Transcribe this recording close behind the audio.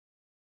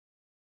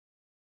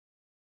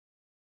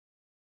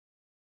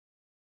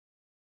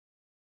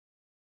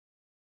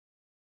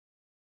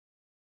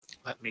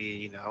Let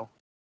me,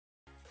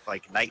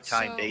 like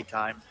nighttime, So,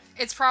 daytime.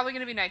 it's probably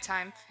going to be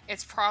nighttime.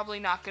 It's probably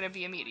not going to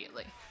be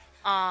immediately.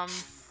 Well,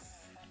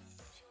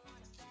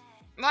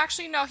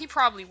 actually, no, he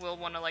probably will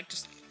want to, like,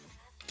 just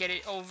get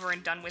it over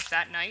and done with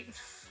that night.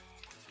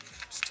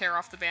 Just tear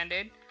off the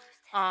Band-Aid.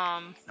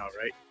 All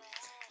right.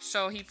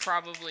 So he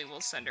probably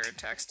will send her a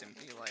text and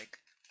be like,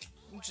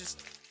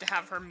 just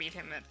have her meet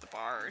him at the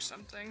bar or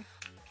something.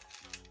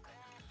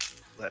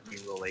 Let me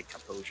roll a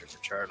composure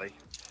for Charlie.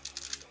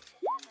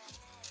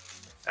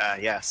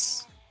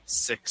 Yes.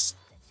 6.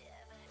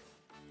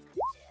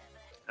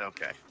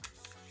 Okay.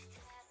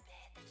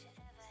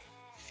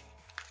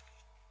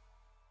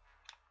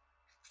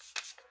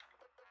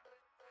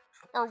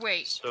 Or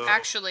wait, So,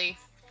 actually,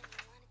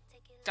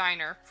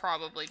 diner,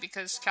 probably,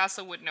 because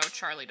Castle would know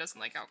Charlie doesn't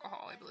like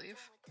alcohol, I believe.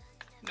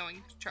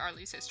 Knowing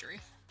Charlie's history.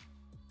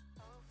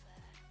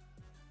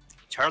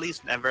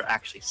 Charlie's never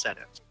actually said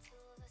it.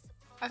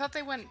 I thought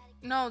they went...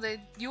 No,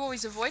 you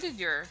always avoided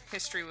your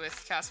history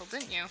with Castle,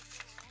 didn't you?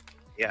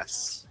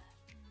 Yes.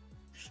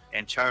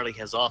 And Charlie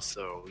has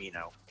also,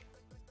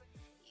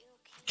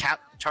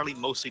 Charlie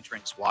mostly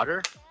drinks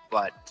water,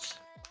 but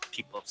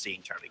people have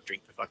seen Charlie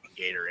drink the fucking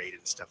Gatorade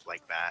and stuff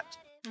like that.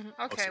 Mm-hmm.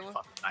 Okay, Mostly well...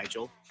 fucking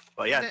Nigel.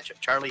 But yeah,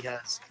 Charlie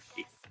has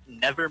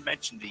never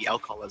mentioned the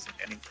alcoholism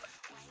to anyone.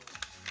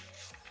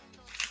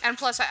 And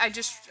plus, I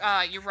just...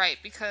 you're right,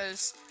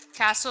 because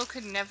Castle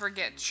could never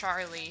get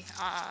Charlie,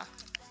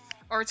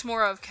 or it's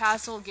more of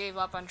Castle gave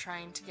up on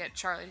trying to get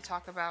Charlie to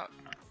talk about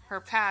her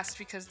past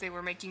because they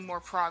were making more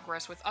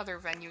progress with other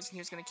venues, and he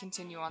was going to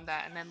continue on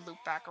that and then loop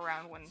back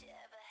around when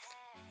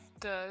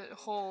the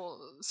whole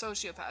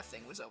sociopath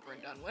thing was over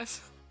and done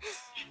with.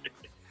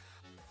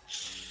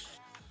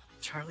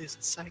 Charlie's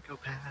a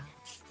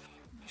psychopath.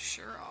 You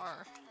sure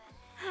are.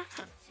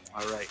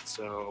 Alright,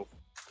 so...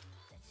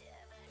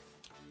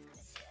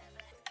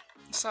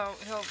 So,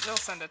 he'll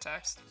send a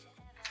text.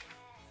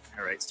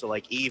 Alright, so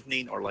like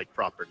evening or like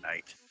proper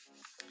night?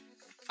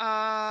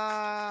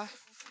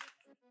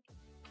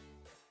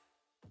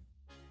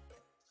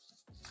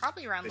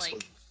 Probably around This like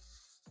one.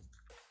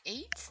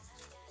 8?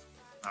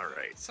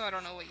 Alright. So I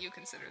don't know what you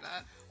consider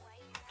that.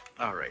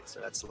 Alright,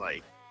 so that's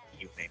like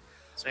evening.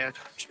 So yeah,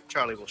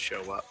 Charlie will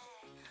show up.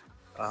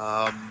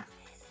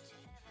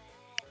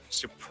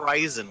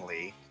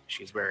 Surprisingly,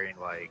 she's wearing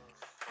like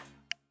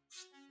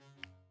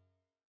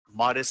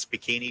modest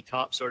bikini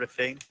top sort of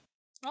thing,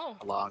 Oh.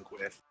 along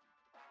with,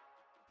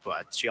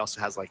 but she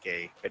also has like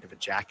a bit of a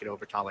jacket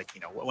over top, like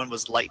one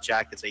was light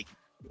jackets that you can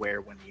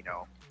wear when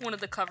One of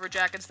the cover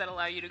jackets that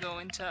allow you to go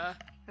into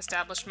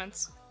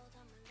establishments.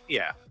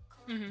 Yeah.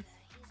 Mm-hmm.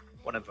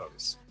 One of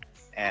those,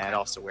 and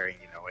also wearing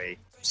a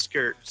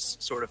skirt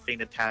sort of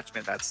thing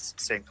attachment that's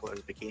the same color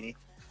as the bikini.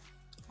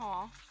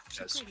 Aw.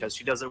 Because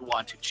she doesn't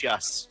want to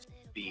just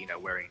be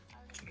wearing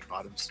bikini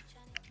bottoms.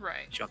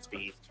 Right. She wants to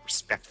be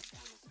respected.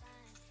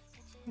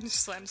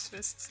 Slams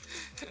fists.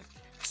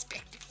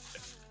 Respect.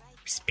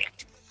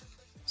 Respect.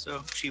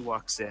 So she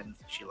walks in.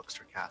 She looks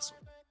for Castle.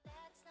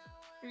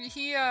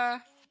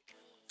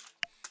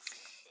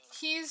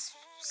 He's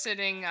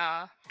sitting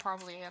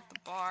probably at the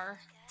bar.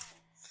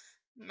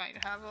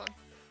 Might have a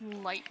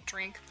light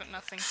drink, but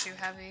nothing too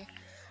heavy.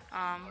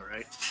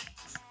 Alright.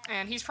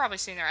 And he's probably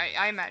sitting there.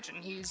 I imagine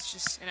he's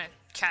just in a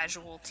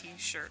casual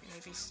t-shirt,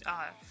 maybe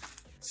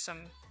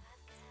some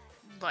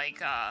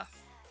like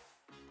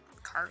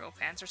cargo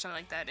pants or something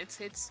like that.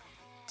 It's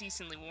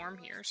decently warm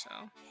here, so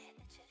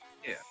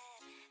Yeah.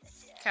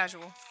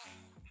 casual.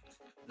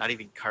 Not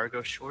even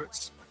cargo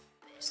shorts.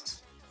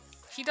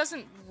 He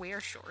doesn't wear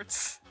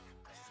shorts.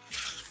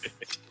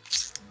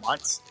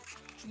 Months.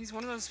 He's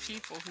one of those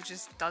people who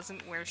just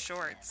doesn't wear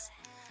shorts.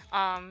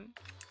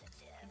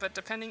 But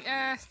depending,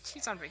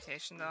 he's on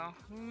vacation though.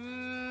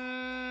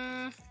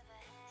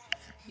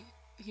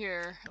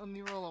 Here, let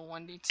me roll a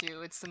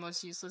 1d2. It's the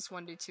most useless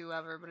 1d2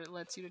 ever, but it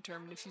lets you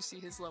determine if you see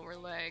his lower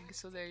leg,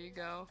 so there you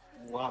go.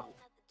 Wow.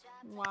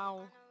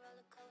 Wow.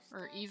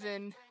 Or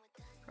even,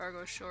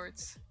 cargo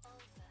shorts.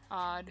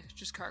 Odd,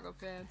 just cargo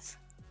pants.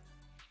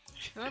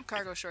 Oh,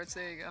 cargo shorts,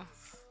 there you go.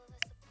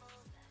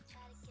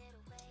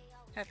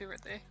 Happy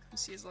birthday. You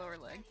see his lower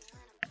leg.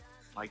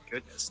 My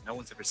goodness, no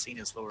one's ever seen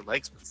his lower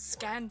legs before.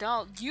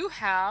 Scandal. You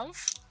have?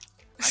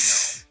 I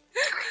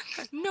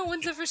know. No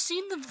one's ever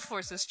seen them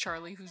before, says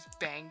Charlie, who's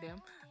banged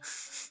him.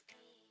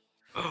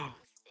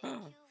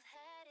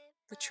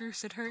 The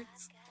truth, it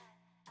hurts.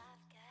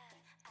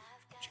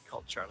 She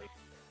called Charlie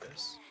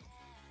this.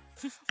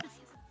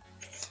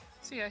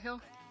 So yeah,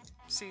 he'll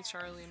see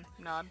Charlie and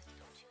nod.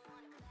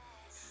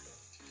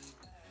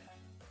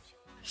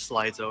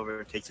 Slides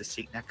over, takes a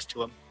seat next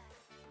to him.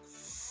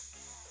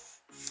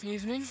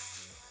 Evening.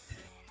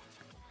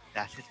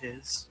 That it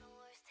is.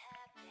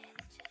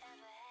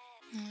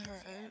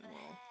 Alright,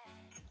 well.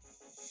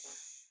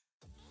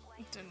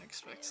 I didn't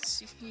expect to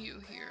see you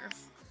here.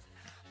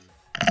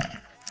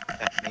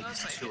 That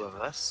makes two of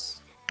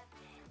us.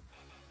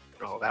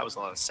 Oh, that was a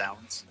lot of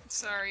sounds.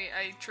 Sorry,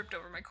 I tripped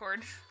over my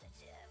cord.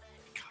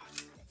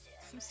 God,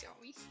 I'm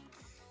sorry.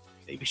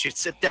 maybe you should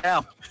sit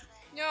down.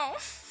 No.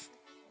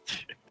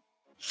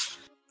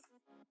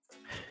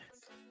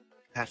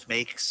 That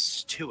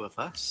makes two of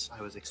us.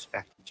 I was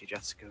expecting to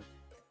just go to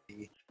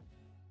the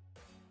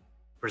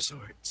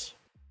resort.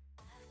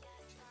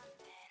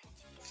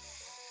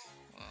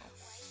 Well,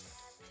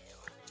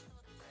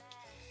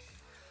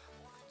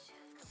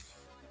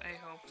 I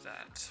hope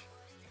that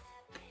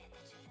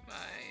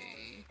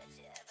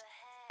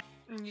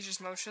you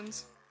just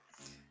motions.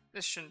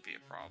 This shouldn't be a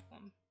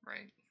problem,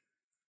 right?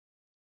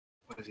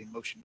 What is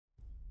emotion?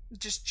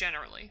 Just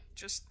generally,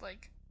 just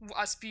like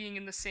us being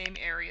in the same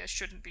area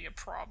shouldn't be a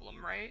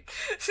problem, right?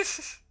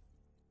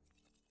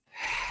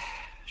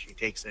 She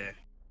takes a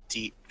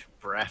deep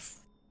breath.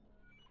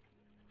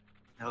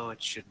 No,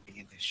 it shouldn't be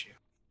an issue.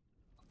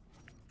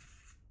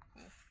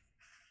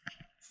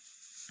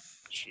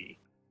 She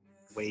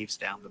waves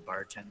down the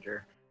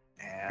bartender,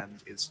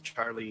 and is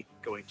Charlie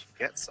going to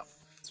get something?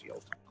 That's the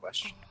ultimate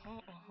question.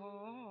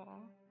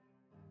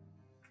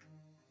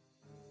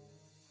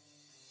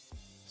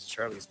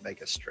 Charlie's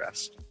mega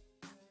stressed.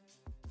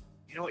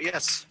 You know what?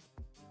 Yes,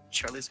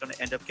 Charlie's going to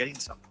end up getting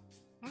something.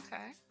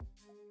 Okay.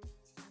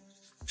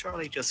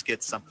 Charlie just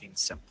gets something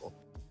simple.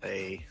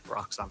 A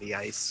rocks on the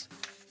ice.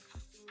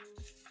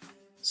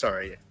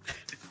 Sorry.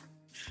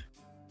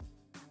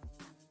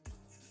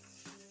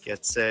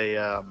 Gets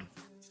a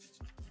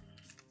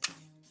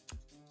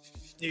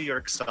New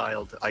York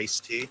styled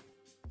iced tea.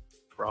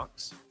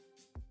 Rocks.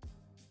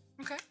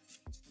 Okay.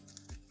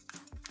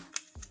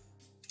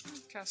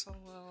 Castle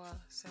will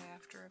say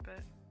after a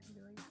bit.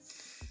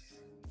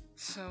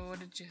 So, what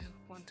did you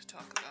want to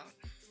talk about?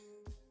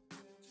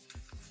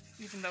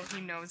 Even though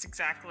he knows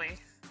exactly,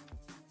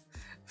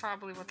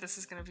 probably what this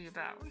is going to be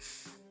about.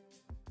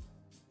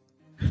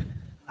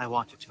 I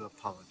wanted to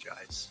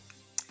apologize.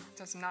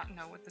 Does not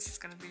know what this is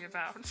going to be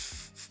about.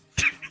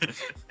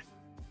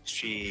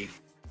 She's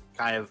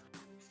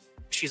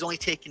only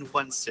taken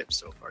one sip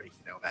so far,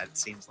 that it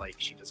seems like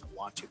she doesn't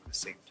want to at the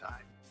same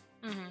time.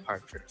 Mm-hmm.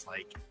 Part of her is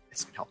like,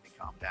 this can help me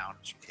calm down.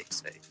 She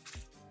takes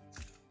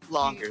a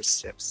longer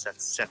sip,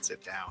 sets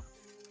it down,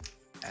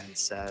 and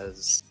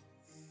says,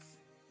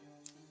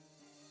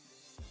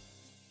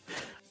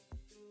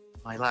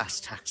 my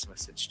last text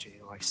message to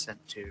you I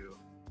sent to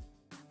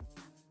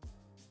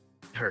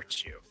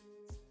hurt you.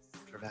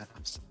 For that,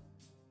 I'm sorry.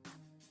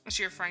 Is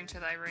she referring to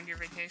that I ruined your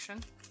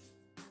vacation?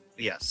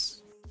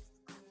 Yes.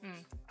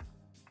 Hmm.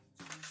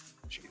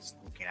 She's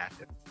looking at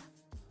it.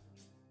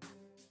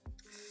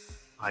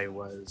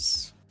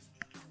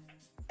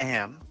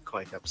 Am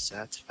quite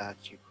upset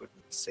that you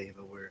couldn't say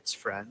the words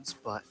friends,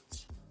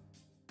 but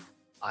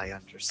I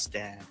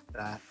understand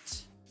that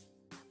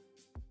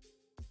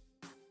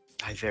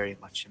I very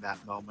much in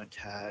that moment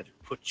had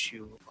put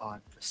you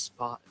on the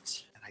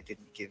spot, and I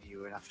didn't give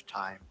you enough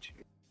time to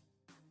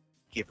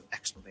give an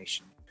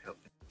explanation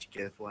to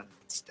give one.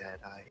 Instead,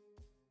 I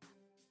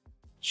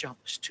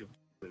jumped to a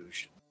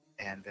conclusion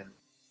and then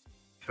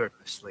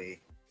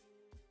purposely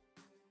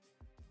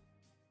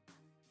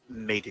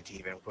made it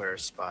even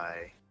worse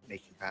by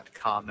making that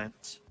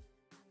comment,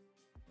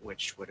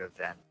 which would have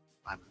then,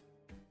 I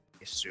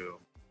assume,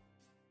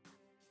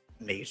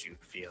 made you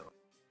feel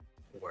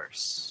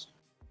worse.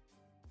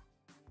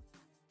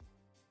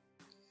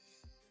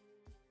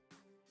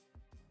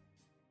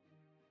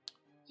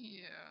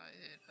 Yeah,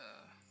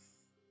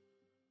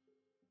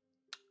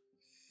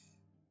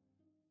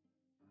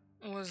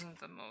 it wasn't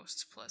the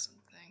most pleasant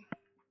thing.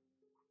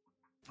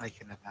 I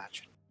can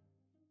imagine.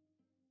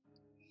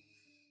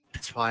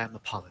 That's why I'm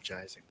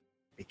apologizing,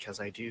 because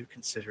I do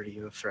consider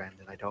you a friend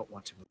and I don't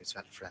want to lose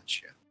that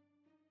friendship.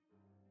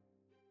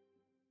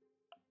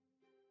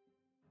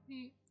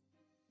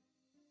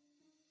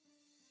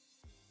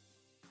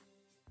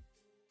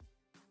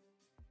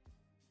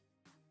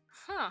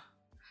 Huh.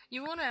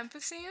 You want to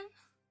empathy him?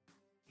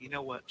 You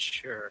know what?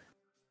 Sure.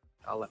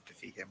 I'll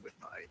empathy him with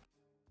my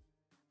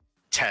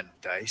 10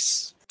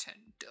 dice. 10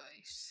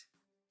 dice.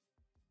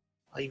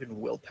 I'll even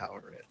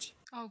willpower it.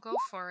 Oh, go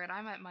for it.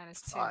 I'm at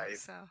 -2, 5.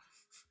 so...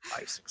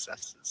 5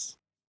 successes.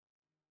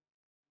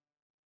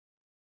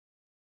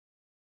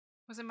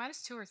 Was it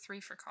 -2 or 3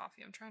 for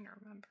coffee? I'm trying to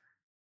remember.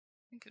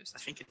 I think it was 2. I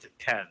think it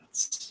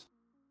depends.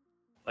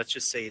 Let's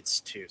just say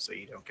it's 2, so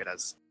you don't get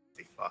as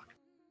the fuck.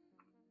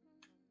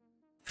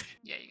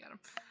 Yeah, you got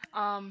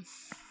him.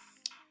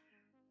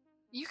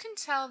 You can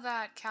tell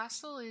that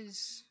Castle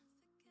is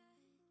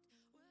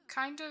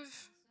kind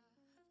of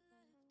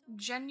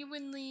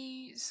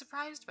genuinely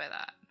surprised by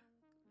that.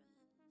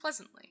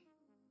 Pleasantly.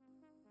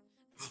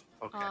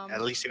 Okay,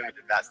 at least you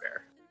added that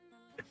there.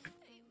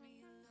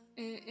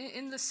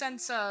 In the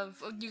sense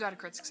of, you got a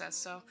crit success,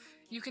 so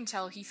you can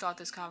tell he thought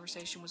this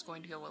conversation was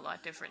going to go a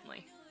lot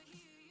differently.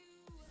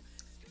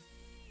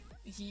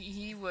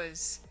 He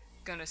was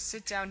gonna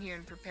sit down here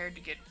and prepared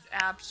to get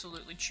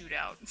absolutely chewed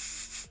out.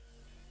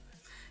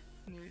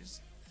 And he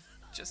was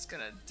just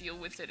gonna deal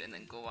with it and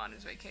then go on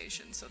his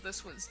vacation, so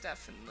this was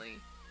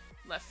definitely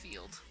left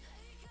field.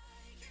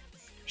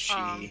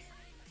 You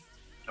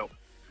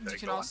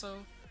can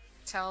also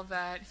tell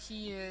that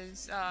he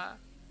is,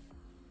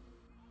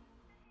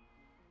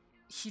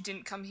 he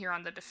didn't come here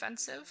on the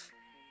defensive.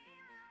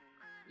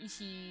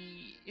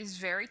 he is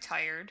very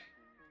tired,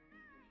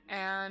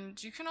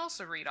 and you can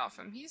also read off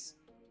him. He's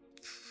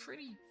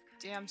pretty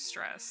damn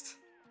stressed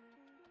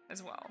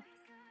as well.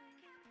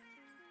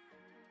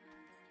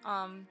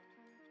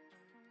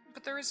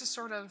 But there is a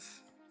sort of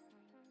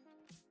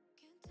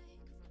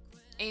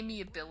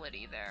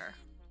amiability there.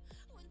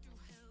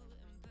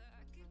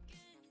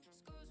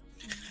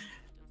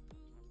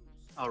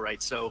 All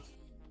right, so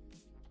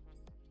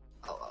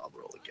I'll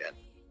roll again.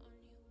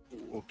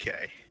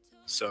 Okay,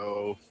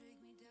 so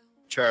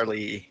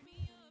Charlie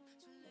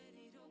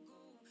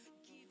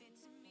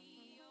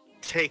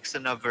takes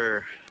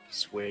another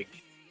swig.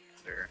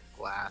 Their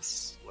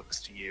glass,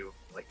 looks to you,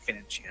 like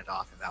finishing it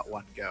off in that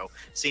one go.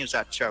 Seems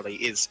that Charlie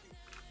is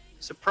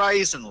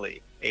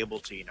surprisingly able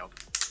to,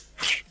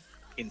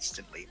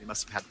 instantly. They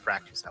must have had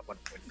practice at one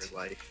point in their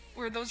life.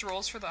 Were those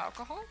rolls for the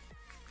alcohol?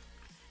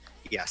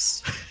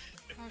 Yes.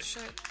 Oh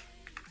shit.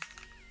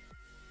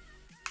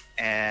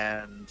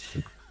 And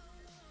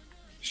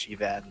she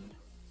then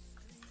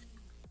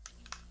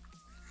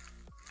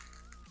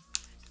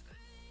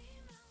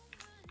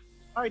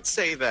I'd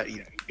say that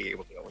you'd be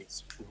able to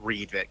always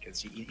read it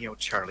because you know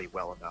Charlie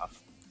well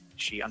enough.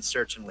 She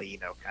uncertainly,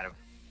 kind of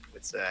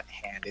puts a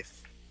hand,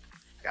 if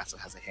Gasso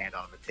has a hand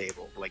on the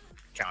table, like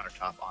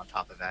countertop on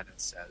top of that, and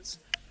says,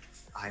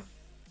 "I'm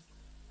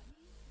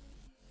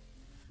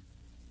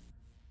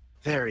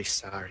very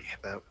sorry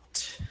about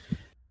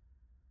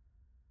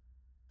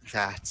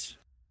that.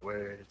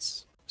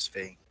 Words,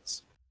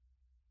 things.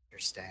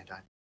 Understand,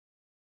 I'm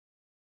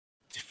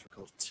a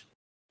difficult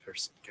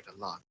person to get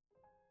along.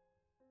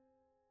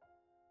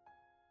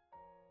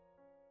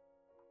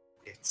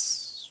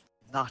 It's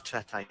not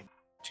that I need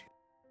to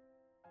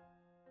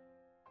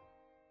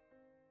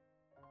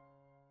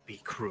be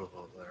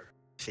cruel or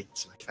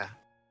things like that.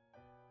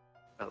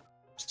 Well,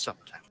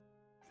 sometimes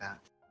like that.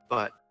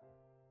 But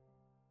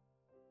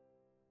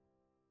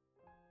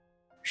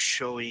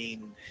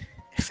showing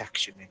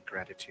affection and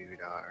gratitude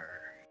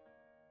are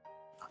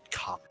not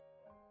common."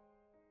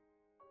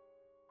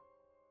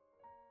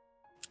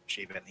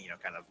 She even,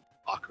 kind of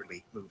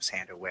awkwardly moves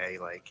hand away,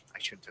 like, I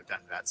shouldn't have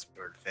done that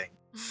sort of thing.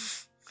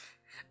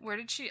 Where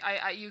did she?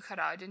 You cut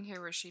out. I didn't hear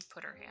where she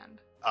put her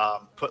hand.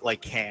 Put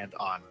like hand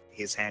on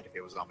his hand if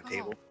it was on the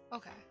table.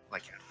 Okay.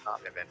 Like hand on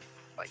top, and then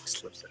like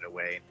slips it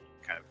away and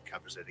kind of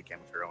covers it again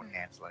with her own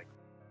hands. Like,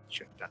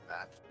 shouldn't have done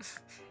that.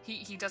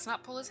 He does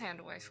not pull his hand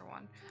away for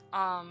one.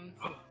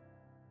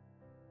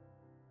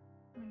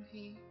 And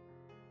he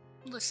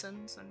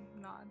listens and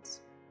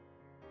nods.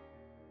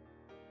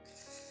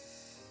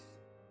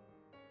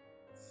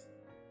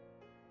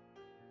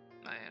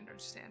 I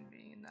understand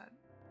being in that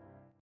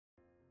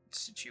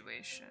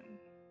situation.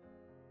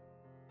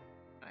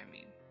 I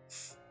mean,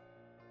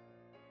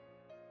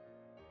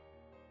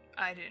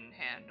 I didn't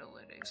handle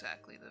it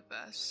exactly the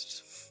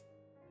best.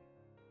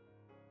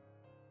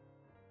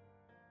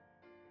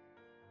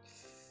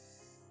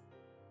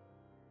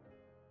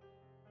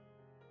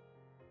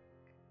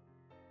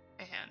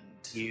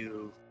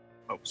 And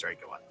oh, sorry,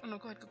 go on. Oh no,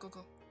 go ahead,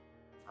 go.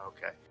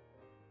 Okay.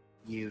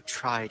 You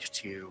tried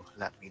to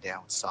let me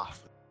down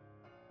softly,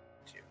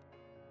 too.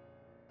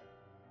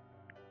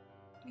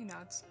 He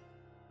nods.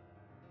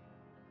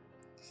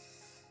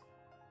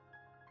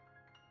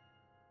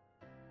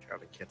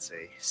 Charlie gets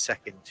a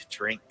second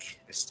drink,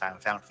 this time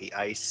without the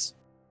ice.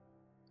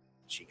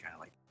 She kind of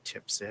like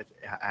tips it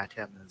at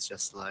him and is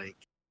just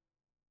like,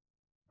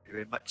 it would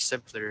have been much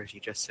simpler if you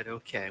just said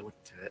okay,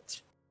 wouldn't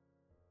it?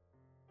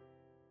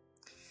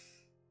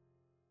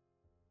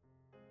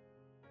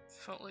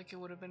 Felt like it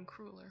would have been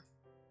crueler.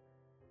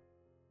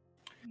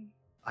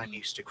 I'm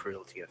used to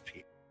cruelty of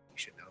people. You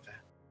should know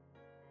that.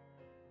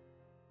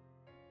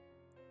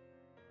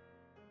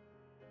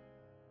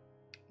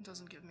 It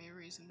doesn't give me a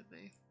reason to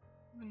be.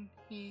 When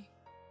he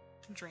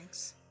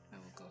drinks, I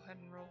will go ahead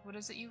and roll. What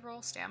is it you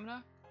roll?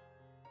 Stamina?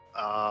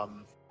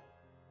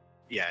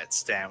 Yeah, it's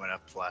stamina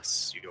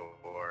plus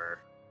your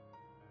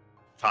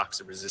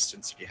toxic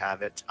resistance if you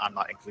have it. I'm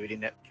not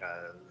including it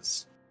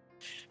because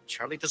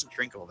Charlie doesn't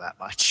drink all that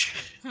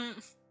much.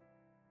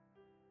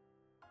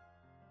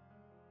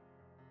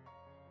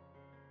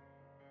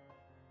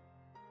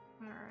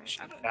 Alright. She,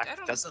 in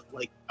fact, doesn't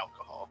like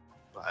alcohol,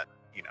 but,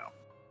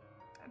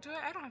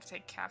 I don't have to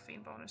take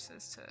caffeine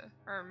bonuses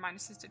or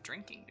minuses to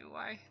drinking, do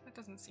I? That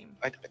doesn't seem...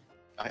 I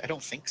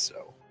don't think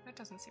so. That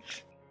doesn't seem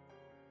right.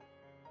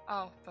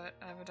 Oh, but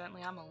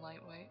evidently I'm a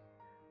lightweight.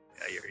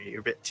 Yeah, you're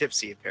a bit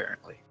tipsy,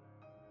 apparently.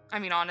 I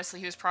mean, honestly,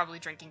 he was probably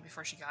drinking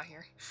before she got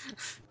here.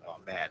 Oh,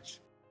 man.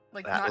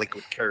 Like, that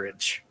liquid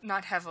courage.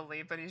 Not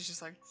heavily, but he's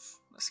just like,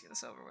 let's get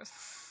this over with.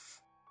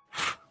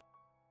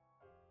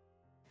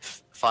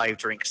 5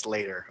 drinks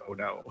later, oh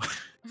no.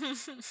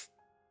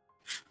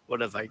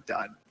 What have I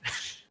done?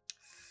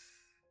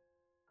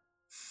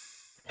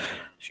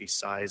 She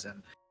sighs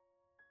and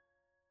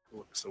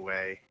looks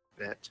away a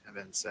bit and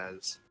then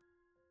says,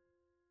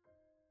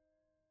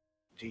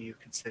 "Do you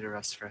consider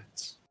us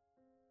friends?"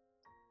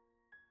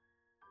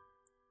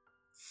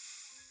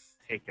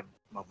 Take a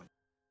moment.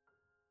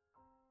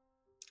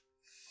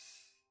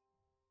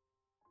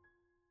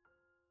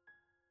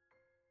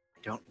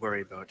 Don't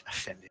worry about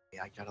offending me.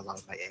 I got a lot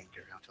of my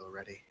anger out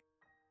already.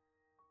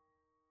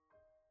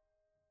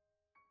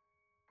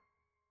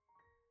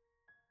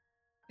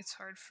 It's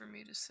hard for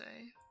me to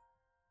say.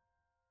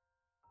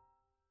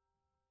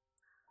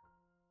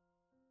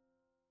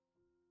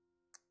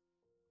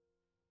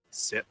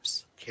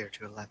 Sips, care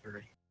to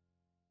elaborate?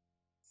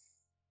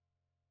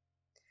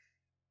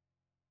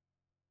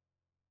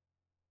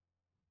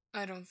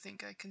 I don't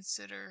think I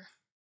consider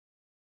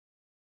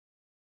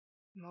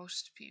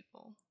most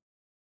people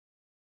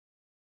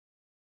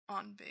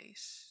on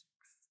base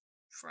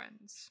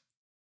friends.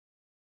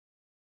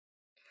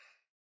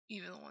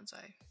 Even the ones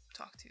I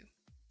talk to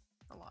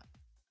a lot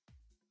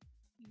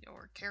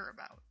or care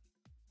about.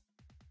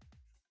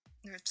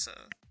 It's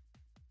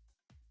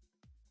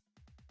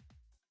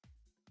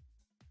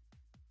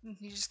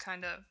he just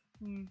kind of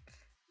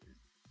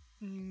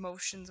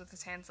motions with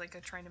his hands like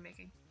trying to make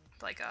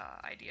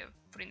a idea of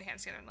putting the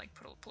hands together and like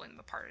pulling them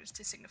apart is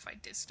to signify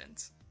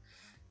distance.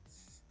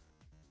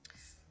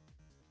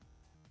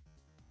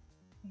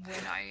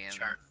 When I am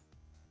Sure.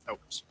 Oh,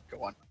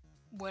 go on.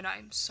 When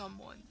I'm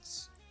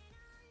someone's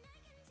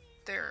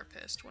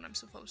therapist, when I'm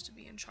supposed to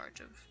be in charge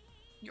of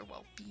your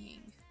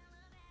well-being,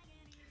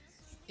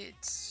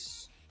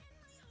 it's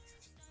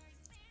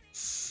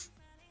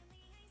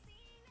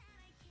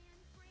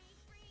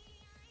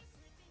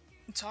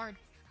hard.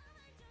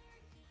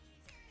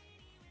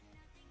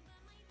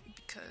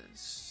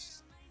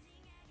 Because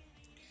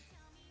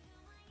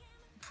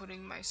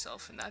putting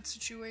myself in that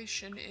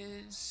situation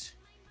is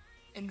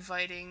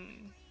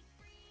inviting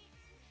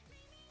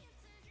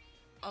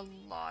a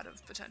lot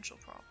of potential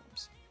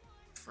problems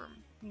for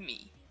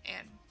me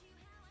and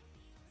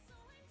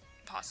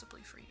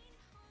possibly for you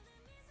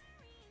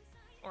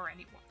or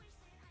anyone.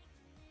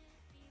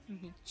 And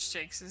he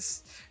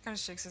kind of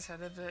shakes his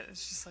head a bit.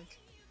 It's just like,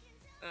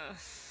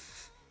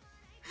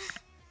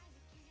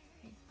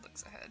 He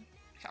looks ahead,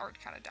 Howard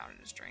kind of down in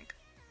his drink.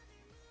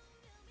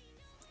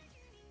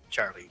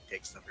 Charlie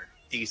takes another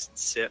decent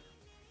sip.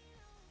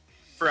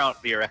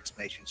 Throughout your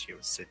explanation, she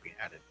was sipping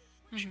at it.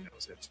 She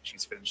knows it.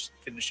 She's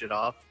finished it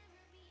off.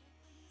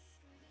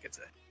 Gets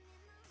it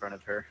in front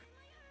of her.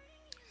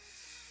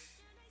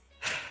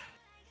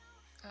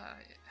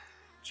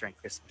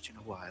 Drank this much in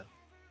a while.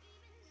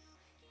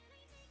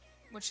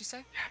 What'd she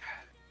say?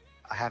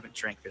 I haven't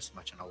drank this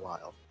much in a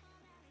while.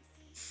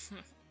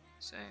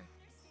 Same.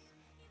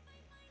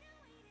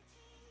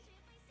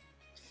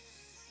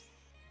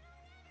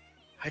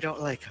 I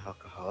don't like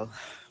alcohol.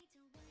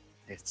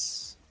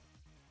 It's...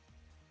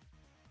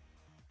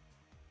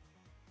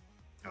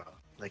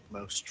 like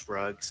most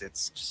drugs,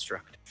 it's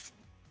destructive.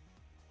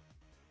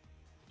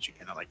 She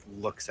kind of like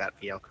looks at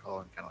the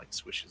alcohol and kind of like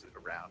swishes it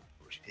around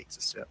before she takes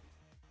a sip.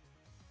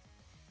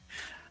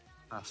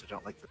 I also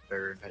don't like the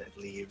burn that it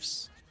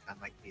leaves. I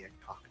might be a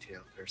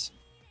cocktail person.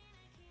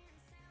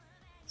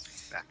 So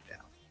it's back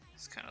down.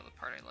 It's kind of the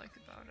part I like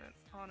about it,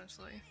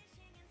 honestly.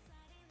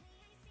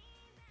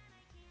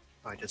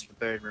 Why does the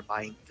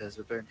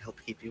burn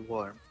help keep you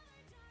warm?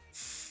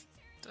 It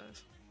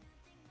does.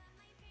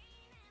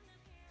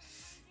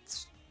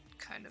 It's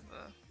kind of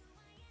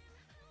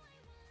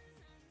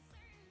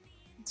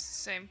it's the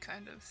same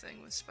kind of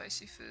thing with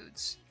spicy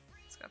foods.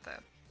 It's got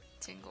that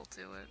tingle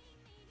to it.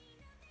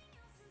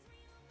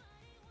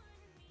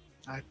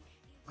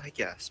 I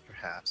guess,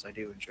 perhaps. I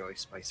do enjoy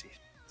spicy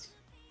foods.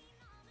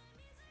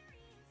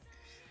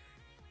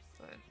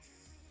 But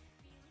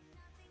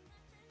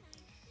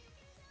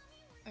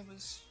I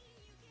was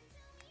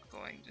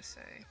going to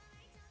say,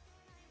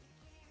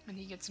 and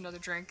he gets another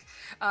drink.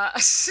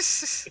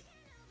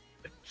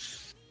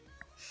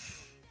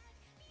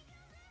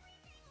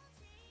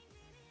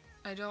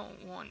 I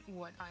don't want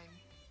what I'm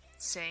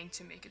saying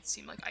to make it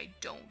seem like I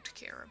don't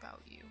care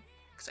about you,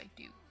 because I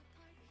do.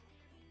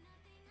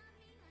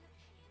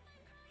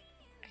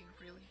 I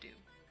really do.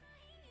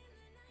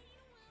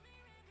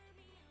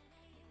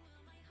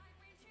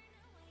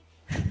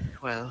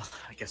 Well,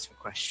 I guess the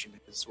question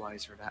is, why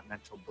is there that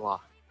mental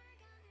block?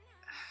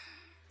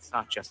 It's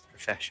not just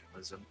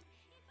professionalism,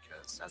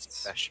 because as a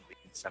professional, we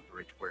can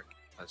separate work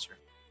and pleasure.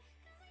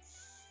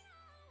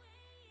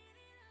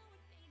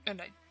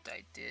 And I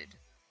did.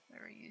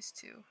 Or used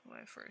to when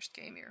I first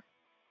came here,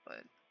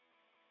 but...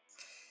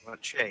 What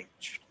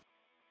changed?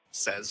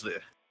 Says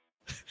the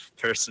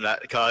person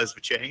that caused the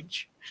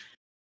change.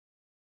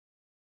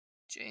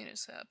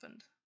 Janus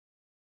happened.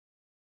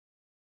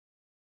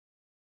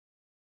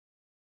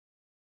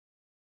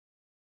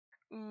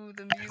 Ooh,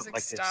 the music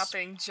like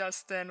stopping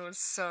just then was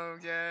so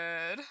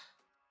good.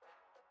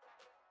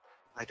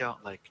 I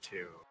don't like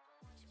to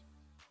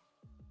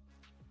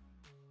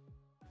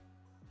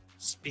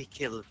speak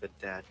ill of the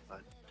dead,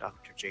 but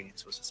Dr.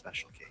 Janus was a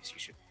special case. You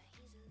should.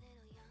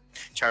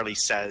 Charlie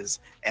says,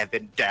 and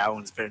then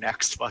downs the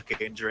next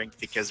fucking drink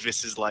because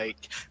this is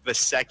like the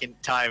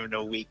second time in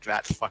a week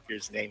that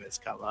fucker's name has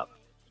come up.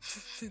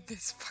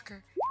 This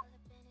fucker.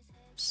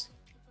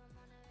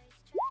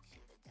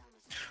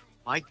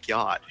 My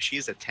god,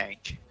 she's a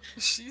tank.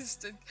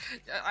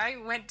 I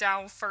went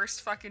down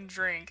first fucking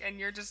drink, and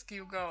you're just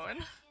keep going.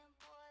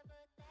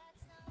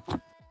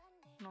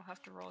 I'll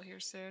have to roll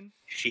here soon.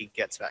 She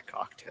gets that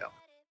cocktail.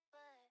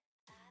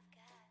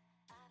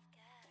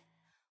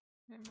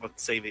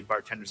 Let's say the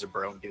bartender's a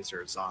bro and gives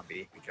her a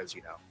zombie because,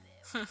 you know.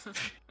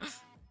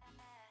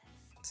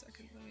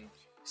 Second, let me...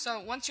 So,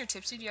 once you're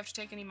tipsy, do you have to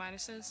take any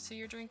minuses to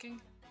your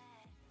drinking?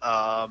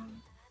 Like,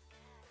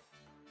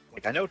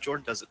 I know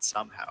Jordan does it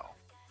somehow.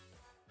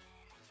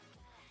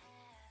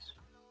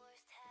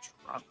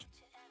 Drunk.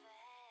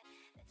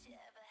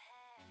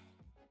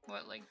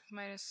 What, like,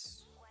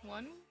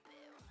 -1?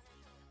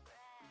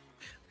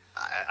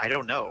 I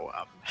don't know.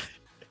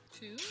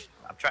 2?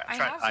 I'm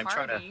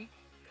trying to.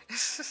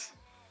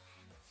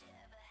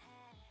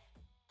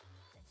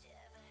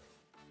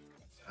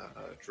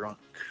 Drunk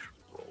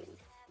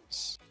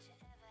rolls.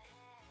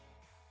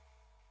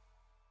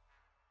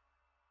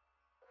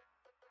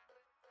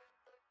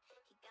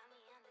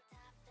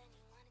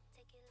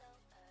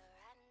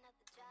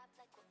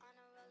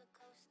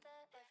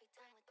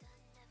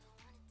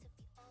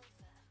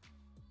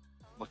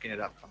 Looking it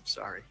up, I'm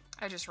sorry.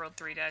 I just rolled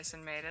 3 dice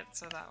and made it,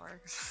 so that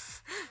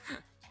works.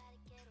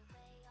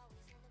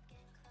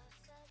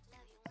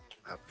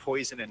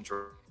 Poison and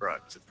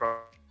drugs. It's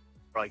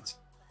probably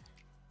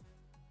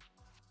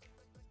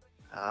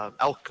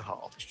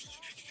alcohol.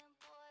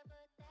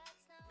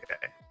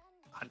 Okay,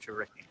 Hunter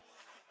Rickney.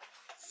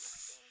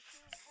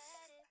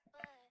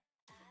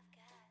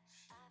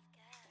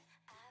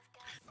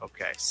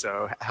 Okay,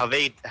 so how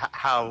they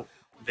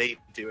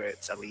do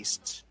it, at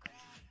least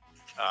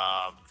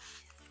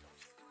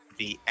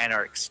the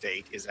Anarch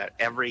state, is that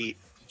every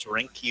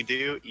drink you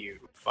do,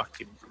 you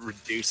fucking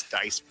reduce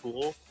dice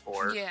pool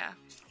for a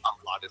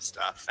lot of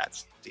stuff.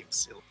 That seems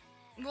silly.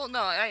 Well,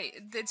 no,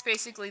 it's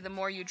basically the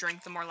more you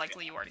drink, the more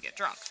likely you are to get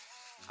drunk.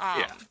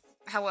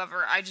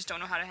 However, I just don't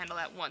know how to handle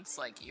that once,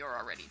 like, you're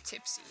already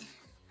tipsy.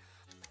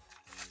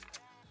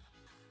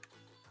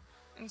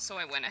 And so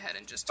I went ahead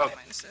and just took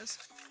minuses.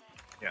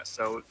 Yeah,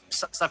 so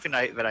something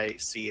that I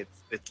see,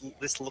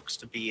 this looks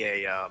to be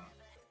a,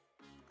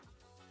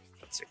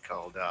 what's it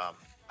called,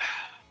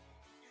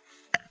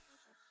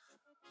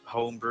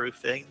 homebrew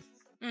thing.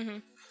 Mm-hmm.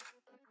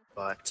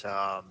 But,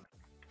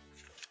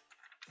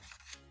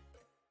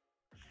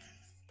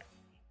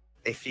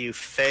 if you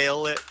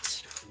fail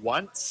it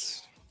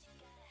once,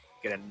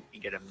 you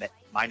get a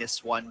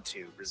 -1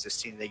 to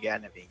resisting it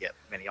again, and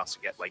then you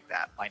also get like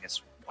that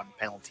 -1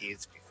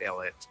 penalties if you fail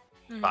it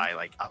by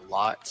like a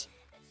lot.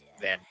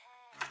 And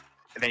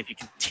then if you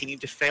continue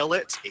to fail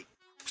it, it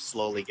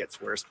slowly gets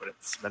worse, but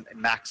it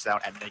maxes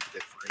out at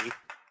 -3.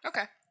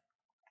 Okay.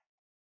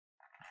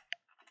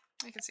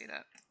 I can see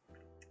that.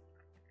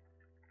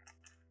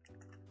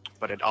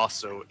 But it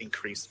also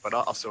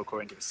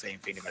according to the same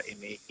thing,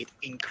 it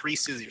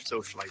increases your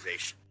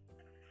socialization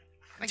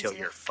until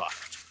you're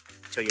fucked.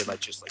 Until you're like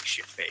just like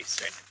shit face,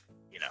 and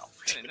you know.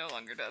 And it no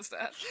longer does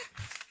that.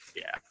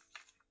 Yeah.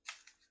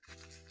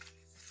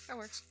 That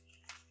works.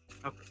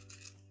 Okay.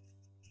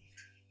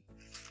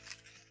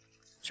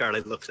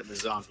 Charlie looks at the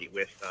zombie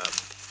with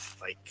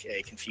like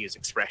a confused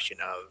expression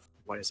of,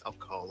 why does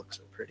alcohol look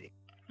so pretty?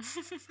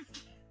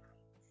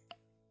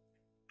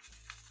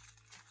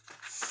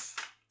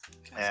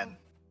 And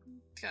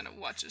kind of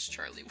watches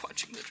Charlie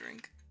watching the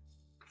drink.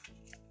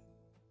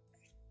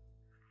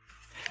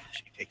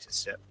 She takes a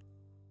sip,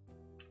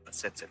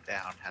 sets it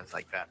down, has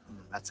like that,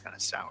 that's kind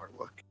of sour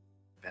look.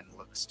 Then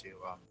looks to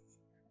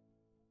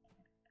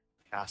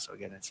Castle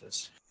again and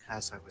says,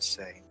 as I was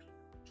saying,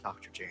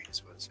 Dr.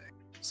 James was a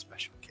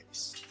special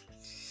case.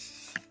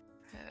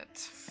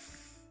 It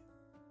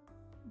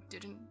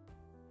didn't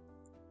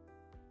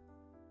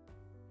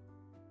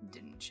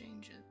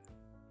change it.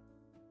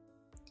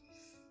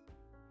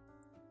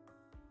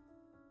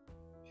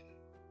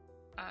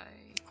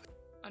 I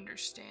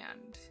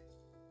understand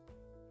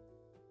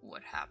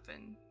what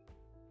happened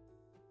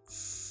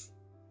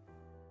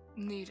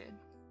needed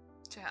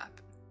to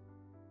happen.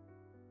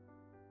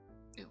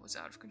 It was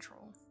out of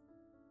control.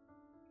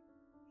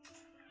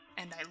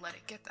 And I let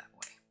it get that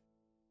way.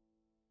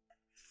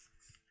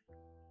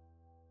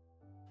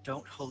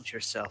 Don't hold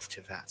yourself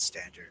to that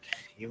standard.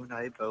 You and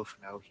I both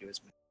know he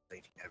was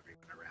manipulating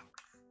everyone around.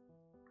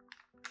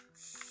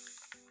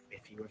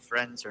 If you were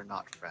friends or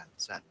not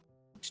friends, that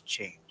to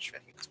change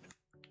that he was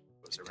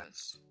around. It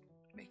does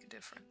make a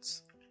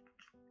difference.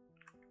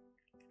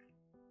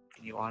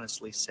 Can you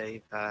honestly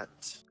say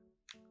that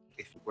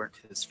if you weren't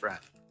his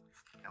friend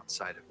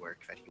outside of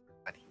work, that he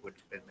would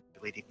have been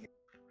manipulating you?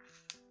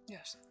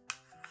 Yes.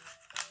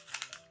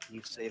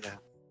 You say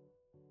that.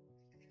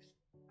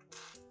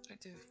 I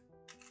do.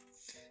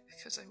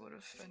 Because I would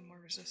have been more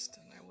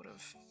resistant. I would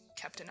have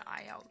kept an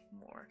eye out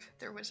more.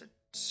 There was a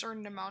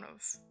certain amount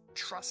of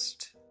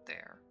trust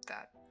there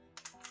that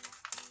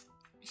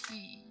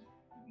he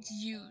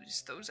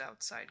used those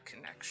outside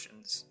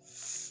connections,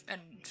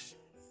 and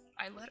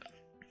I let him.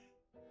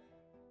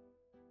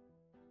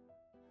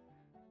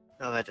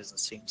 No, that doesn't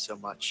seem so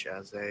much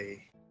as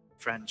a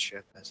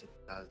friendship as it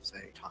does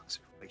a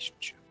toxic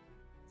relationship.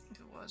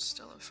 It was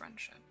still a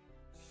friendship,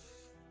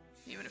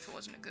 even if it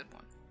wasn't a good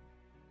one.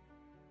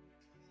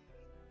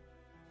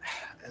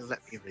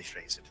 Let me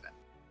rephrase it then.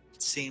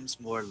 It seems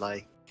more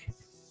like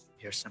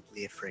you're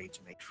simply afraid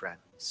to make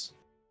friends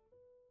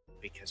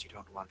because you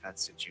don't want that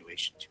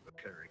situation to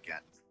occur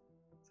again,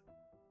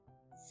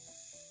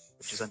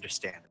 which is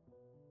understandable.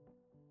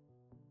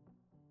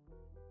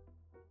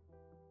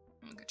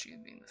 Look at you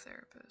being the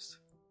therapist.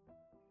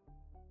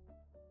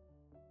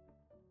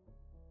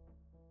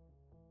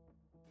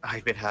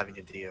 I've been having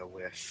to deal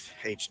with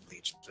Agent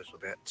Leech a little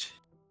bit.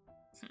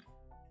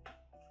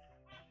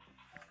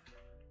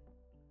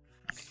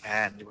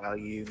 And while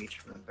you need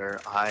to remember,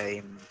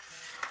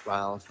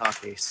 while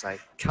not a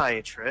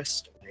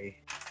psychiatrist, I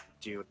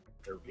do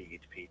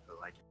read people.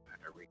 I do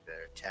read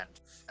their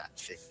intent and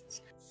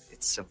things.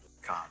 It's simple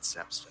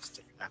concepts, just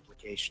different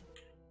application.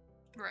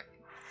 Right.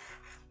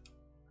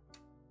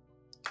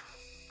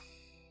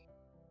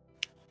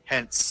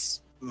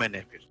 Hence,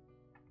 manipulative.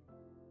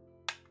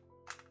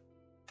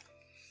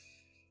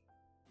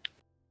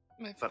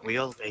 But we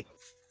all make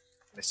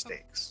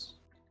mistakes.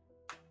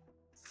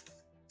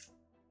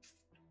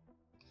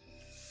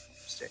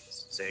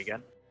 Mistakes. Say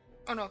again?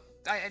 Oh no,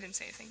 I didn't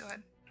say anything. Go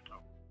ahead.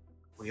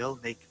 We all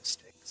make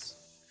mistakes.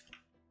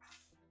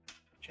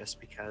 Just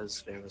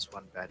because there was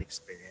one bad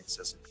experience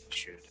doesn't mean you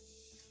should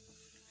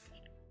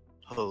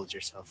hold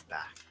yourself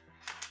back.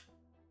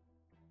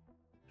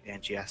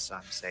 And yes,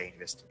 I'm saying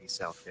this to be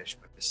selfish,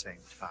 but at the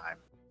same time,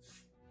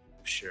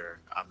 I'm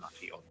sure I'm not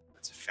the only one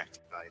that's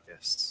affected by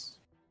this.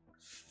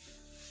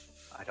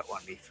 I don't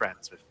want to be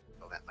friends with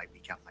people that might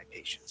become my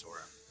patients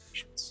or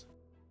patients.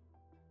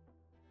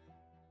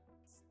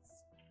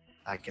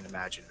 I can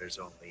imagine there's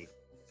only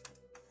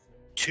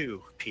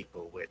 2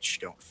 people which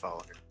don't fall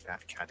under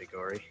that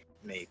category.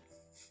 Maybe.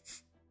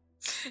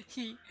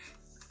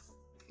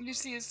 You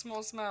see a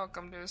small smile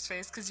come to his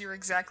face because you're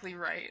exactly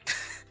right.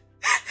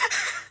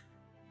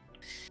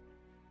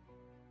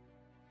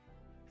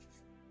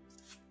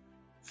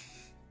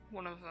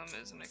 One of them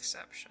is an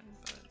exception,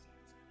 but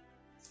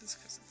it's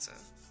because it's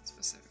a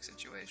specific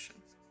situation.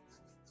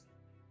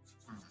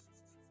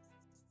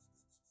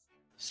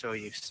 So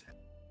you said.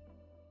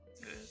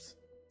 It is.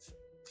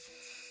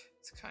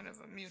 It's kind of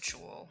a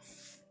mutual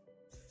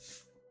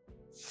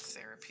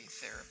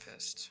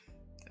therapist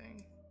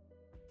thing.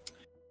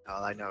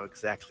 Well, I know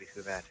exactly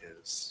who that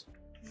is.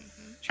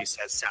 Mm-hmm. She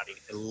says, sounding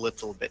a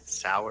little bit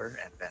sour,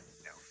 and then,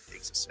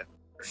 takes a sip.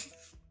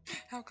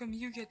 How come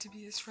you get to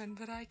be his friend,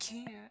 but I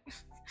can't?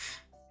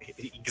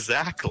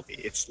 Exactly.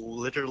 It's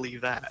literally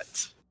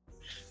that.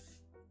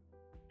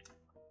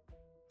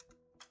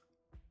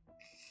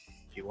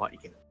 If you want, you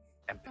can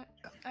empathy.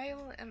 I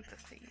will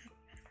empathy.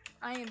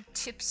 I am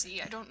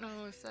tipsy. I don't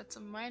know if that's a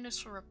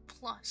minus or a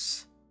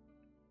plus.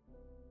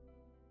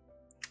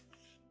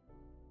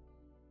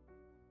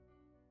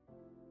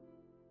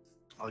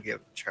 I'll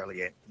give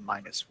Charlie a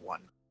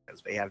 -1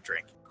 because they have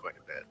drank quite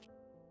a bit.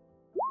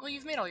 Well,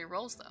 you've made all your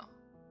rolls, though.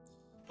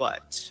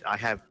 But I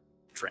have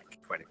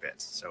drank quite a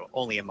bit, so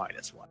only a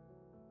 -1.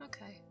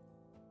 Okay.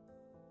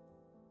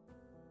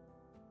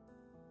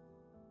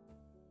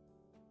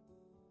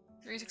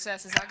 3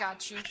 successes. I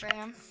got you,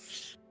 fam.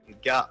 You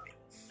got me.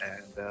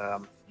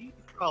 And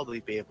you'd probably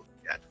be able to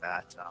get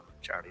that.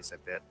 Charlie's a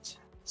bit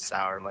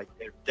sour, like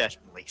they're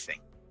definitely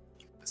thinking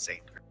the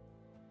same.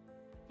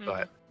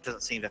 But it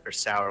doesn't seem that they're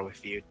sour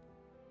with you.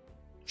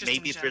 Just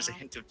maybe in if there's a general.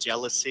 hint of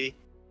jealousy,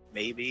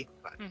 maybe,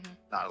 but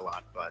not a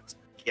lot. But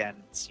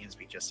again, it seems to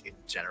be just in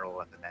general,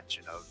 and the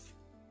mention of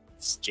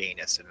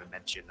Janus and the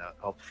mention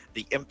of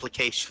the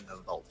implication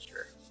of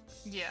Vulture.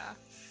 Yeah.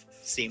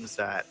 Seems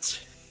that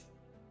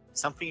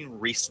something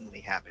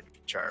recently happened to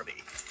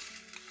Charlie.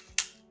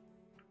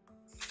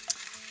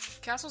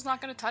 Castle's not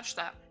gonna touch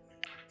that.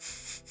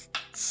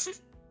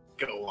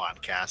 Go on,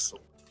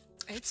 Castle.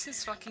 It's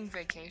his fucking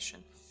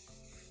vacation.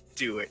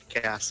 Do it,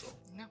 Castle.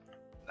 No.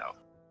 No.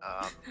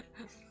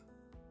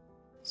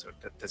 So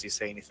does he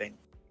say anything?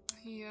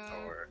 He,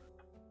 Or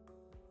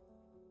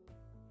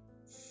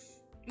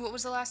What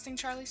was the last thing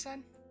Charlie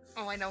said?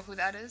 Oh, I know who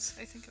that is,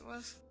 I think it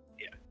was.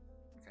 Yeah.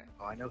 Okay.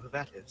 Oh, I know who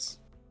that is.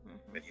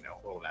 Mhm. But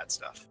all that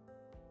stuff.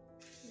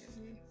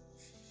 Yeah,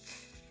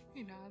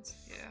 he nods,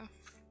 yeah.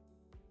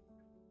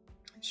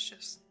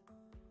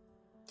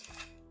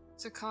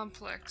 It's a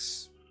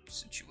complex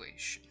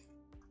situation.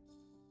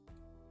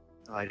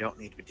 I don't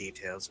need the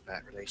details of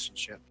that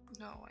relationship.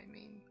 No, I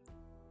mean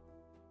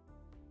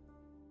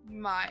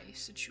my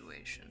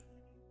situation.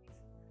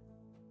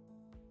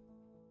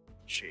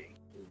 She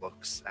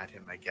looks at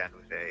him again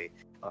with a,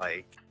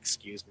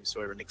 excuse me,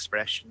 sort of an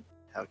expression.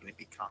 How can it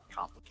be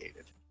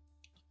complicated?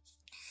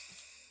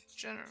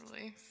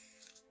 Generally,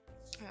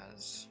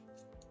 as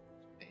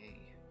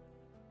a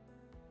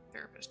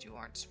therapist, you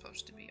aren't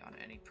supposed to be on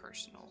any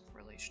personal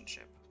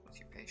relationship with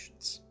your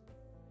patients.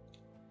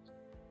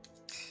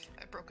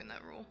 I've broken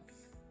that rule.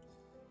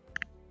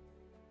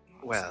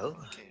 On Well,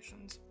 several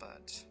occasions,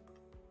 but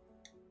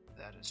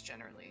that is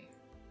generally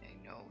a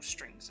no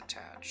strings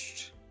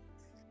attached.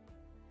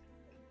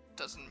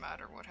 Doesn't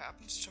matter what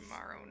happens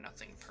tomorrow,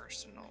 nothing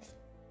personal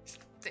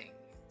thing.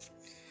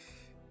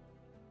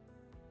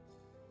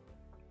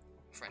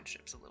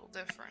 Friendship's a little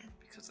different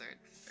because there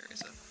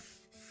is a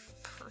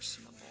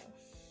personable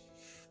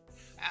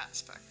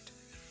aspect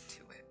to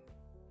it.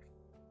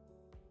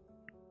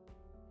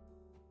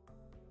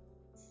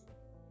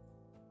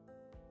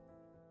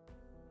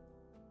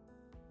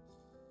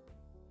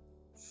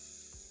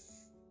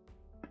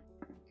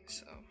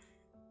 So,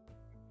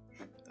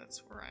 that's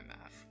where I'm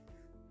at.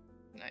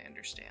 And I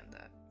understand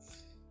that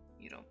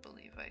you don't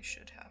believe I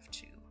should have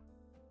to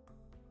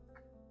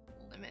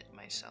limit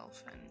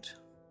myself, and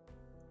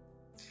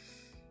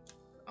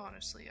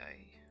honestly,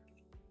 I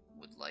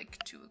would like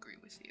to agree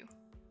with you.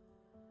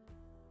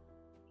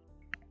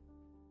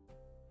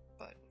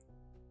 But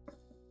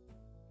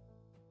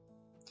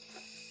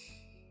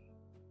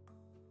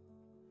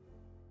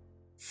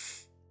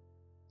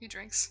he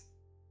drinks.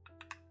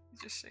 He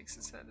just shakes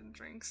his head and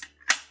drinks.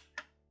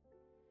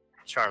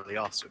 Charlie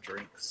also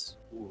drinks.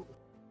 Ooh.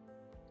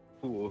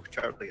 Ooh,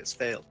 Charlie has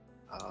failed.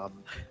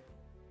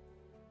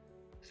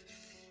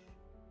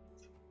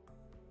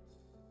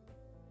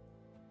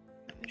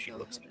 She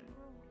looks at an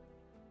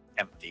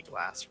empty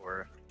glass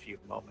for a few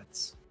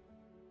moments.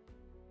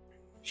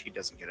 She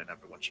doesn't get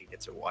another one, she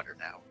gets her water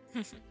now.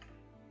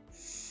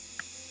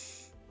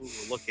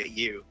 Ooh, look at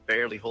you,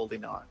 barely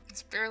holding on.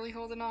 He's barely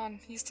holding on.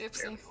 He's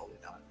tipsy. Barely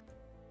holding on.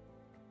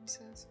 He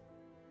says.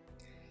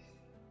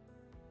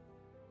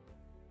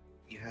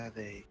 You have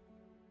a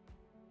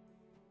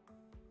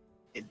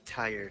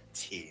entire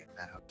team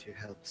now to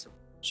help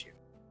support you.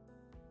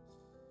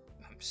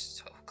 I'm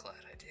so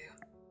glad I do.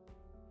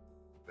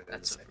 But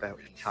That's it's a about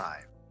relief.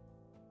 time.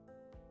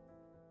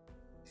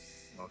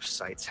 Most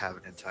sites have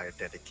an entire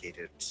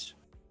dedicated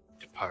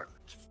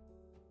department.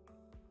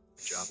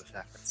 The job of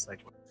that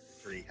site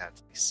 3 had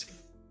to be seen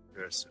in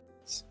person.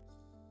 It's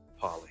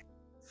appalling.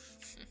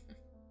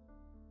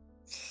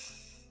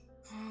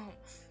 Oh,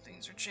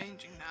 things are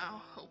changing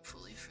now,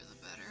 hopefully for the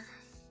better.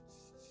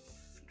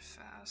 And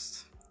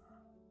fast.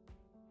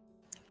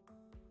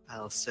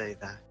 I'll say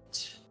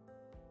that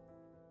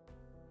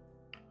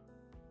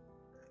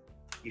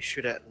you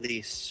should at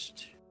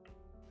least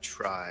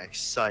try.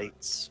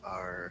 Sites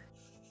are,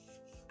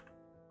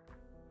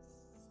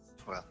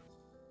 well,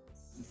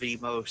 the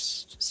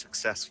most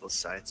successful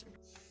sites are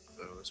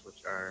those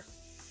which are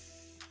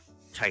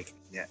tight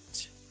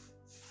knit.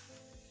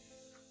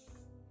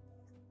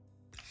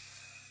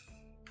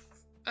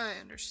 I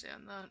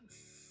understand that.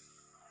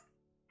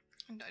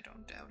 And I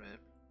don't doubt it.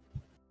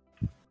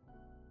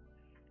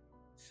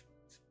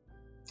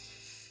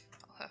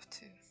 I'll have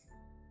to.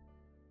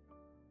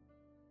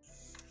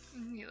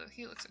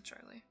 He looks at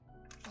Charlie.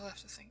 I'll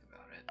have to think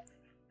about it.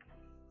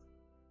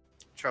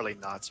 Charlie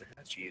nods her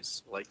head.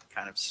 She's like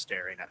kind of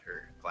staring at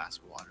her glass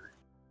of water.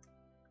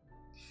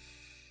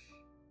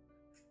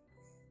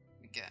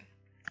 Again.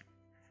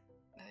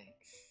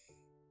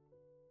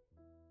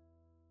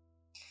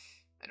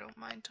 I don't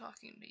mind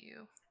talking to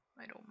you.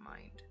 I don't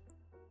mind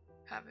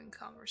having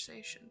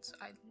conversations.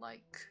 I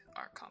like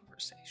our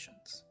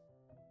conversations.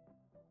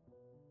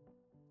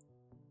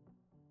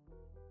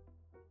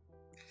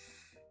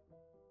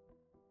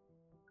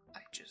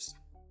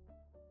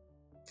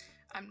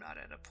 I'm not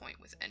at a point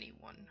with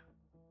anyone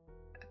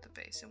at the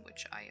base in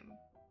which I am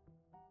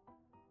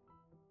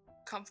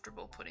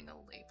comfortable putting a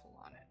label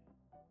on it,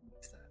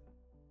 if that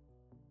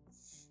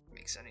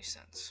makes any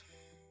sense.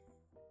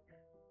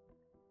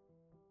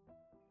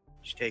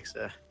 She takes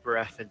a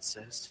breath and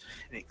says,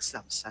 "It makes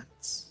some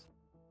sense."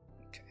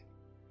 Okay.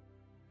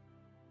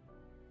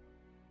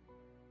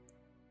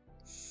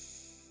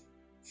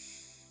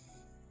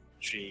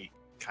 She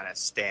kind of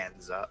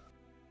stands up,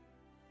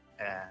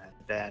 and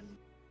then,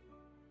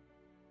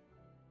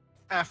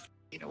 after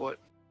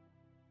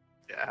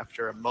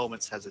a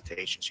moment's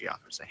hesitation, she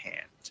offers a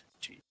hand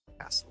to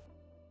Castle.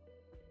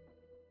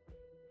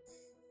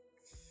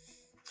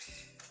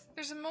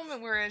 There's a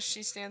moment where, as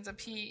she stands up,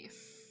 he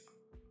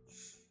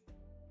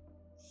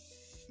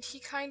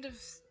kind of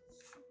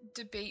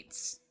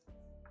debates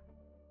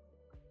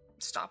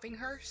stopping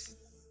her,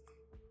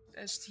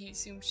 as he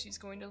assumes she's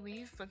going to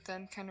leave, but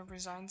then kind of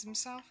resigns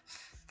himself.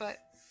 But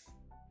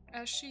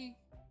as she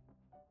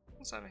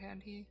holds out a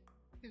hand, he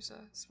gives a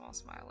small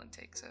smile and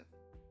takes it.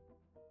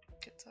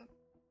 Gets up.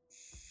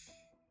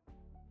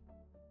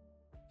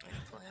 Any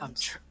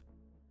plans?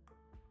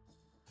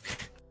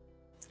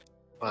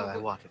 Well, I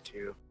wanted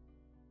to.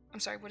 I'm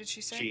sorry, what did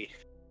she say?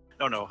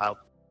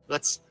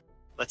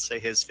 Let's say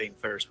his thing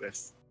first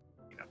with,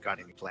 got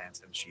any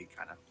plans, and she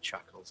kind of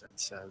chuckles and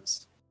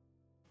says,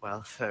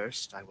 "Well,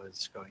 first, I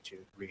was going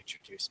to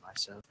reintroduce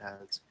myself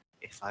as,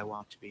 if I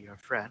want to be your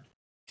friend,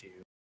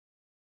 to,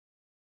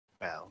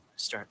 well,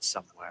 start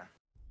somewhere."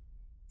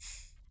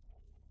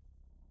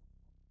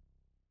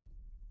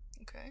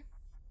 Okay.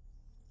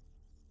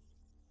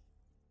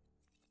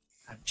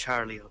 I'm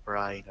Charlie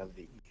O'Brien of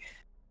the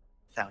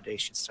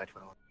Foundation Site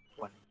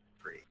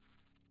 113.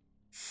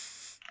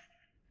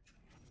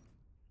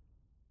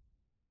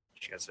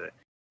 She has a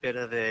bit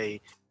of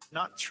a,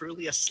 not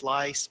truly a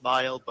sly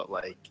smile, but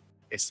like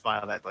a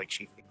smile that like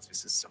she thinks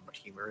this is somewhat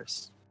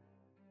humorous.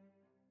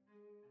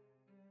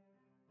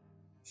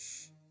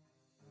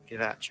 Look at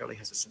that, Charlie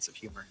has a sense of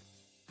humor.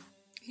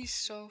 He's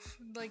so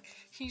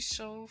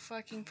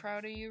fucking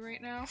proud of you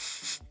right now.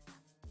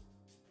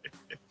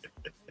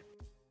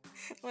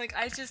 Like,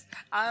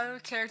 out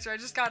of character, I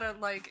just gotta,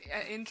 like,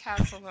 in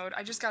castle mode,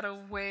 I just got a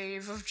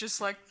wave of just,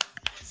 like,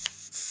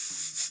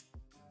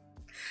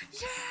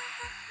 yeah!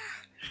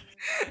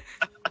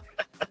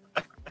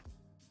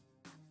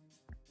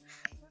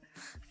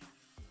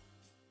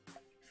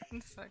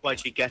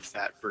 Why'd you get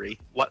that, Bree?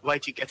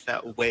 Why'd you get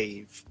that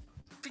wave?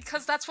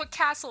 Because that's what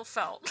Castle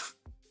felt.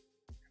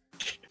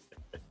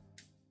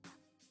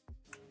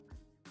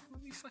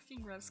 Let me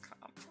fucking res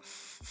comp.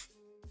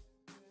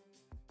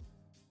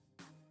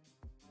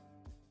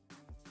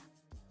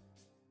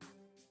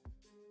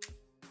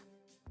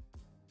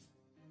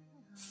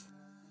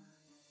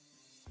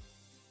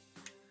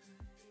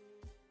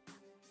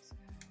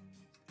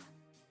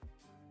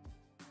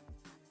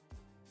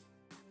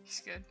 He's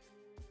good.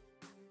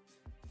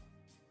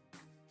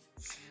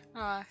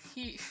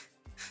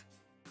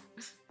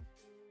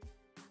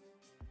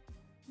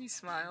 He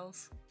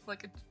smiles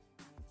like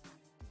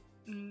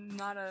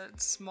not a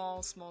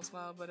small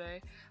smile, but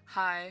a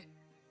hi.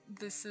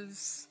 This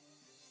is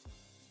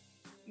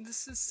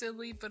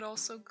silly, but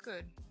also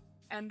good,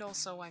 and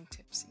also I'm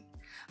tipsy.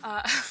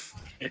 And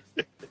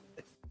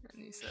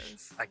he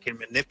says, I can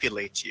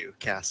manipulate you,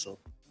 Castle.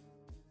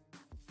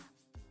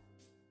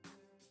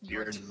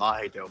 You're in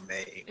my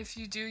domain. If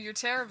you do, you're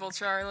terrible,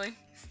 Charlie.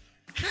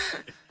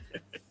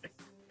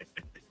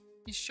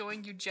 He's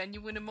showing you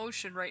genuine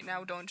emotion right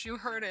now, don't you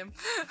hurt him.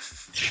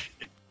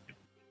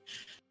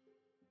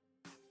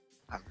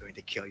 I'm going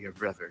to kill your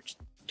brother,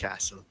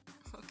 Castle.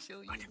 I'll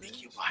kill you. I'm going to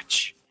make you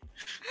watch.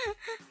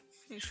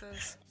 He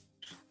says,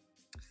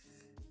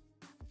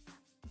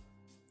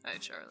 hi,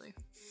 Charlie.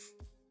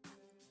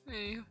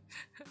 He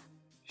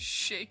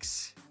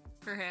shakes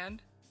her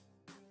hand.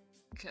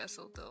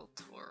 Castle del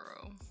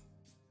Toro.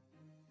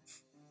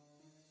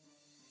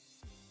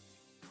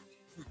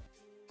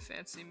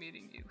 Fancy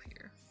meeting you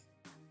here.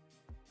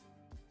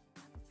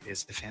 It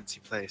is a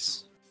fancy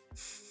place.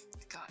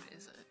 God,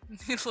 is it?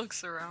 He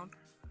looks around.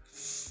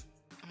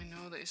 I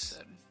know they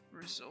said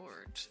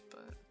resort,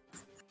 but...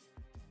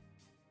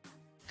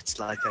 It's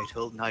like I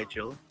told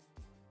Nigel.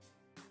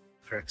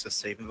 Perks of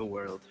saving the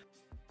world.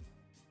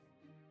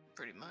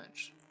 Pretty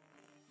much.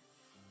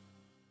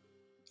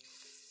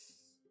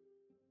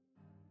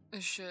 I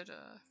should,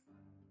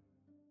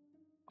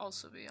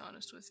 also be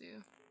honest with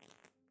you.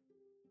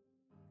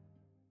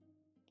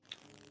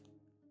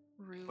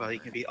 Well, you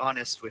can be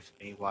honest with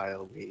me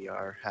while we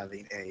are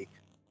having a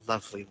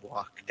lovely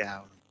walk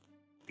down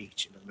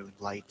beach in the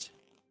moonlight.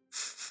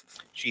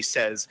 She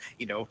says,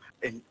 you know,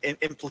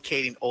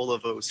 implicating all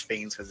of those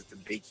things because it's a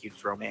big,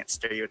 huge romance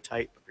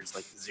stereotype, but there's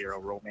like zero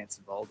romance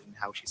involved in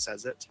how she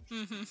says it.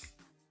 Mm-hmm.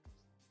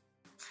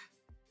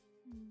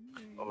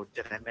 Oh,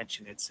 did I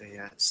mention it's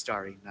a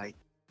starry night?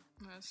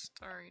 A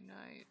starry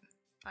night.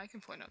 I can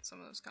point out some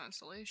of those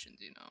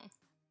constellations, you know.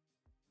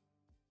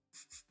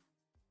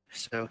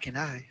 So can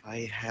I.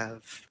 I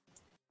have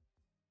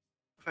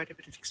quite a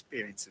bit of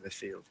experience in the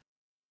field.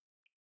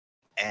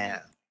 And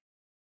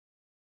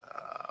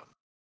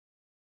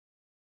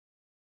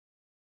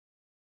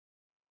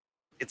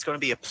it's going to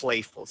be a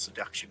playful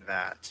seduction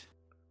that.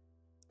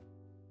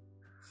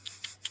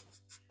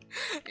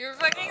 You're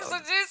fucking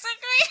seducing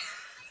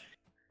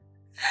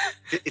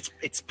me?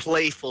 It's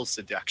playful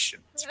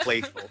seduction. It's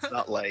playful. It's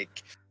not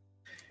like...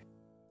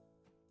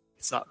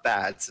 It's not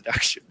bad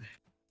seduction.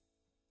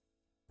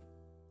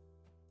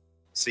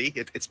 See?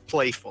 It's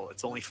playful.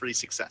 It's only 3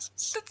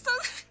 successes.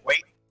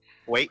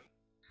 Wait.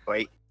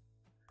 I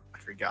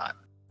forgot.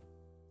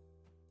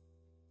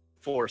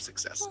 4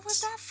 successes. What was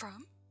that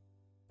from?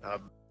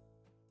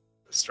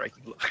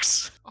 Striking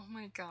looks. Oh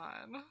my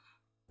god.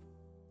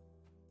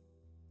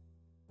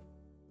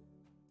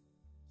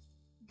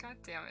 God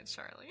damn it,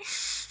 Charlie.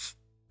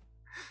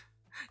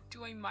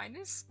 Do I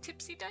minus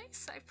tipsy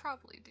dice? I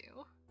probably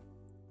do.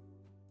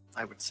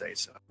 I would say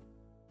so.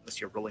 Unless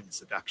you're rolling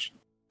seduction.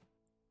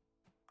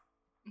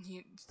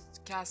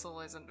 Castle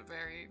isn't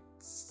very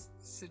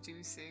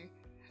seducing.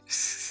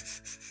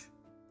 He's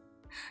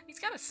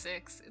got a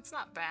 6. It's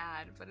not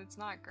bad, but it's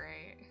not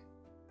great.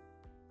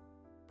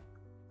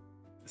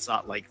 It's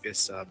not like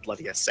this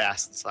bloody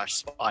assassin /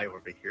 spy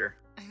over here.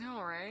 I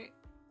know, right?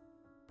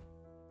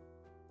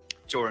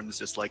 Jordan's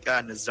just like,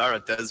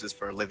 Nazara does this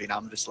for a living.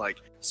 I'm just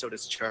like, so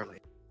does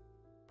Charlie.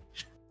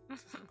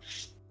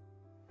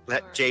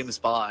 Let James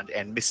Bond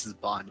and Mrs.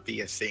 Bond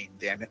be a thing,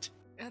 damn it.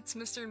 It's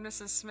Mr. and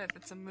Mrs. Smith.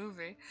 It's a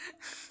movie.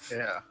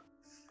 Yeah.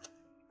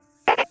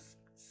 Alright,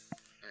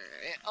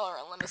 hold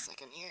on, let me a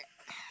second here.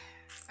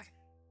 Okay.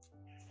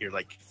 You're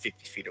like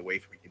 50 feet away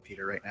from your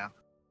computer right now.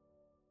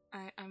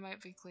 I might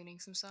be cleaning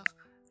some stuff.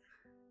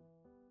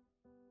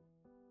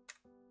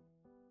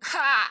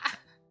 Ha!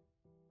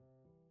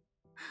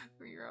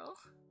 Reroll.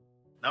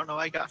 No,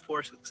 I got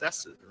 4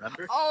 successes,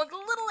 remember? Oh, the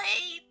little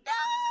 8! No!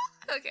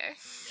 Okay.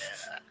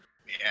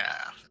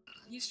 Yeah.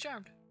 He's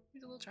charmed.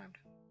 He's a little charmed.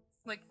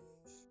 Like,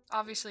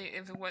 obviously,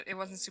 if it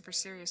wasn't super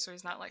serious, so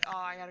he's not like, oh,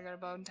 I gotta go to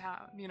Bone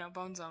Town,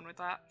 Bone Zone with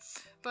that.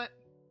 But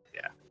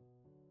yeah,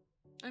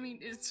 I mean,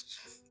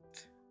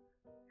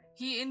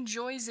 he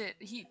enjoys it.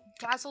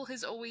 Castle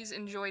has always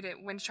enjoyed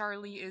it when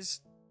Charlie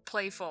is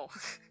playful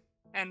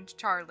and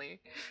Charlie,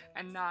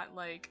 and not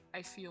like,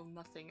 I feel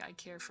nothing, I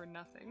care for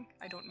nothing,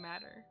 I don't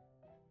matter.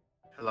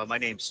 Hello, my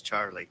name's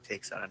Charlie.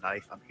 Takes out a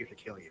knife. I'm here to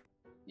kill you.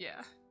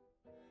 Yeah.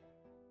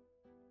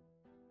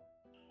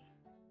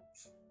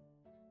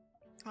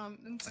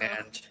 And so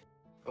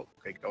oh,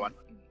 okay, go on.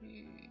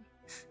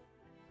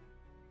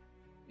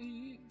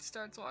 He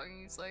starts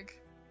walking. He's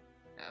like,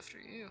 after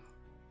you.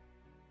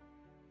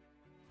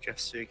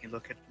 Just so you can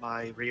look at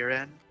my rear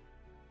end.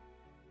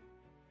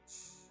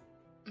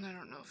 I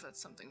don't know if that's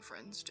something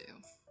friends do.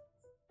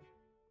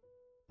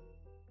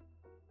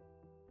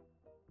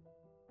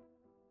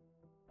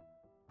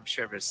 I'm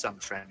sure there's some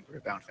friend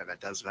group out there that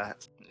does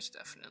that. There's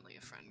definitely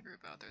a friend group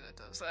out there that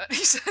does that.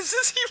 He says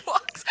as he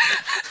walks.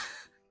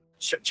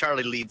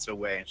 Charlie leads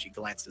away, and she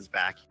glances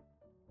back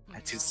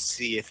to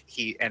see if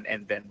he and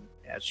then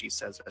as she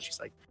says that, she's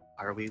like,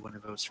 "Are we one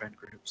of those friend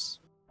groups?"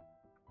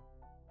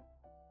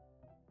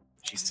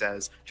 She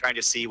says, trying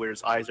to see where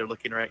his eyes are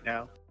looking right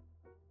now.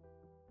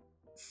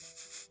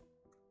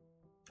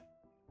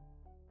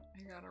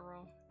 I gotta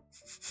roll.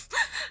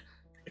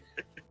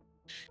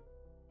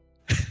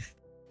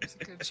 There's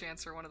a good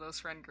chance we're one of those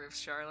friend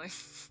groups, Charlie.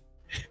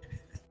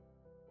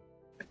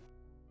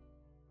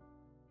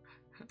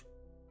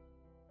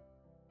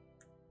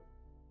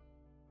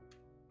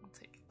 I'll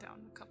take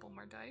down a couple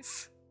more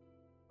dice.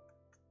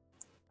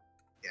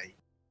 Yeah,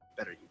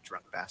 better, you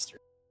drunk bastard.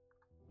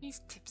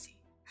 He's tipsy.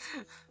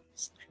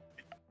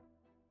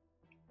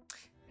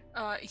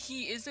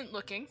 He isn't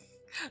looking,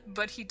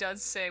 but he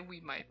does say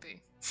we might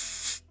be.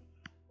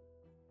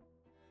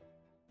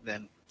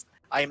 Then,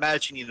 I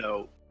imagine,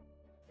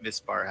 Miss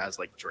Bar has,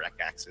 like, direct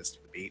access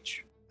to the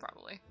beach.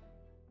 Probably.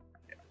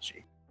 Yeah,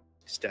 she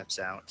steps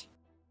out.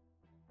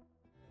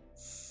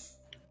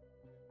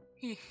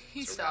 He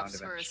stops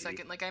for a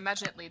second. Like, I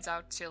imagine it leads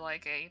out to,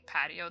 like, a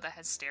patio that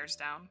has stairs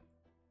down.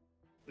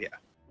 Yeah.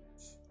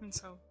 And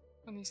so,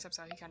 when he steps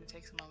out, he kind of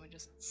takes a moment,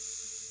 just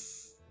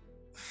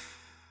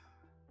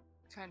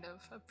kind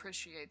of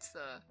appreciates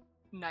the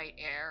night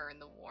air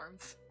and the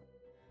warmth.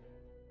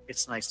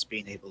 It's nice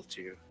being able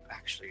to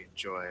actually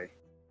enjoy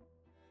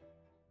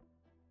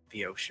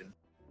the ocean.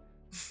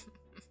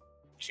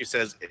 She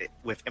says it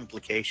with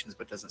implications,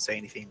 but doesn't say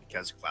anything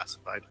because it's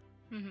classified.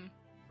 Mm-hmm.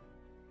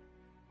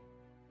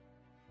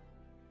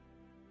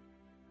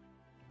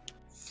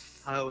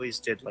 I always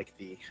did like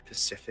the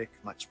Pacific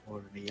much more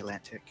than the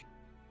Atlantic.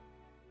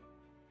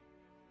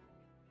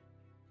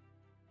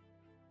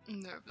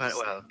 They're the But,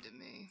 well, same to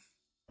me.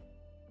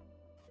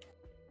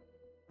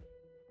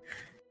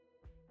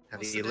 Have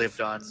What's you the lived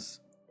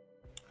difference?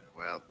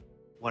 well,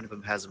 one of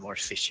them has a more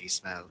fishy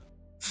smell.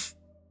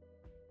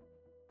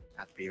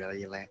 That'd be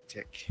the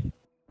Atlantic.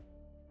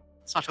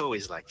 It's not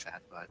always like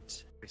that,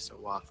 but every so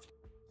often.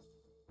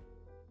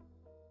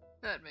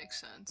 That makes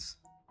sense.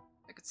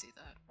 I could see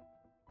that.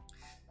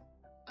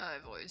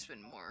 I've always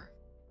been more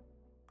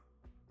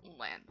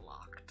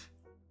landlocked,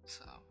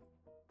 so.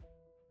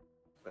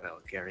 Well,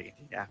 Gary,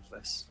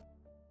 Indianapolis.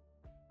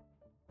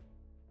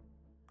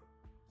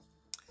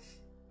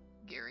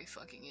 Gary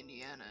fucking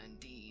Indiana,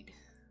 indeed.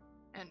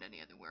 And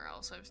anywhere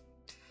else.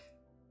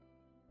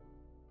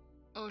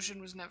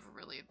 Ocean was never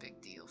really a big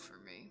deal for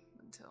me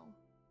until...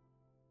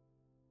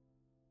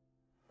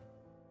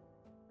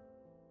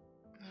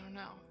 I don't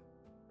know.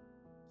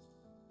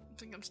 I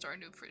think I'm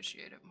starting to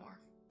appreciate it more.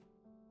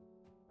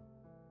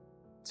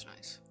 It's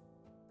nice.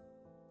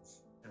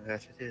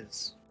 That it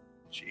is.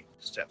 She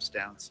steps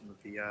down some of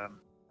the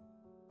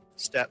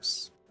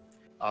steps.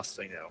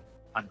 Also,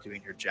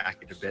 undoing her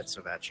jacket a bit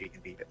so that she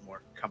can be a bit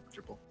more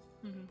comfortable.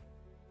 Mm-hmm.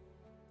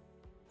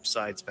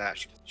 Besides that,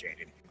 she doesn't change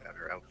anything about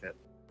her outfit.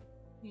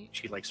 He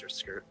She likes her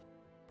skirt,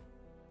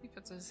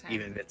 puts his hand...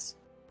 even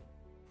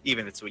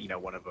if it's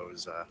one of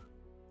those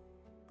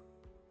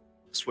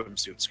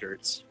swimsuit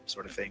skirts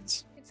sort of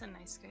things. It's a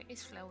nice skirt.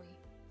 It's flowy.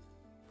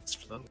 It's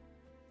flowy,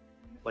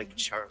 like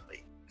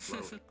Charlie.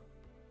 Flowy.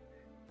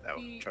 No,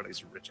 He-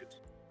 Charlie's rigid.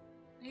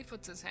 He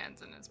puts his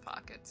hands in his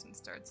pockets and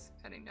starts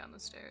heading down the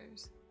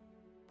stairs.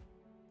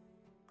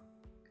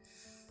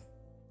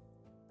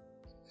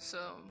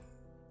 So,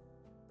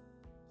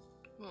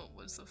 what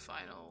was the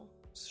final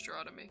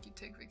straw to make you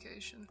take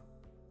vacation?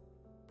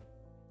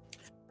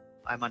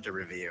 I'm under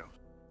review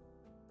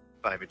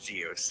by the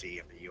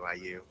GOC and the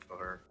UIU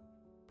for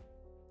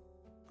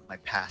my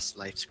past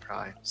life's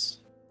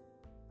crimes,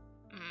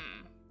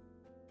 Hmm.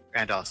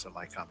 and also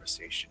my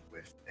conversation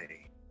with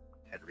a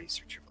head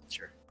researcher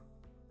vulture.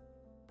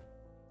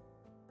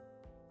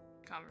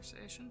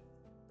 Conversation?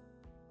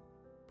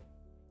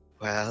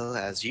 Well,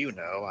 as you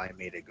know, I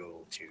made a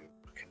goal to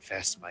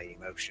confess my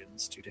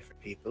emotions to different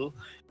people.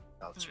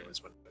 Vulture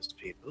was one of those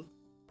people.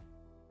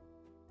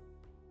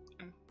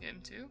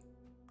 Him too?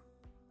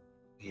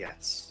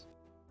 Yes.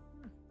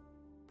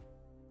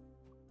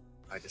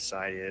 I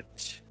decided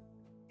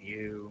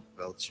you,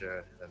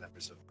 Vulture, the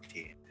members of the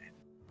team, and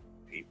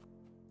people.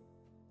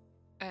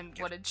 And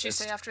Give what did she this-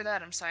 say after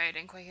that? I'm sorry, I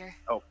didn't quite hear.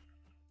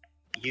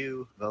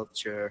 You,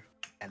 Vulture,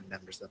 and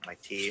members of my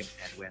team,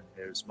 and when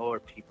there's more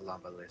people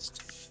on the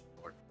list,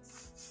 more.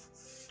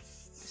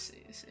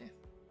 You see.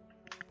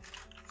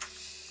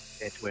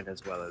 It went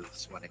as well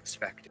as one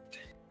expected.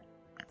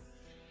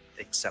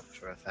 Except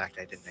for the fact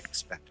I didn't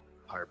expect to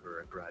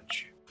harbor a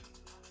grudge.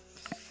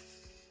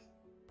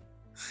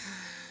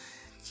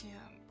 Yeah.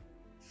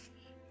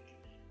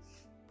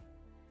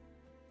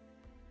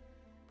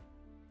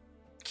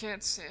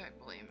 Can't say I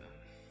blame him.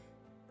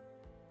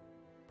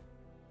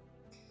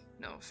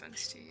 No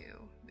offense to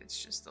you.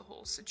 It's just the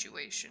whole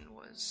situation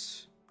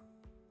was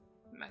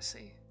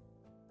messy.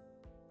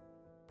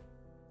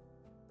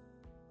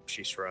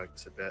 She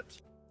shrugs a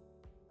bit.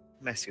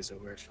 Messy is a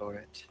word for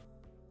it.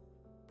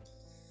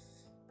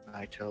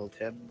 I told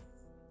him,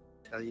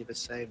 tell you the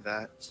same,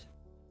 that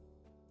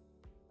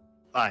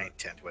my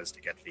intent was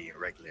to get the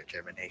regular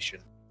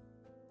termination.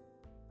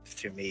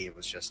 To me, it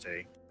was just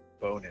a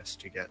bonus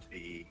to get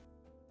the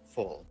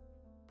full.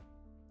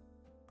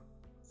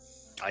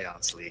 I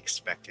honestly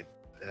expected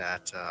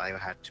that I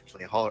had to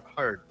play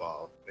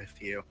hardball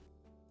with you.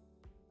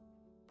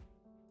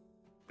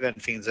 Then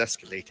things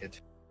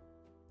escalated.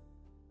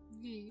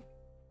 He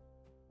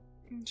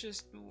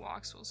just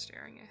walks while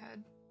staring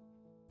ahead.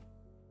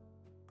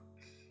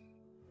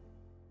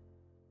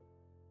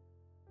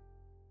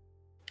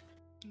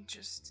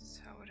 Just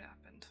is how it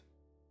happened.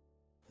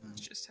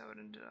 It's just how it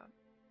ended up.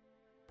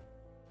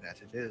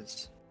 That it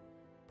is.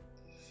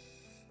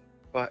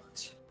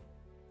 But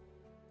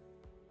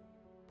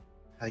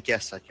I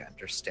guess I can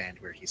understand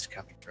where he's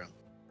coming from.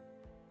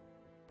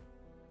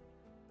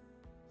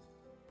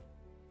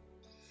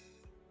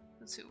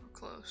 The two were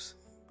close.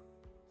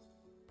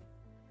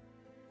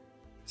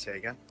 Say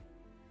again?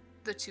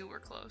 The two were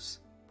close.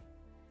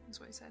 That's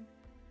what he said.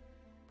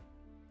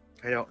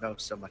 I don't know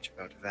so much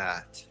about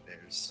that.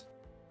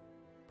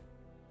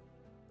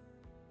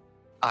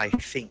 I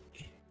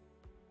think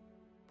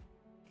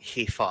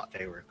he thought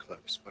they were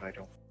close, but I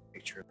don't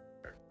think it's true.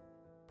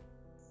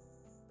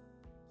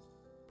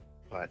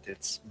 But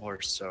it's more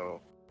so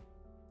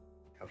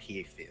how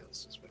he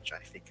feels, which I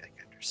think I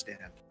can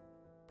understand.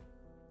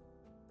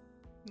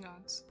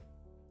 Nods.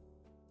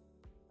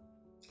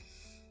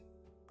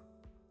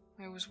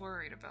 I was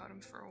worried about him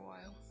for a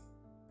while.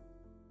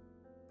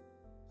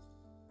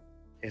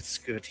 It's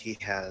good he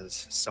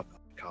has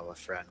someone to call a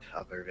friend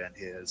other than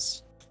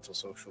his little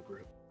social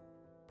group.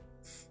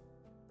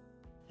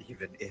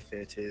 Even if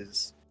it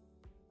is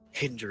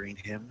hindering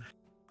him.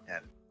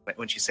 And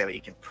when she said that,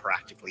 you can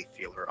practically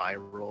feel her eye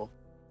roll.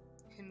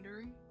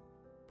 Hindering?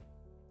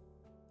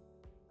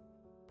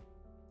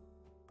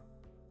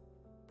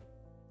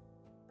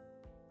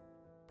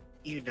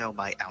 You know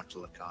my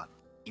outlook on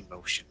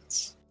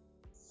emotions.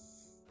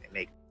 They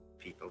make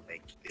people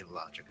make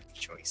illogical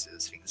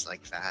choices, things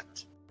like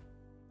that.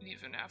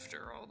 Even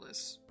after all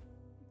this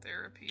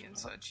therapy and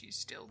such, you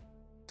still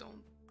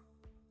don't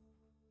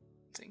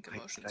think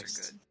emotions are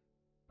good.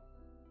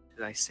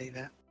 Did I say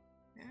that?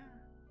 Yeah.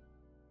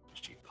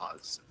 She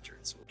pauses and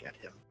turns to look at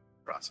him,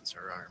 crosses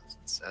her arms,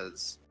 and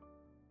says,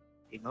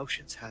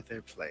 emotions have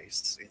their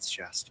place, it's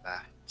just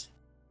that.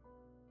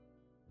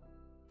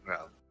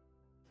 Well,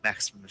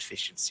 maximum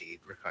efficiency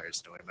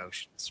requires no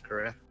emotions,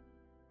 correct?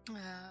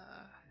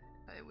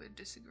 I would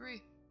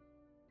disagree.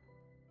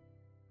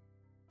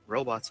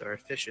 Robots are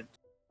efficient.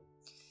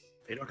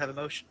 They don't have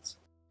emotions.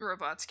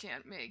 Robots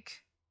can't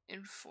make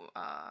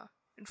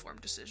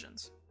informed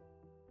decisions.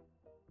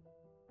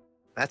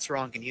 That's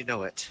wrong, and you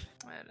know it.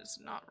 That is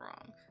not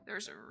wrong.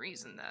 There's a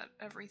reason that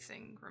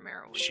everything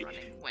Romero was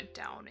running went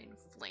down in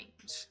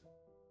flames.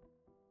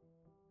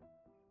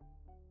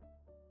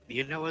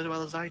 You know as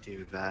well as I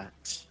do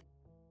that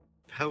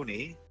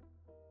Pony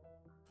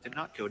did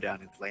not go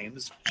down in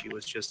flames. She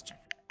was just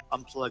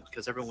unplugged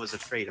because everyone was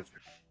afraid of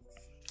her.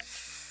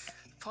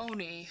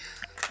 Pony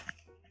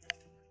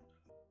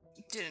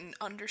didn't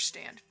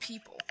understand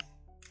people.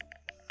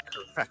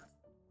 Correct.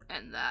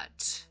 And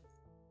that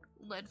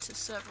led to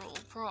several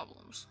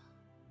problems.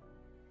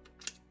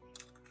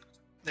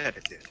 That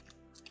it did.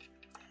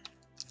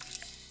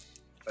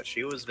 But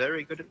she was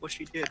very good at what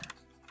she did.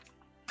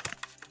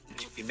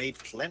 She made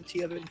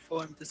plenty of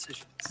informed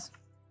decisions.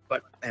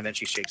 And then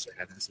she shakes her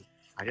head and says,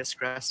 I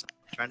digress.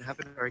 I'm trying to have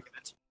an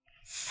argument.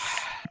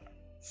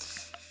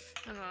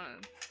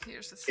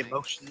 Here's the thing.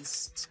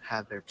 Emotions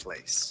have their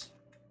place.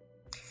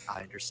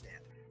 I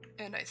understand.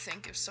 And I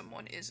think if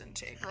someone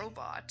isn't a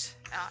robot,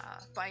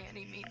 by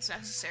any means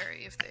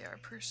necessary, if they are a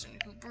person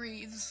who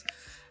breathes,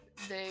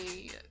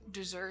 they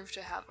deserve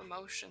to have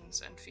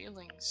emotions and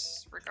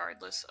feelings,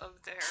 regardless of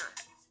their...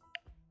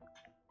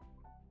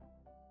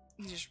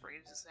 He just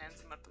raises his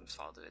hands and let them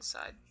fall to his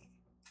side.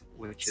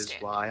 Which is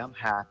why I'm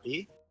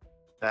happy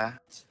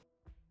that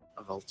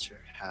a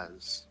vulture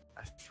has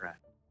a friend.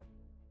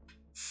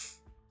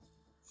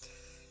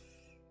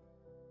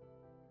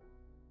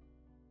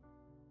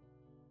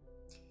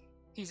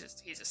 He's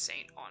a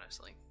saint,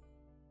 honestly.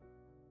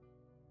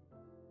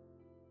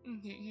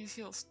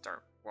 He'll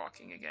start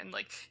walking again.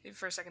 Like,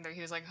 for a second there,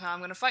 he was like,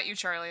 I'm gonna fight you,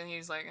 Charlie. And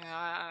he's like,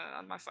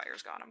 my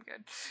fire's gone, I'm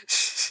good.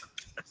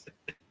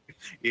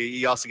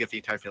 You also get the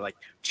entire feel like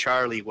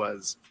Charlie's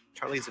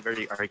a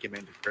very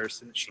argumentative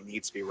person. She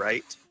needs to be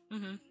right.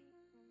 Mm-hmm.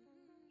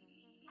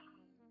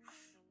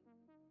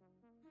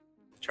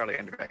 Charlie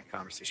ended that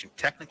conversation.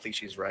 Technically,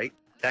 she's right.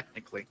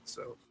 Technically,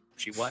 so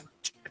she won.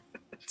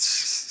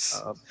 That's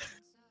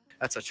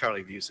how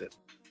Charlie views it.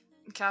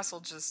 Castle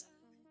just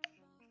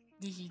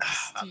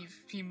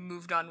he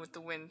moved on with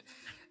the wind.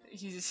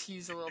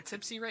 He's a little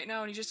tipsy right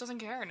now, and he just doesn't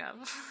care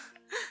enough.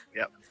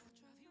 Yep.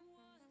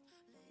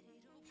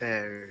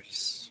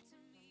 There's.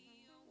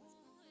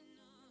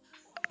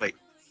 Wait,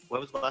 what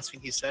was the last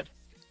thing he said?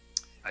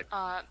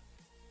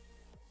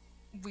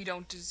 We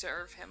don't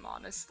deserve him,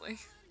 honestly.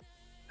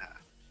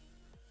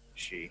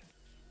 She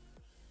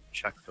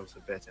chuckles a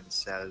bit and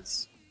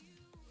says,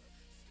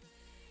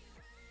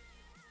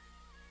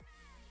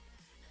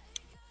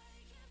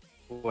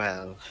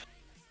 "Well,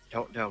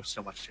 don't know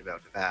so much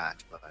about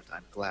that, but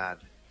I'm glad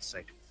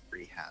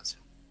Saitori has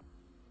him."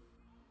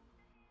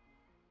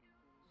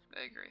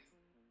 I agree.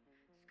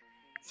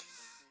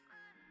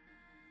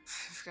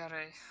 I've got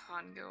a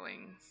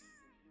ongoing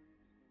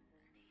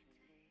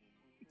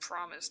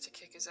promise to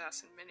kick his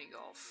ass in mini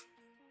golf.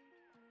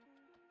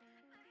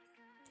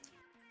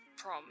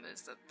 Problem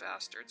is that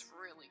bastard's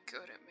really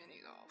good at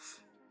mini golf.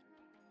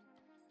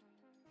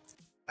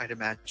 I'd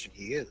imagine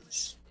he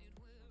is.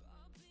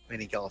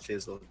 Mini golf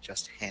is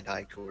just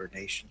hand-eye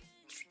coordination.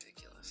 It's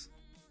ridiculous.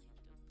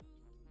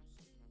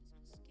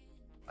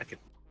 I could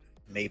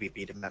maybe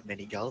beat him at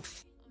mini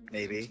golf.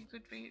 Maybe. He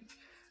could be.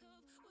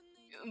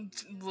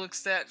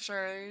 Looks at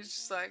Charlie,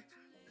 just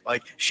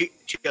like she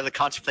got a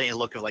contemplating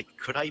look of like,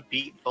 could I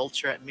beat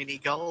Vulture at mini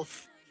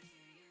golf?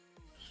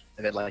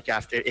 And then like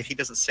after, if he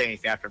doesn't say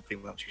anything after I'm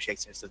feeling well, she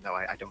shakes and says, "No,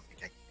 I don't think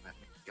I can at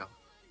mini golf."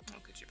 Oh,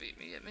 could you beat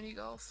me at mini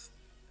golf?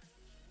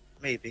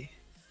 Maybe.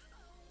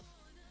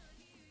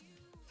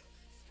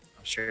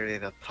 I'm sure they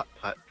have a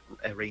putt-putt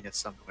arena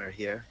somewhere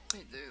here. They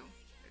do.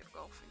 They have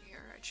golfing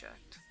here. I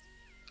checked.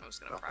 I was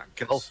gonna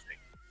practice. Golfing.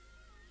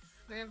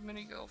 They have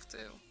mini golf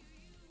too.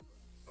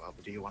 Well,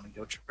 do you want to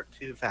go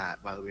to that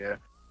while we're a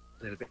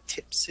little bit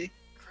tipsy?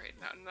 Great.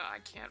 No, I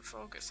can't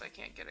focus. I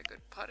can't get a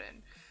good putt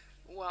in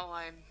while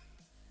I'm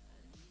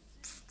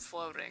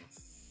floating.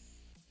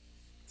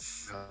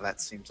 Well, that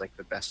seems like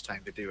the best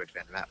time to do it,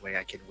 then. That way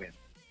I can win.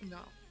 No,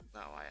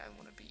 I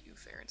want to beat you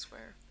fair and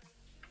square.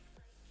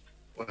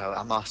 Well,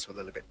 I'm also a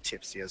little bit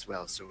tipsy as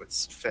well, so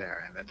it's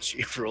fair. And then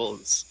she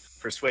rolls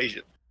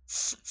persuasion.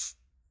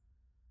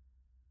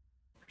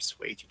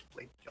 Persuade you to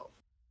play golf.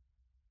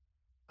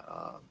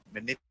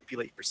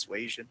 Manipulate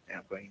persuasion, and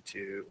I'm going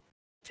to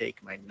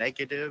take my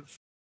negative,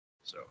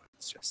 so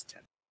it's just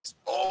 10.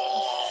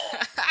 Oh!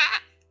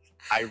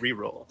 I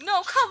re-roll.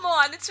 No, come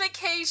on, it's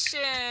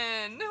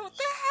vacation! What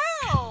the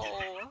hell?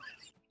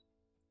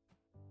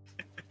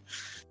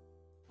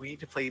 We need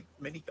to play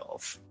mini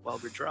golf while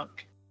we're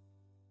drunk.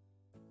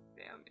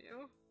 Damn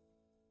you.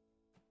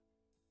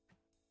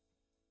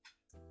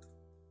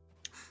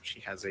 She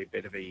has a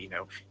bit of a,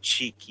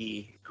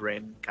 cheeky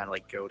grin, kind of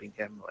like goading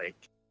him,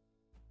 like,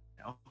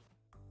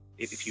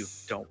 if you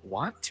don't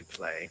want to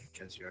play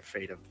because you're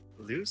afraid of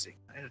losing,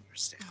 I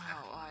understand.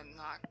 Oh, I'm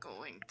not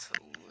going to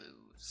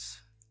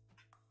lose.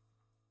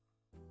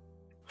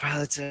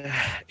 Well, it's a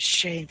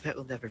shame that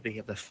we'll never be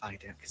able to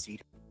find out because you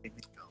don't think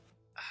golf.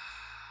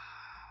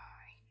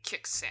 He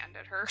kicks sand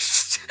at her.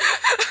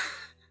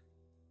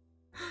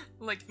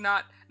 Like,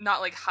 not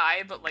like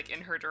high, but like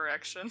in her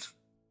direction.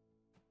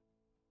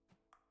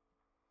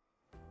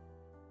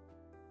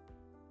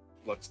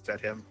 Looks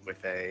at him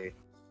with a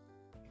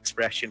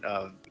expression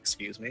of,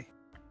 "Excuse me?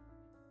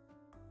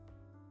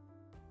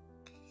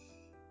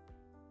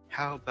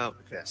 How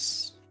about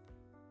this?"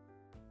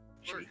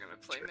 We're She gonna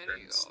play mini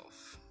turns,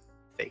 golf.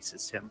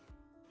 faces him.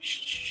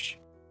 Shh.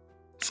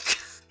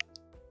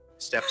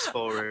 Steps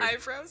forward.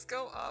 Eyebrows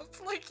go up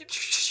like you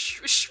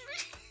shush me.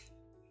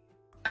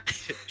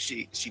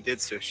 She did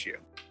shush you.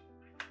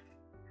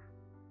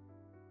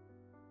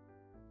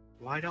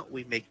 Why don't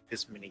we make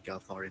this mini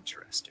golf more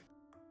interesting?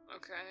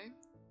 Okay.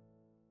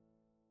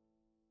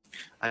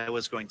 I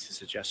was going to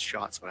suggest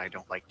shots, but I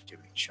don't like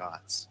doing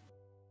shots.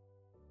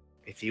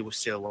 If you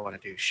still want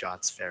to do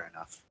shots, fair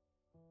enough.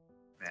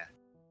 Yeah.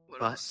 What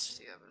But- else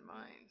do you have in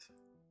mind?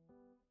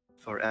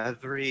 For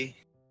every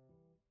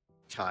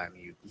time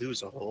you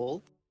lose a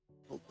hole,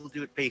 we'll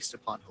do it based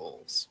upon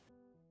holes.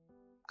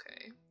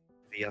 Okay.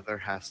 The other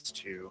has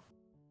to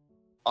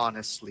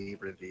honestly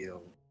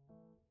reveal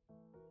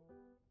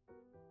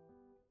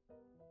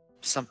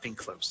something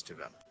close to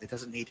them. It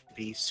doesn't need to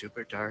be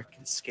super dark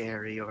and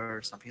scary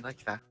or something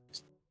like that.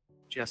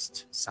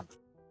 Just something.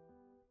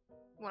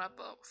 Why not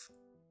both?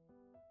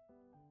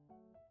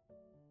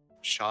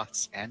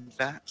 Shots and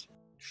that.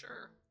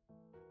 Sure.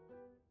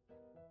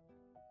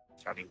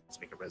 Starting to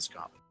make a res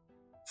comp.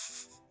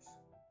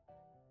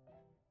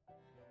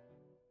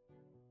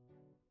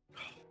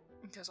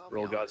 Because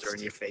Roll gods are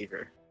in your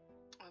favor.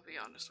 I'll be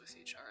honest with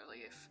you,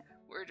 Charlie. If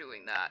we're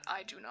doing that,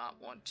 I do not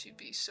want to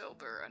be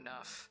sober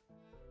enough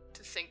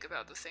to think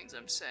about the things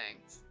I'm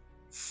saying.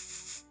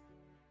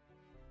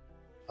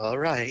 All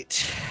right.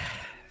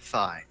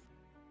 Fine.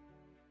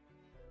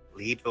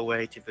 Lead the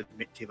way to the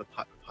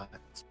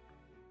putt-putt.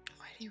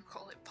 Why do you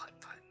call it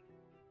putt-putt?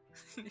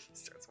 He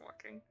starts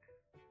walking.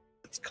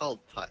 It's called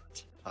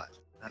putt-putt.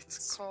 That's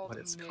It's called what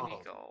it's mini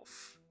called.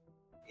 golf.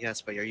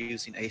 Yes, but you're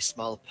using a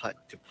small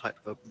putt to putt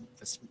the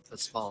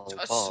small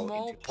A ball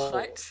small into hole.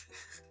 putt?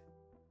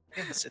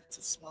 Yes, it's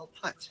a small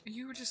putt.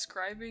 You were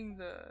describing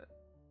the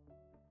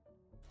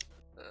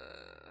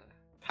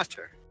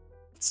Putter.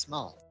 It's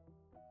small.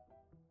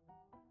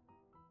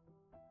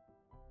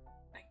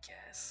 I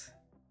guess.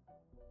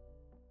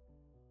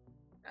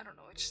 I don't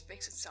know, it just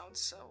makes it sound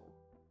so...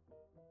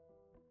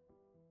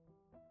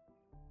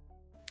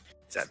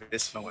 It's at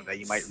this moment that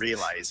you might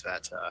realize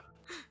that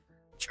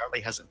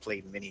Charlie hasn't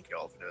played mini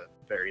golf in a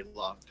very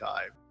long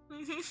time.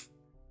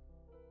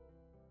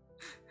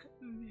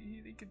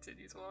 He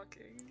continues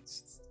walking.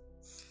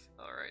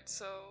 Alright,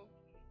 so...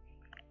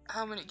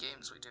 How many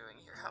games are we doing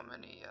here? How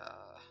many,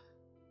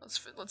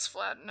 Let's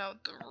flatten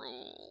out the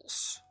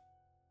rules.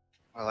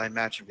 Well, I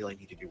imagine we only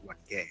need to do one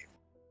game.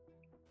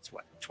 It's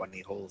what,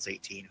 20 holes,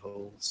 18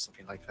 holes,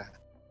 something like that?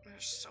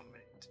 There's so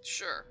many.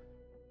 Sure.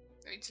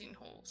 18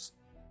 holes.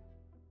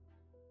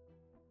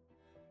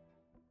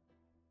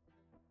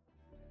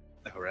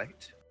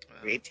 Alright.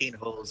 18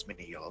 holes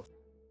mini golf.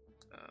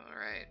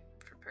 Alright.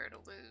 Prepare to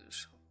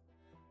lose.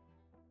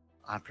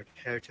 I'm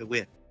prepared to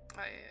win.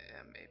 I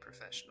am a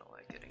professional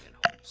at getting in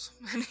holes.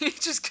 And he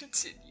just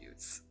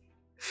continues.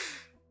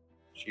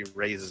 She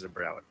raises a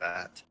brow at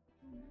that.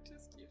 He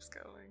just keeps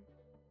going.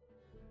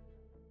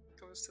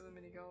 Goes to the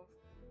mini golf.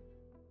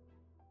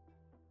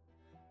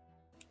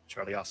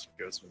 Charlie also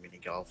goes to mini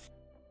golf.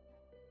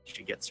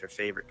 She gets her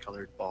favorite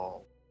colored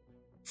ball.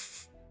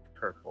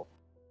 Purple.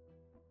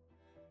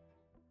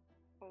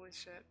 Holy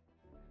shit.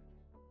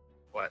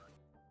 What?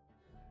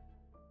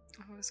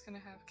 I was gonna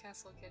have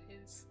Castle get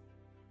his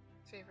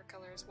favorite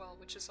color as well,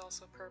 which is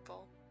also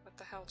purple. What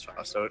the hell,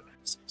 Charlie?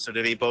 So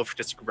do they both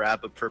just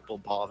grab a purple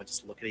ball and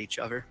just look at each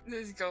other?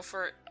 Let's go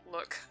for it.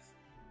 Look.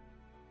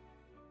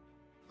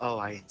 Oh,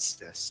 I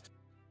insist.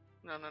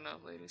 No,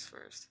 ladies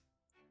first.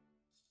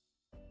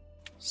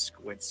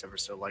 Squints ever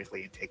so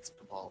lightly and takes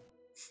the ball.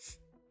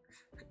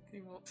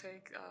 He won't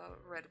take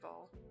red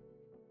ball.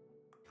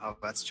 Oh,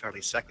 that's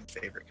Charlie's second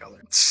favorite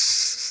color.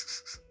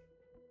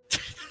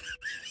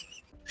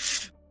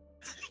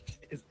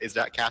 Is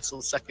that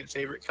Castle's second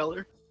favorite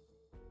color?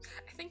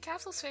 I think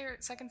Castle's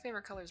second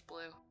favorite color is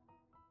blue.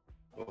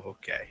 Oh,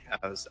 okay.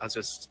 I was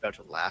just about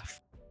to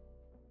laugh.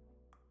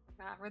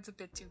 Nah, red's a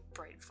bit too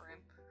bright for him.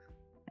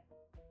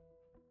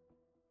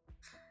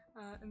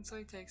 And so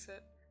he takes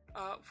it.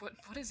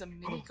 What is a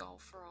mini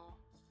golf roll?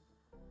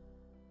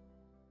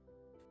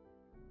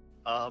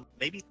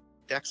 Maybe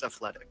Dex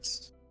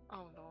Athletics.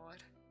 Oh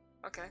lord.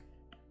 Okay.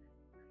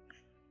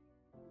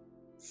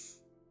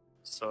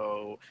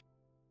 So,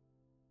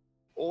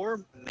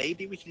 or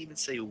maybe we can even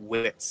say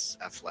Wits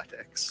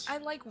Athletics. I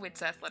like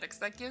Wits Athletics.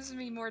 That gives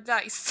me more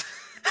dice.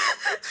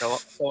 So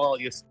I'll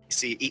use,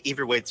 see,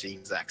 either way it's the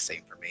exact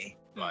same for me.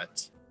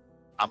 But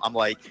I'm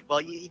like,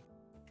 well, you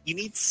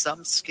need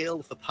some skill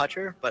with the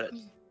putter, but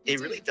it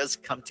really does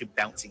come to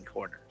bouncing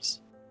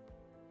corners.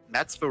 And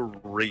that's the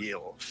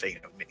real thing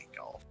of mini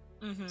golf.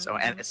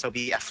 Mm-hmm, So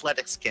the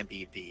athletics can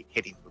be the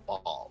hitting the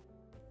ball,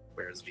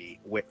 whereas the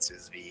wits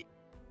is the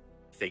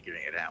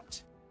figuring it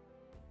out.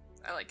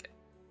 I like it.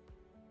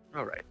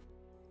 All right.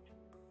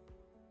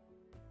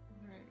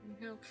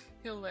 Alright,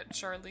 he'll let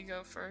Charlie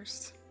go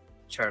first.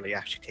 Charlie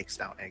actually takes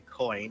down a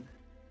coin.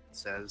 It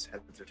says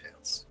heads or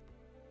tails.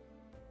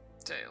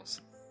 Tails.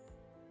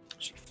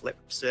 She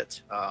flips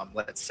it.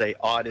 Let's say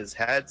odd is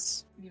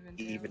heads,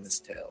 even tails. is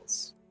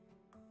tails.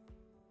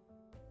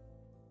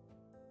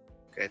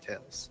 Okay,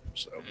 tails.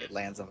 So it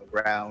lands on the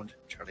ground.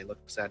 Charlie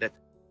looks at it.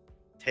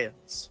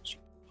 Tails. She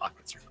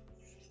pockets her.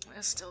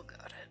 I still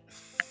got it.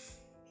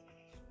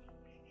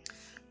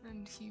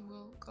 And he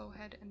will go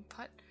ahead and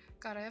putt.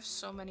 God, I have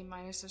so many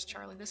minuses,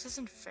 Charlie. This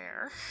isn't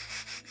fair.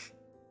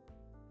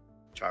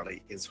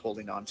 Charlie is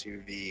holding on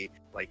to the,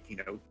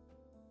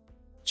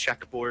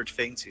 checkboard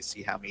thing to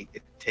see how many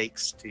it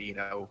takes to,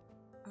 Alright,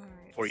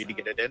 for you to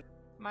get it in.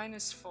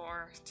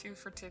 -4. 2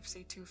 for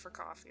tipsy, 2 for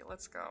coffee.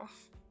 Let's go.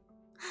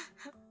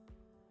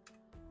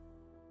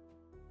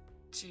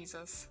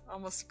 Jesus.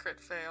 Almost a crit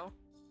fail.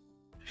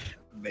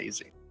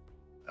 Amazing.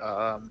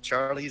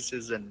 Charlie's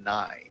is a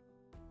 9.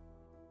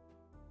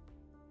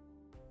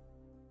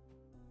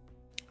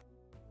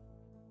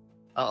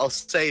 I'll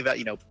say that,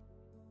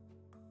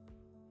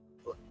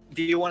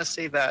 do you want to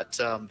say that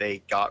they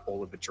got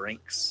all of the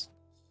drinks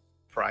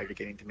prior to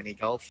getting to mini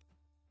golf?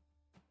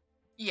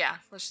 Yeah,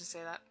 let's just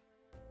say that.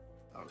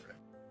 Alright.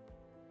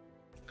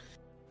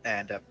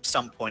 And at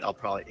some point, I'll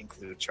probably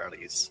include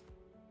Charlie's.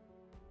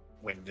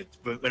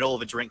 When all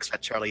the drinks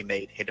that Charlie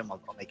made hit him,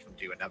 I'll make him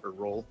do another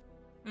roll.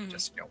 Mm-hmm.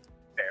 Just,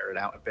 bear it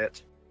out a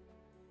bit.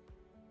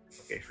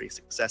 Okay, 3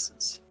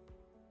 successes.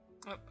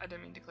 Oh, I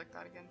didn't mean to click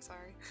that again,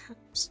 sorry.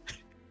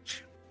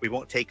 We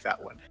won't take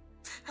that one.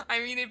 I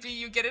mean, it'd be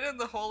you get it in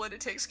the hole and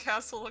it takes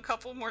Castle a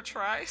couple more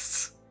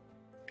tries.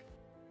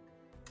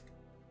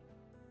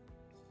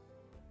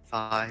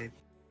 5,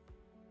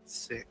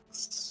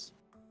 6.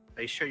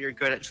 Are you sure you're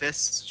good at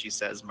this? She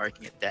says,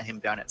 marking him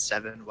down at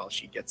 7 while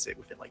she gets it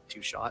within like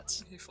 2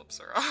 shots. He flips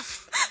her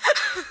off.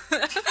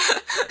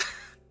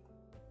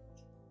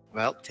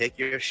 Well, take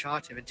your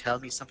shot and tell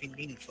me something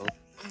meaningful.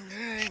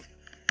 Alright.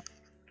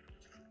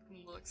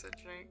 Looks at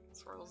Jake,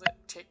 swirls it,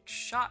 take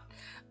shot.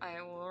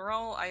 I will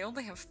roll. I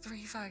only have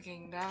 3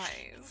 fucking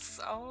dice.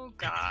 Oh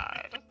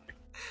god.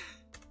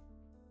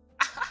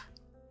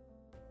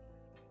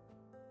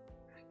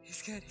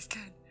 He's good, he's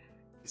good.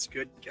 He's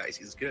good, guys,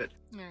 he's good.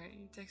 Alright,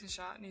 he takes a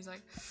shot and he's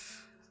like,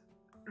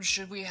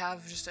 should we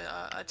have just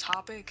a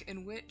topic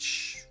in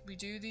which we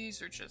do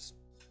these, or just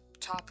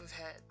top of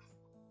head?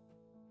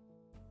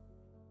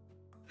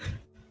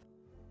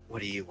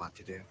 What do you want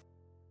to do?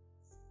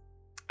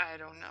 I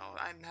don't know.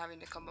 I'm having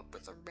to come up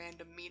with a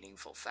random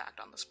meaningful fact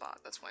on the spot.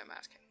 That's why I'm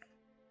asking.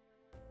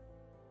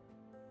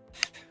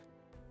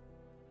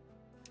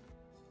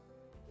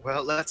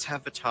 Well, let's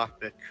have a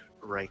topic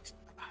right.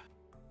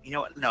 You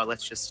know what? No,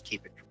 let's just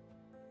keep it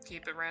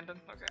Keep it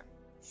random? Okay.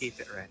 Keep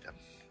it random.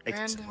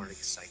 Makes it more Random.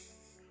 exciting.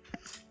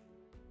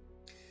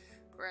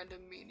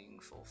 Random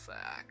meaningful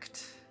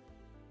fact.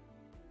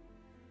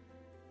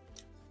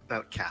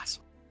 About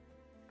Castle.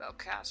 About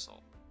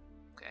Castle.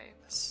 Okay.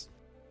 Yes.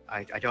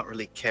 I don't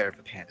really care if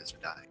the pandas are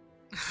dying.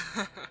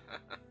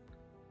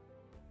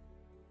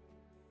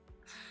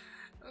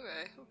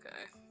 Okay.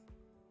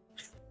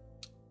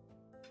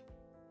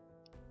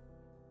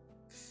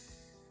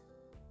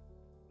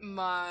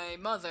 My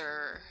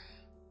mother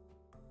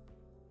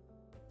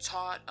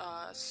taught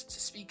us to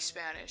speak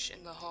Spanish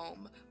in the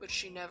home, but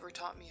she never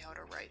taught me how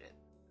to write it.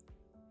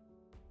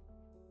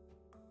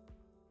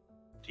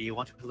 Do you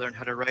want to learn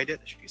how to write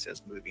it? She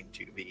says, moving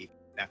to the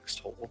next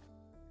hole.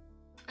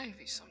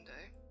 Maybe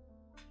someday.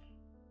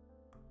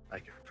 I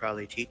could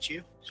probably teach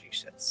you. She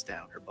sets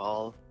down her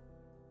ball.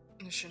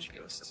 It shouldn't She be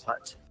goes to this.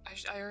 putt.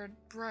 I heard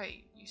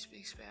right. You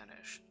speak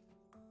Spanish.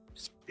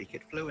 Speak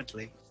it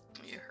fluently.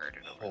 You heard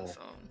it over the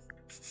phone.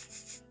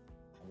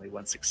 Only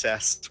one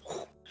success.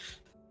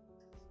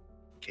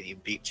 Can you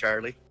beat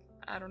Charlie?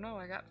 I don't know.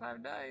 I got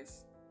 5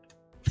 dice.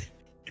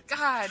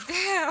 God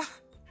damn.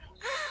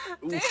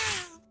 Damn.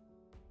 Oof.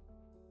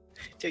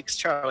 Takes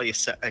Charlie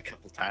a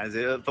couple times.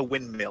 The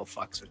windmill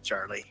fucks with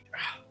Charlie.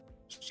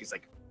 She's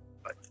like,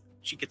 but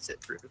she gets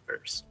it through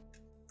first.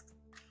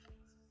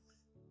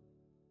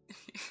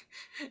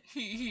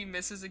 He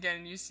misses again,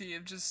 and you see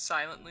him just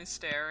silently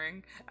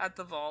staring at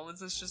the ball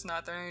as it's just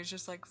not there, and he's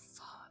just like,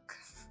 fuck.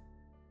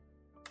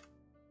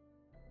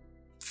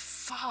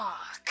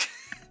 Fuck.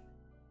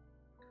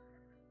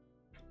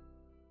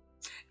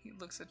 He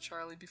looks at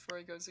Charlie before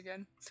he goes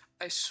again.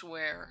 I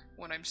swear,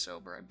 when I'm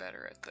sober, I'm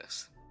better at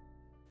this.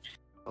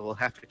 But we'll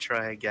have to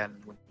try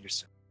again when you're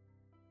sober.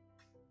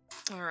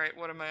 Alright,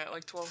 what am I at,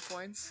 like 12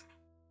 points?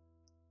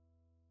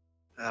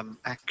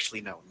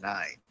 Actually, no,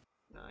 9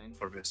 9?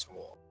 for this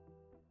hole.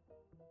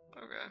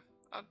 Okay.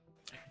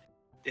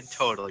 In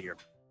total, you're.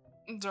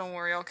 Don't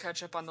worry, I'll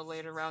catch up on the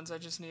later rounds. I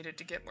just need it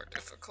to get more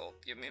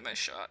difficult. Give me my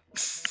shot.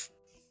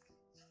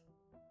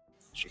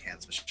 She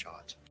hands the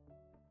shot.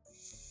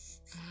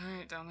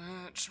 Alright, down the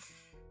hatch.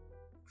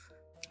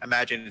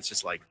 Imagine it's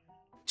just like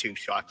 2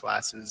 shot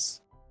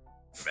glasses.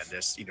 And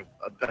this,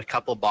 a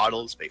couple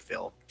bottles they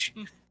fill.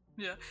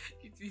 Yeah,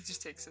 he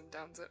just takes it and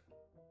downs it.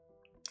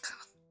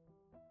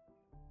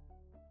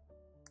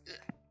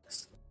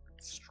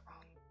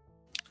 Strong.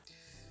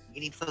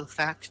 Meaningful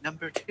fact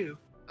number 2.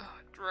 Oh,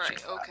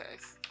 right, okay.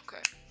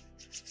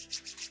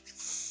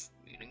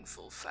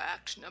 Meaningful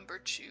fact number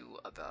 2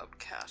 about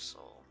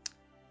Castle.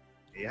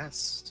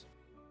 Yes.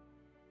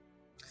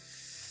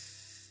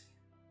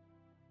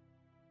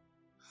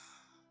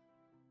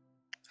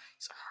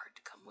 It's hard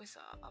to come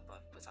without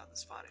the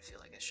spot. I feel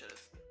like I should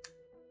have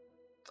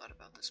thought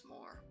about this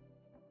more.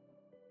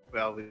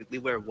 Well, we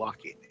were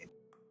walking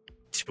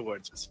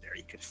towards this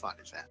area. You could find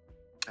it then.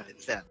 And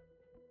it's then.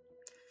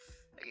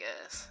 I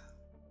guess.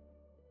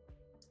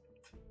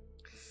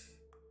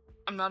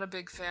 I'm not a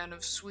big fan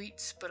of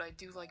sweets, but I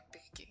do like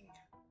baking.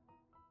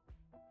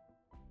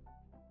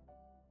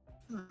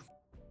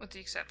 With the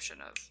exception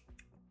of,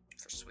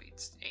 for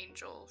sweets,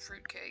 angel,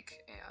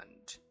 fruitcake,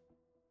 and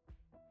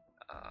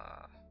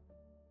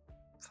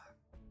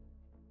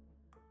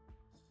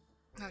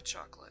not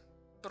chocolate,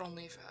 but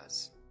only if it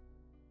has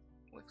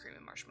whipped cream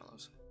and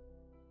marshmallows.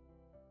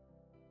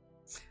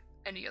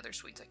 Any other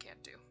sweets I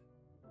can't do.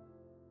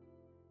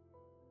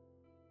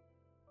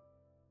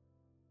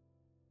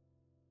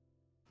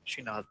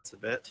 She nods a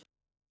bit.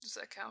 Does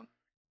that count?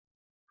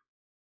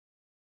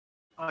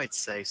 I'd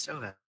say so.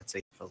 That's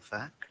a full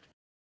fact.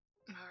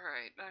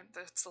 Alright,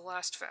 that's the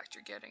last fact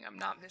you're getting. I'm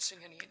not missing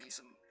any of these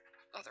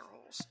other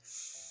holes.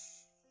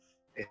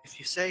 If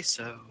you say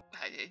so.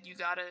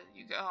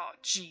 Oh,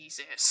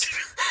 Jesus.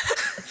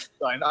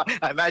 So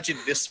I imagine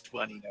this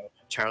one,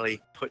 Charlie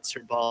puts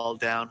her ball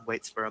down,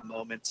 waits for a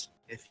moment.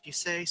 If you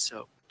say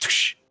so.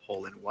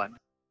 Hole in one.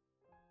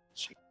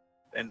 She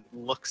then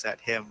looks at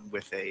him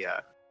with a,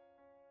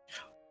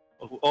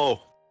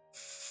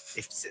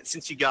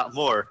 since you got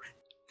more,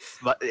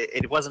 But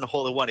it wasn't a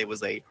hole in one.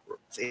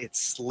 It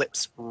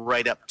slips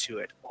right up to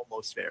it,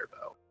 almost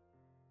Verbo.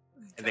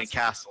 And then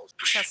Castle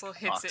hits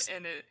knocks. it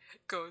and it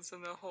goes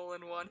in the hole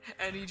in one,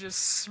 and he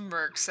just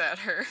smirks at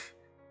her.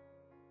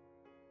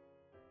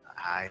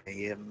 I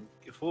am.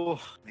 Oh,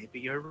 maybe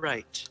you're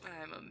right.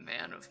 I'm a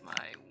man of my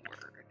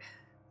word.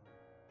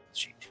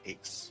 She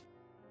takes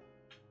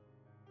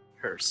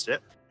her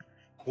sip.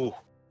 Ooh.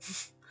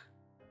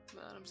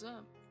 Bottoms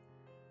up.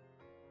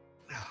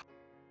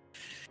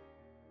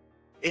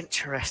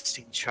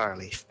 Interesting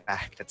Charlie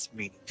fact that's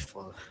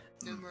meaningful.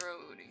 Numero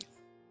uno.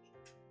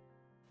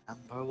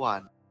 Number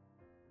one.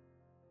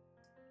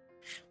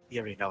 You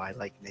already know I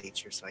like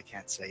nature, so I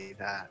can't say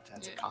that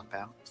as a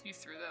compound. You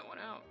threw that one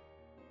out.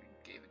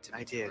 You gave it to me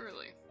I too did.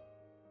 early.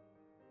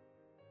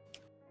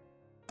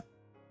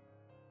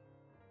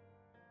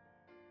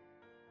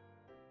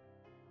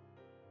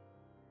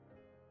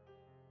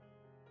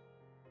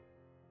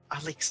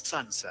 I like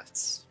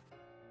sunsets.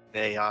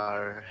 They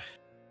are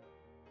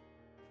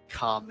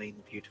calming,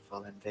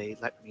 beautiful, and they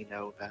let me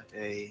know that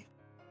a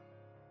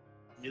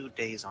new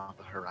day's on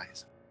the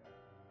horizon.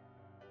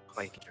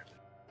 Quite literally.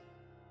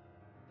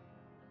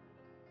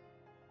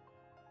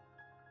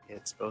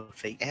 It's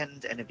both the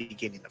end and a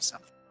beginning of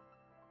something.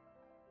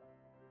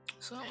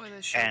 So that way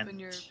they show up in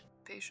your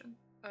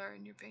And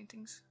in your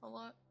paintings a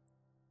lot.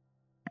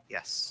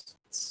 yes,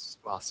 it's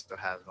also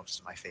has most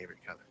of my favorite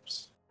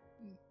colors.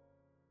 Mm.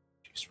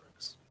 Two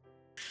strokes.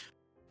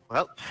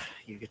 Well,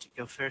 you get to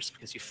go first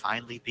because you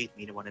finally beat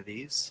me to one of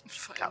these.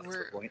 Count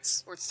for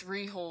points. We're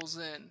 3 holes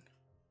in.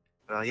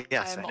 Well,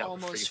 yes, I'm I know.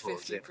 almost 3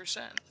 holes in.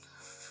 50%.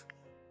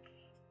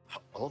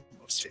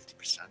 Almost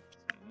 50%.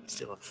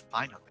 Still a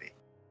finally.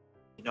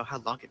 You know how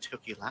long it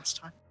took you last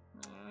time?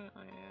 Yeah.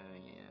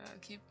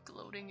 Keep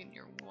gloating in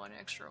your 1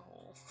 extra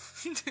hole.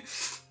 2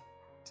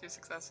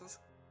 successes.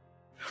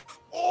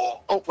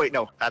 Oh, wait,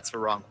 no, that's the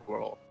wrong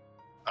roll.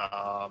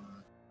 What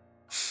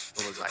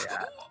was I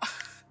at?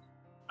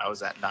 I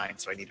was at 9,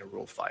 so I need to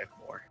roll 5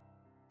 more.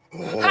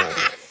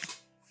 Oh.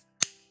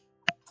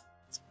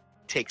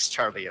 Takes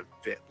Charlie a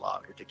bit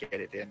longer to get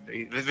it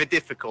in. The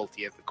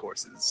difficulty of the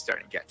course is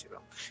starting to get to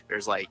him.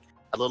 There's like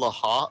a little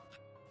hop,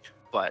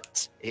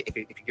 but if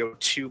you go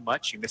too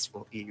much, you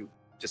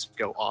just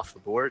go off the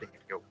board and you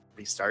go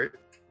restart.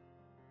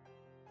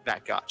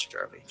 That got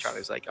Charlie.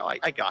 Charlie's like, oh,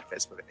 I got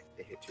this, but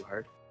they hit too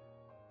hard.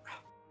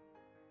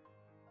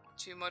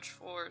 Too much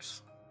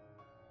force.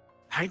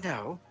 I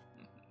know.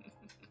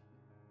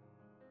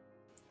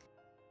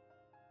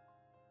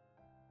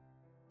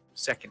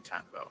 Second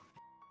time, though.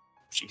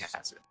 She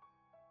has it.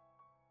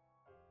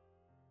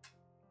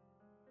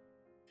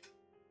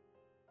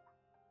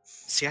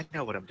 See, I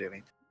know what I'm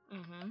doing.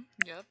 Mm-hmm.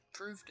 Yep,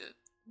 proved it.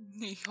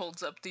 He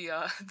holds up the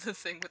the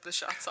thing with the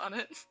shots on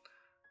it.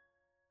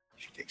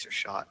 She takes her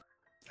shot.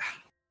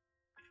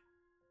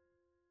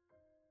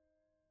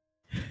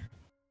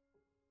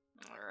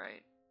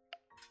 Alright.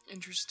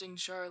 Interesting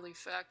Charlie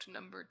fact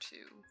number 2.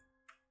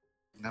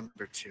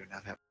 Number 2, now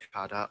that we're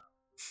caught up.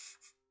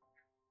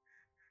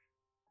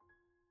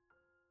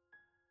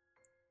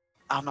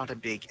 I'm not a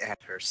big ant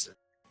person,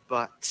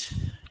 but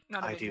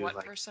Not a I big do what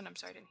like person? I'm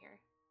sorry, I didn't hear.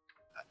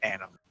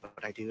 animals,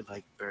 but I do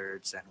like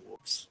birds and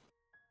wolves.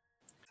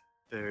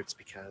 Birds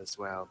because,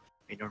 well,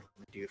 they normally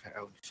do their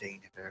own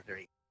thing. They're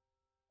very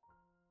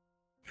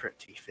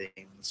pretty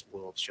things.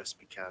 Wolves just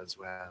because,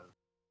 well,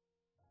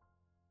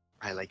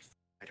 I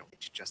don't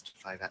need to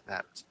justify that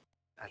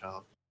at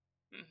all.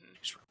 Mm-hmm.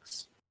 Just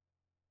works.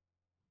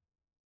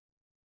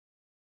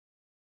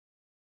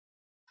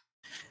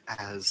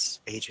 As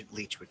Agent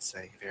Leech would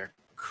say, they're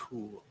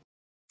cool.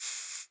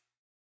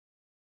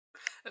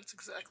 That's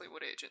exactly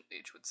what Agent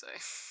Leech would say.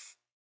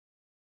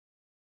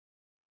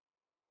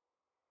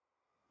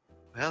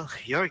 Well,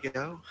 your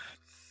go.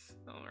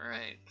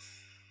 Alright.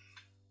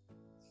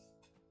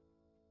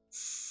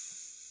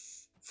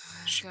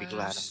 Should be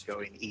glad I'm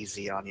going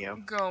easy on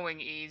you. Going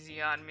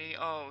easy on me?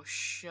 Oh,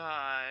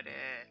 shut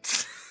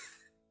it.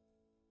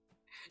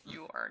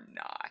 You are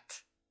not.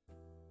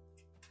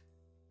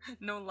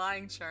 No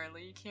lying,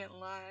 Charlie. You can't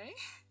lie.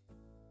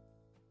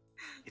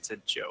 It's a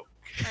joke.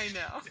 I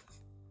know.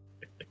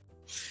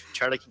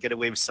 Charlie can get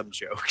away with some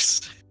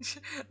jokes.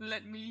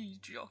 Let me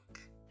joke.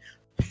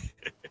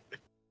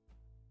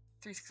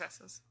 3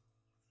 successes.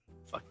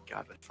 Fucking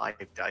god, with 5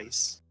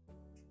 dice.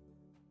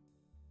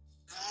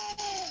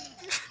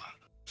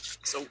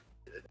 So,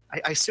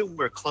 I assume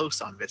we're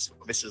close on this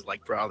one. This is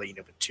like probably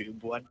the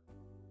tube one.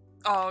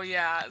 Oh,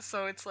 yeah.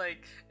 So it's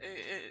like...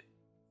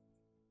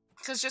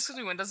 Because just because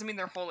we win doesn't mean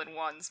they're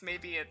hole-in-ones.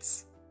 Maybe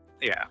it's...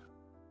 Yeah.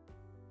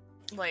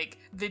 Like,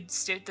 the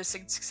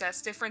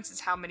success difference is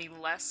how many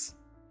less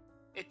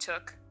it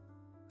took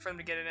for them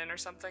to get it in or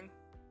something.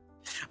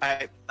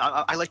 I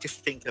like to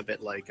think of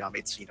it like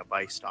it's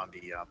based on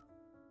the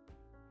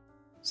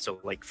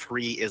so like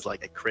 3 is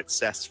like a crit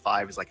success,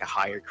 5 is like a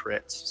higher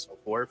crit, so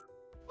forth.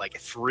 Like a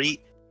 3,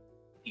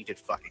 you did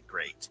fucking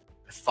great.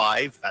 A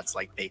 5, that's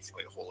like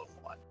basically a hole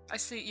in one. I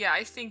see. Yeah,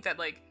 I think that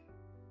like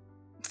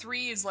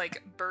 3 is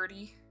like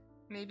birdie,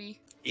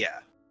 maybe. Yeah.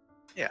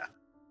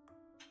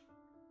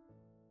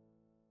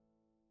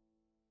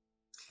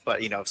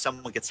 But, if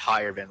someone gets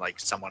higher than, like,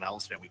 someone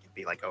else, then we can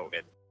be like, oh,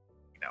 and,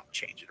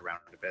 change it around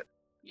a bit.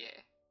 Yeah.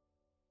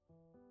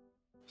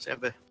 So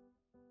the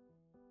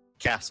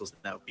castle's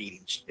now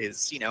beating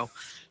is,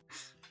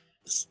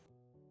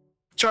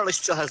 Charlie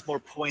still has more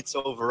points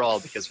overall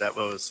because that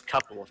was a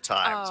couple of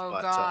times. Oh,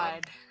 but,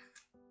 God.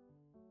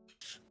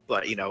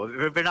 But,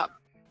 we're not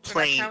We're not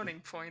playing.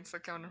 counting points, we're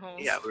counting holes.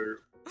 Yeah,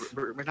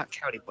 we're not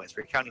counting points.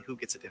 We're counting who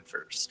gets it in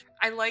first.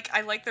 I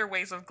like their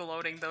ways of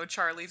gloating, though.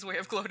 Charlie's way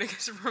of gloating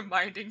is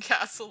reminding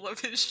Castle of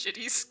his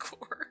shitty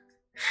score.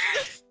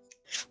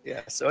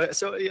 Yeah,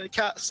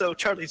 so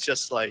Charlie's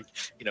just like,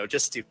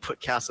 just to put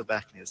Castle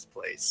back in his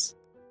place.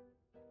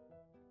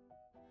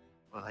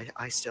 Well,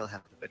 I still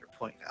have the better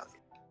point value.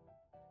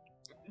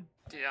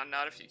 Yeah,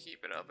 not if you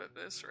keep it up at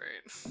this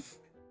rate.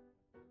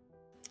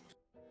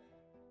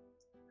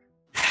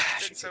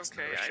 It's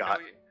okay.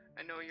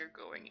 I know you're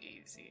going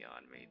easy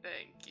on me.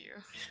 Thank you.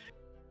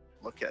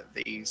 Look at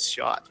these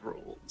shot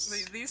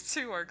rolls. These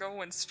two are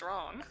going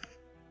strong.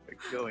 They're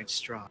going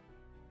strong.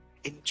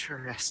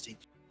 Interesting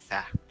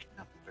fact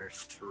number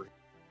 3.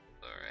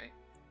 Alright.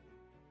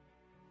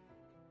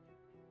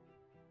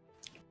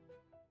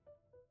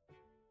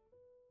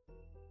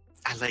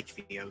 I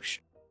like the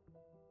ocean.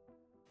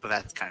 But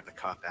that's kind of a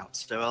cop-out.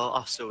 So I'll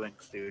also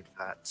include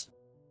that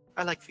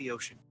I like the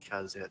ocean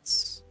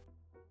because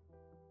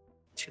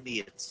to me,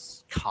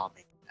 it's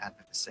calming and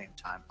at the same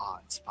time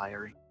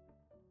awe-inspiring.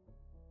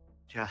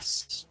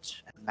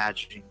 Just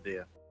imagining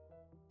the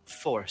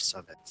force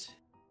of it.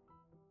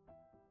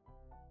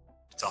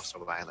 It's also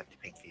why I like to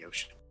paint the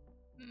ocean.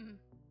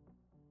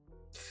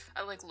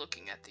 I like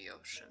looking at the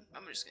ocean.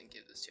 I'm just gonna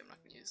give this to you. I'm not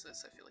gonna use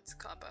this. I feel like it's a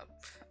cop-out.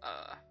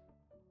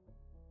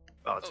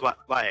 Well, it's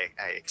why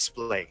I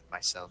explain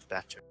myself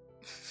better.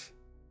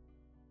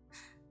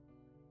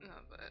 No,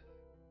 but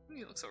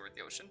he looks over at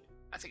the ocean.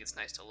 I think it's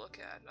nice to look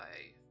at.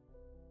 I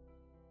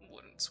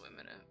wouldn't swim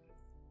in it.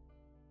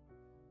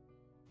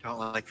 Don't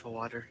like the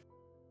water?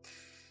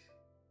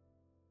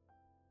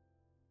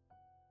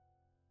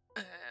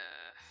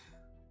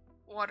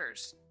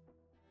 Water's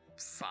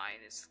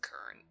fine as the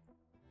current,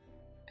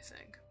 I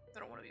think. I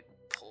don't want to be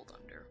pulled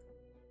under.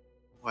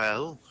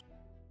 Well,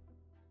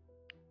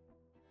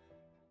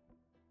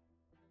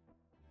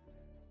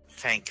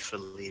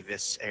 thankfully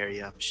this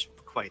area I'm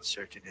quite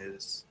certain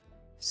is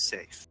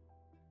safe.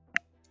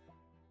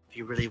 If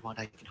you really want,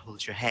 I can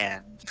hold your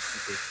hand,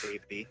 you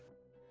big baby.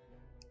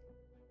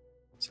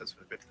 Says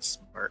with a bit of a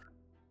smirk.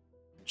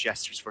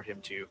 Gestures for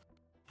him to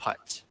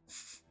putt.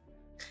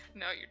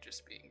 Now you're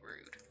just being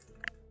rude.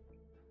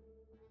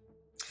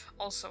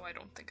 Also, I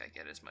don't think I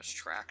get as much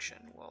traction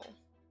while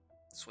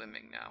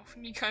swimming now.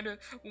 He kind of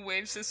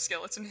waves his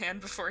skeleton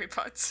hand before he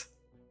putts.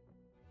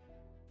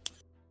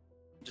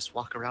 Just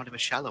walk around in the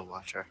shallow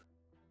water.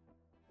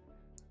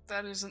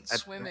 That isn't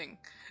swimming.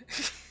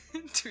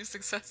 2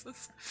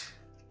 successes.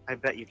 I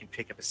bet you can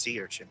pick up a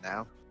sea urchin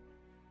now.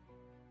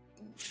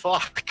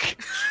 Fuck!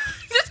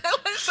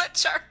 Was that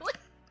Charlie?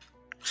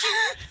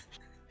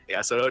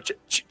 Yeah, so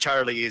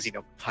Charlie is,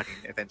 putting,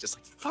 and then just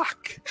like,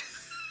 fuck!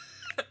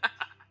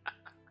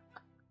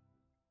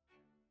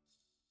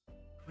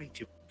 I'm going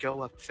to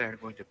go up there and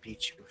I'm going to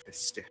beat you with this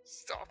stick.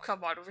 Stop,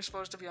 come on, we're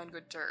supposed to be on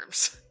good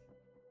terms.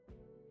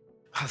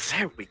 Oh,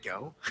 there we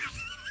go.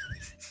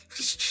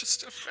 It's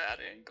just a bad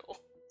angle.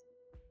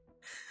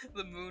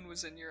 The moon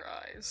was in your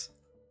eyes.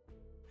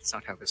 That's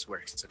not how this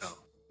works at all.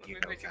 Let me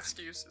make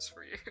excuses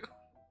for you.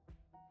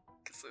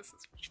 Because this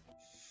is...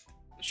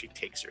 She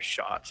takes her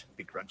shot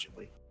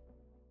begrudgingly.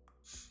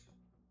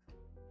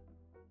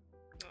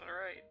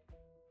 Alright.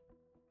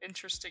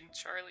 Interesting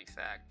Charlie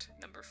fact,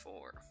 number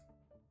 4.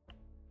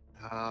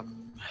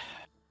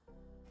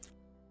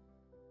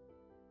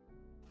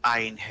 I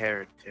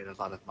inherited a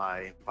lot of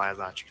my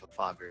biological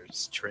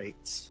father's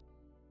traits.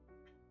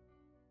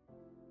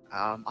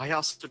 I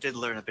also did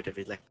learn a bit of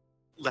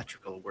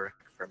electrical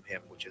work from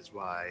him, which is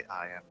why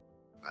I am,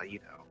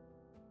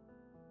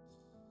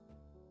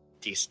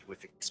 decent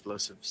with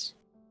explosives.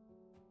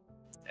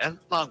 And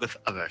along with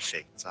other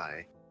things,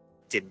 I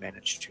did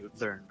manage to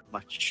learn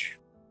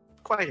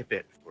quite a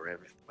bit before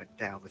everything went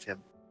down with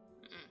him.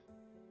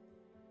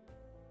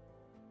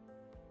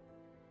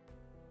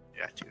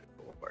 Yeah, 2 to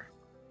 4.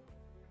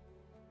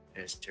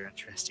 There's your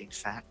interesting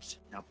fact.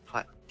 Now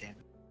putt, damn it.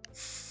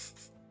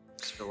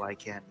 So I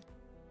can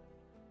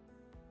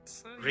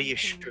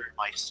reassure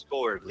my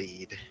score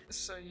lead.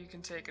 So you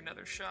can take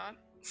another shot.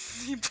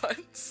 He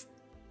putts.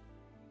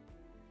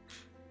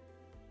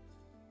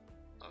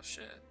 Oh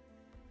shit.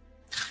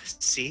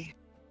 See?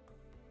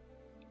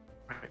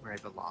 Right where I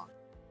belong.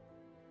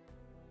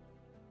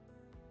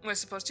 Well, I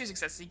suppose 2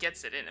 successes, he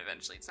gets it in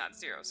eventually. It's not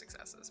 0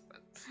 successes,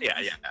 but... Yeah.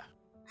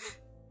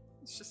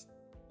 It's just...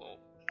 well...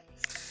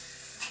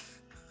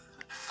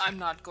 I'm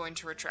not going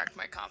to retract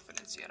my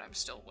confidence yet. I'm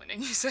still winning,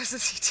 he says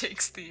as he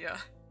takes the,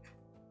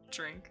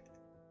 drink.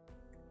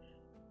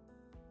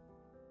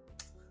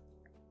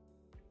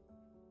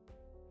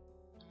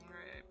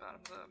 Alright,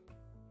 bottoms up.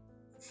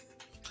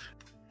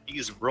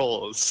 These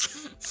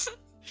rolls.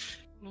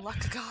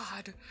 Luck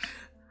God.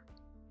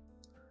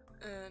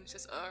 And he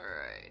says,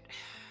 alright.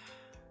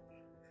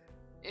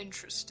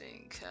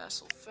 Interesting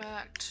castle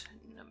fact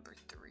number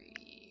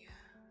 3.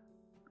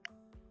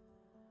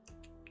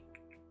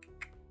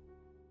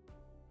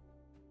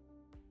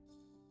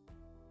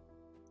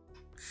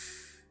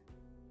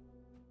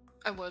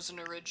 I wasn't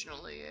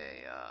originally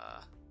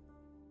a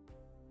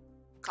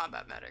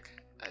combat medic.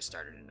 I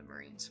started in the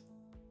Marines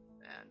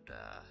and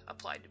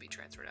applied to be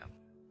transferred out.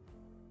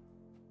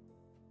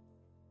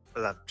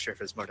 Well, I'm sure if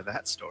there's more to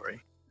that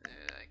story.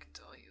 I can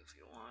tell you if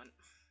you want.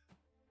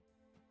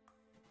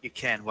 You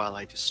can while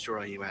I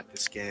destroy you at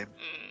this game.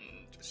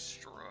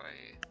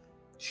 Destroy.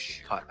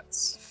 She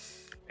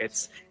cuts.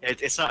 It's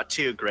not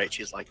too great.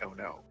 She's like, oh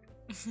no,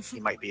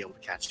 you might be able to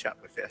catch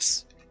up with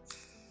this,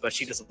 but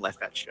she doesn't let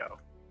that show.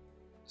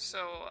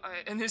 So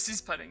and this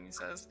is putting. He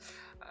says,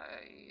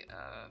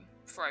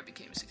 before I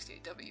became a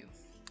 68W,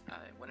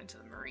 I went into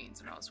the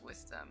Marines and I was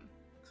with them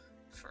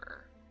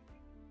for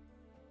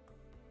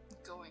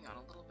going on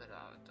a little bit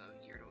out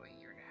a year to a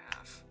year and a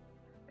half,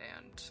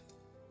 and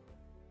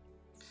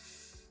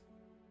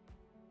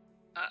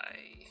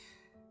I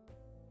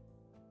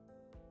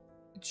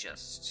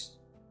just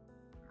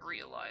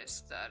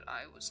realized that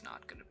I was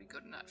not going to be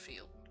good in that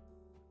field,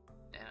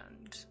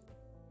 and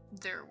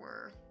there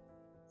were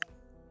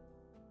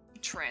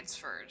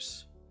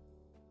transfers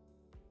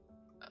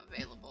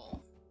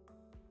available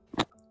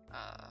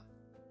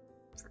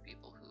for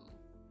people who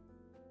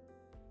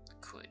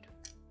could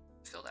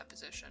fill that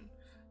position,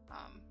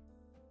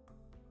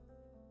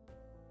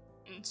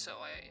 and so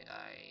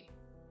I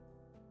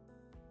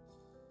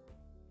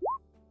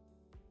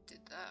did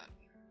that.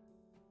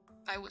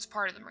 I was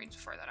part of the Marines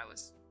before that. I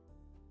was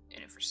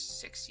in it for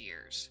 6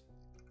 years,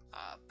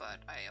 but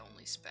I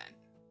only spent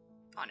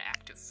on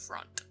active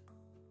front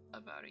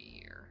about a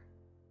year.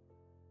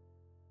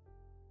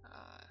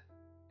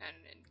 And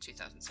in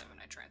 2007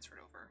 I transferred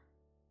over.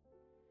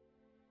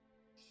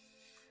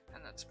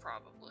 And that's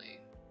probably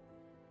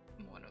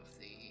one of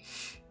the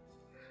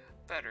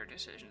better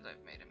decisions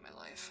I've made in my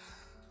life.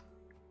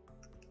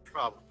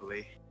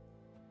 Probably.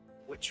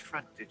 Which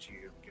front did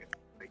you get?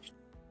 Like,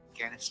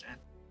 Afghanistan?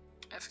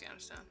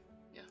 Afghanistan,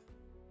 yeah.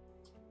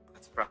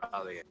 That's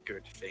probably a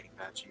good thing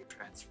that you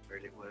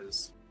transferred. It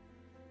was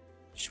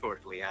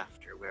shortly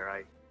after where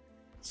I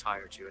was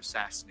hired to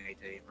assassinate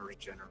a Marine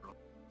general.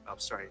 Oh,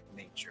 sorry,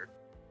 Major.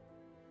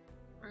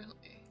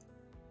 Really?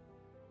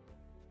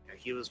 Yeah,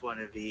 he was one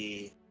of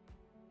the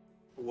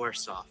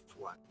worse off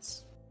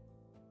ones.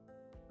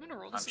 I'm gonna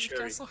roll to I'm see sure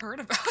if Castle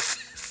heard about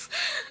this.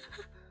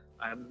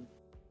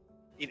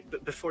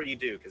 But before you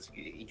do, because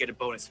you get a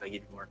bonus if I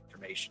give you more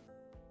information.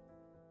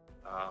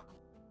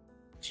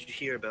 Did you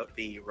hear about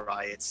the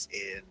riots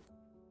in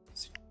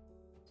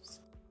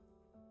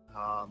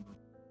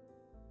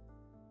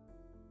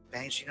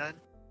Banjinan?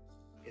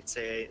 It's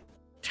a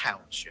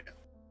township,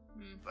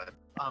 but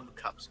on the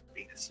cusp of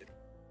being a city.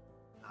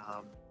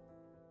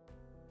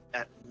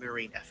 At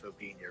Marine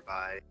FOB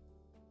nearby,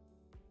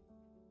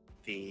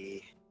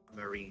 the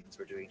Marines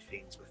were doing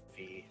things with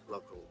the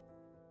local,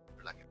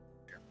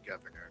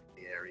 governor of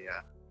the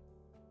area,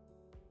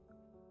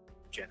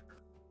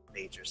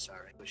 Major,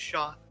 was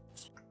shot.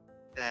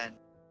 Then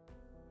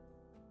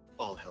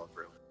all hell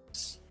broke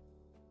loose.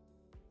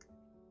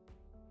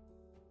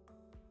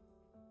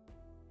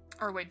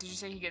 Or wait, did you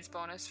say he gets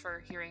bonus for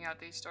hearing out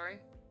the story?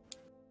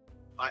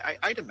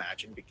 I'd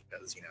imagine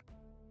because,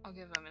 I'll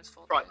give him his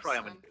full probably dice,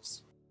 I'm gonna then.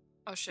 lose.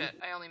 Oh shit,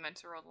 I only meant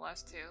to roll the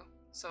last 2.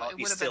 So Oh, it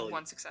he's would have still- been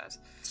 1 success.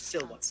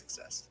 Still one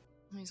success.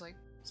 And he's like,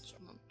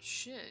 well,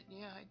 shit,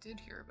 yeah, I did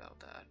hear about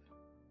that.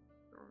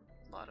 There were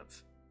a lot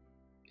of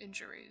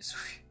injuries.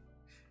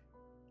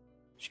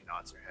 She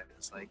nods her head.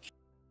 It's like,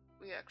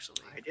 We actually...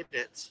 I did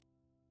it.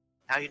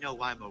 Now you know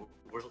why I'm a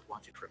world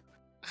wanted criminal.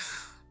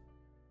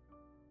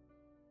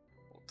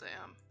 Well,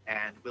 damn.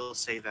 And we'll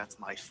say that's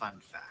my fun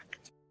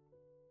fact.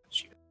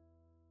 She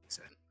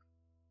said,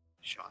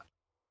 shot.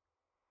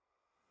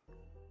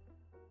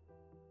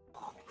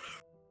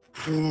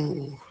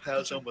 Ooh, that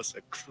was almost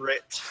a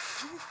crit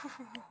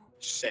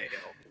fail.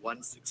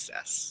 1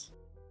 success.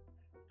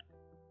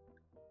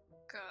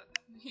 God,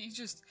 he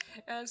just,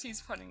 as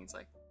he's punning, he's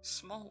like,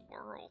 small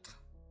world.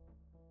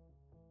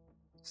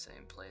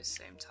 Same place,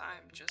 same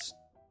time, just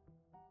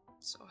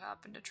so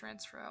happened to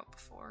transfer out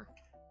before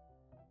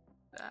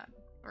that.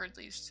 Or at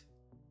least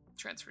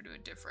transfer to a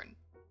different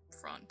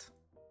front.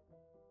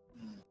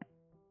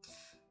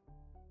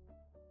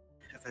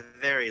 At the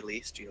very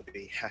least, you'll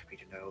be happy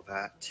to know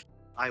that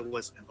I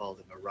wasn't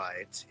involved in a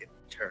riot. It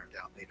turned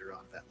out later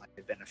on that my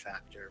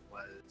benefactor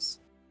was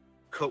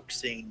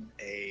coaxing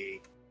a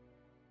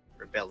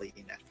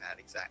rebellion at that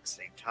exact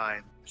same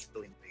time. The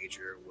civilian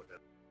major would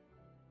have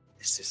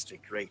assisted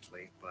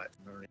greatly, but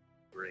Marines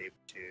were able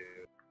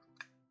to,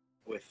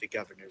 with the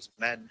governor's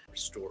men,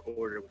 restore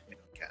order with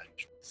minimum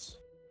casualties.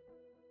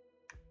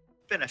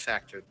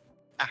 Benefactor,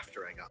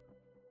 after I got,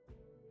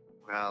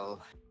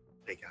 well,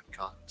 they got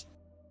caught.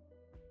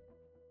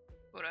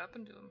 What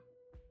happened to him?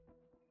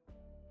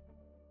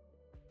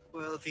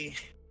 Well, the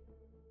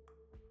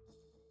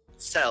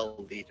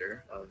cell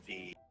leader of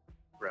the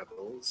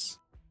rebels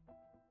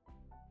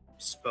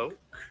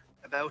spoke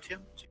about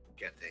him to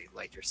get a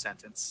lighter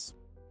sentence.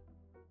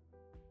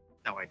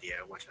 No idea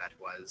what that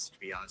was, to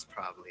be honest,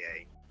 probably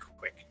a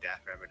quick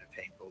death rather than a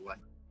painful one.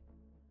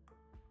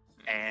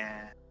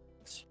 And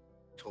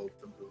told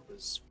them who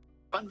was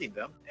funding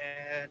them,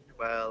 and,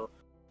 well,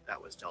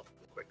 that was dealt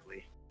with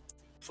quickly.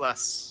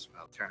 Plus,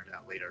 well, it turned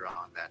out later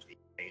on that the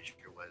major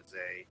was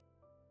a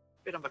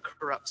bit on the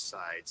corrupt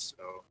side,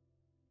 so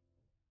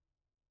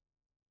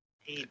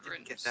he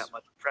didn't get that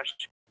much press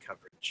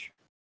coverage.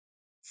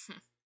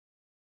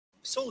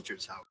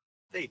 Soldiers, however,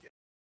 they did.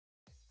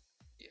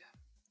 Yeah.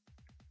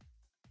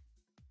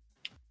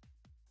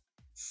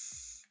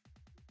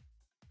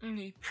 And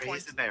he Praise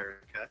points.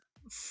 America.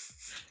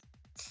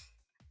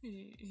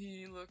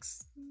 He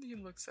looks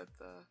at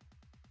the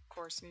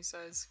course and he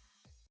says,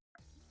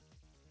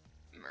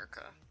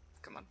 America,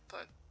 come on,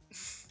 put.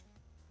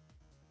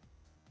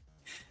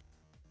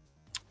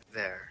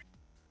 There.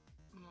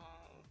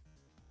 Oh.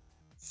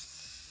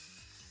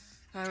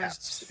 I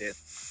Caps it in.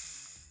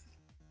 was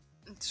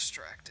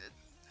distracted,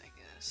 I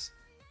guess.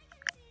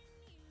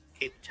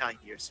 Keep telling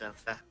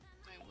yourself that.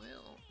 I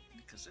will,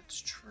 because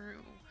it's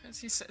true. As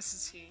he says,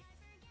 as he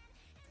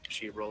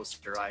She rolls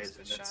her eyes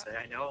and then shot. say,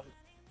 I know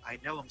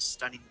I'm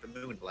stunning the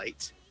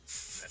moonlight.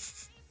 And then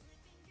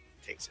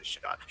takes a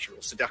shot. She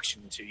rolls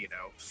seduction to,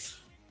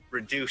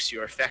 reduce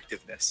your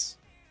effectiveness.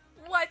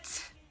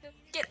 What?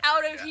 Get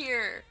out of Yeah.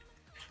 here!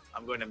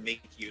 I'm going to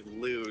make you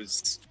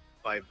lose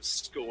by the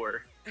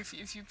score.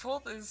 If you pull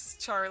this,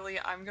 Charlie,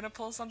 I'm gonna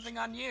pull something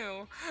on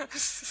you.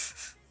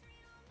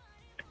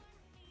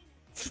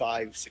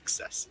 5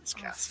 successes,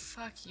 Oh, Cassie.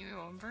 fuck you.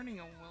 I'm burning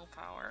a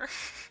willpower.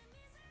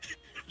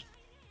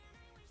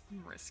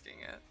 I'm risking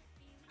it.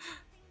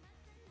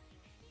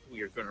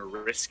 You're going to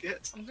risk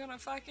it? I'm gonna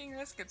fucking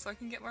risk it so I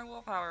can get my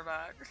willpower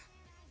back.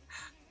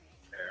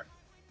 Fair.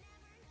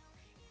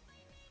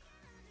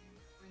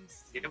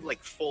 You have,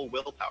 full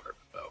willpower,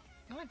 though.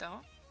 No, I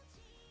don't.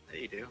 There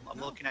you do. I'm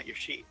No. looking at your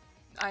sheet.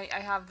 I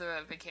have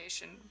the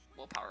vacation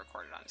willpower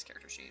recorded on his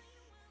character sheet.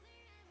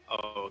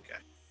 Oh, okay.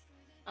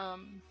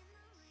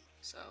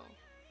 So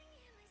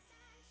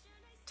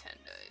 10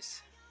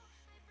 dice.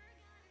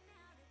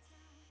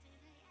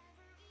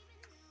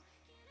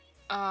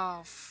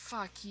 Oh,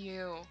 fuck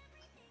you.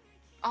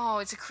 Oh,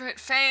 it's a crit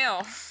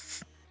fail.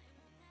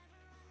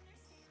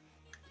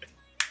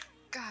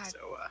 God,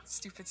 So,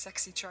 stupid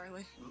sexy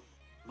Charlie.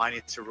 mine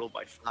needs to roll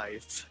by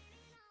 5.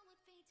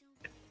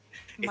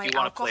 My you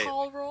wanna play it.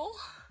 alcohol roll?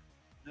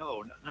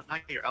 No,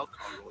 not your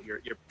alcohol roll, your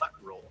butt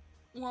roll.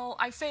 Well,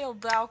 I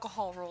failed the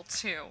alcohol roll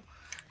too.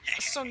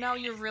 So now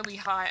you're really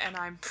high and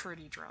I'm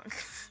pretty drunk.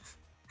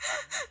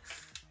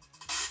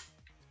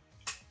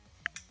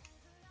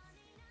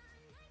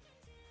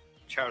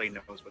 Charlie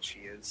knows what she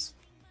is.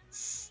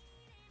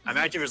 I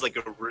imagine there's a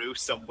Roo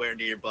somewhere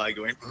nearby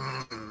going.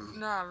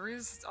 Nah,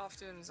 Rue's off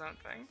doing his own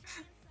thing.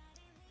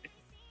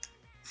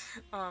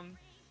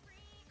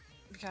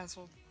 The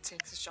castle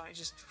takes a shot, he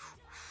just...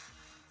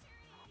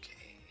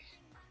 Okay.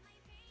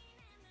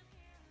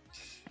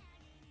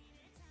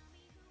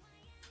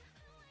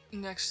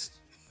 Next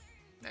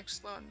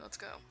one, let's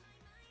go.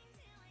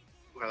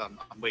 Well, I'm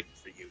waiting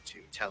for you to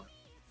tell me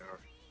your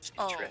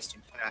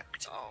interesting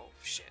fact. Oh,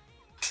 shit.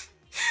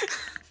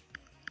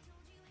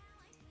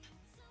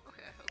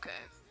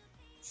 Okay.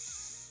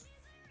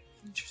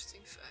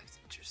 Interesting fact.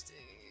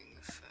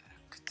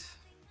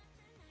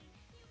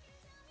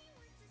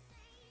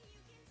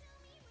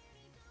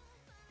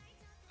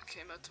 I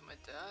came out to my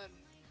dad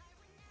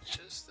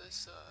just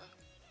this,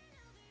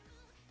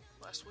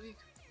 last week.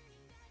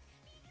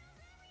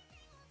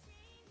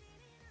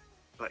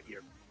 But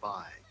you're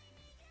bi.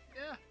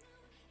 Yeah.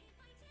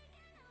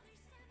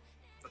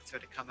 What's there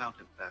to come out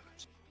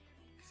about?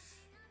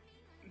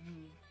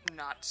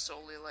 Not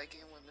solely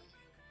liking women.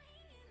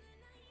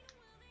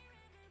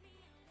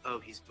 Oh,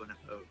 he's one of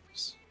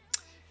those.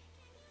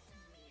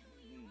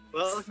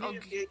 Well,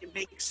 it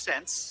makes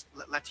sense.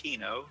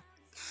 Latino.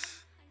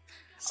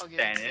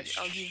 Spanish.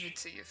 I'll give it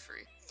to you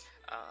free.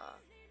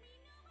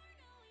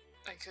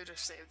 I could have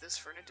saved this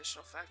for an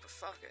additional fact, but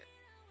fuck it.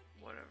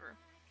 Whatever.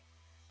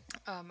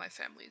 My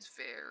family is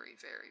very,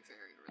 very,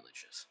 very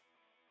religious.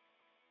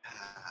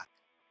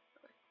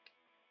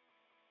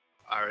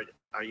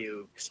 Are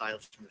you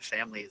exiled from the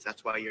family? Is that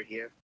why you're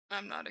here?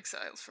 I'm not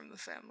exiled from the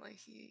family.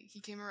 He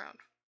came around.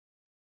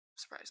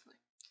 Surprisingly.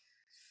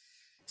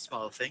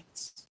 Small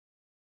things,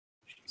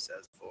 she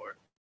says for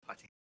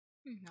putting.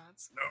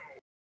 Nuts. No.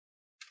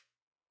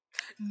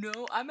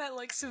 No, I'm at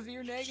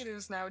severe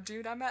negatives now,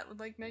 dude. I'm at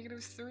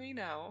 -3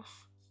 now.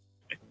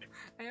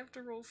 I have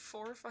to roll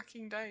 4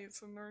 fucking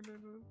dice in order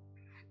to...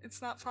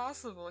 It's not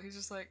possible. He's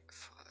just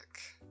fuck.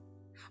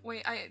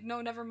 Wait,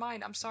 no, never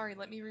mind. I'm sorry.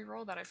 Let me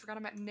re-roll that. I forgot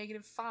I'm at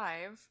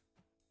 -5.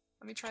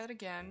 Let me try that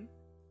again.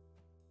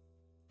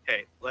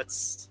 Okay,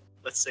 let's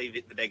say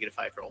the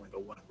 -5 for only the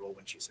one roll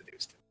when she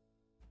seduced him.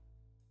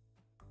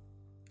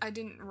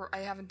 I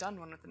haven't done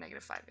one with the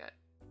 -5 yet.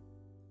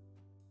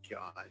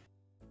 God.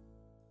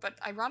 But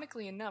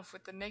ironically enough,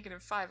 with the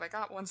 -5, I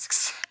got 1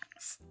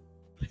 success.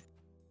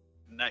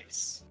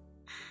 Nice.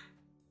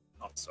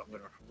 Also, I'm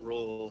gonna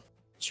roll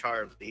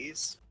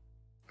Charlie's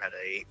at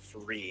a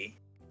 3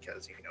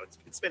 because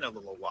it's been a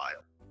little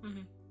while.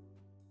 Mhm.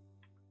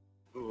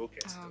 Ooh, okay.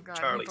 So Oh god, we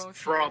Charlie's both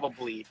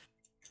probably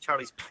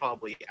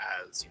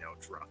as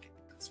drunk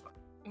as fuck.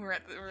 we're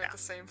at the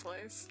same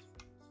place.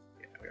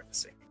 Yeah, we're at the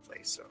same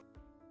place. So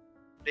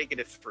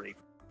 -3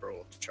 for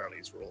all of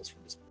Charlie's rolls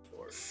from this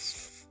before.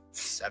 It's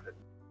 7.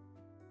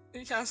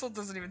 Castle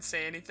doesn't even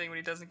say anything when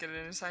he doesn't get it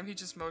in his time. He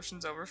just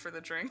motions over for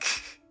the drink.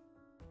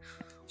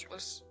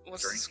 What's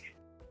Drink.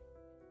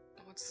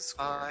 what's the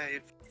score?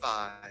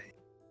 5-5.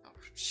 Oh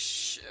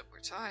shit, we're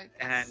tied.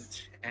 And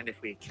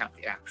if we count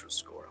the actual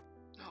score,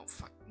 No,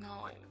 fuck, no.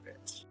 quite a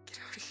bit. Get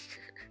out of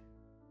here.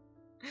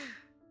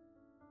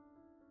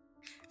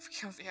 If we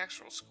count the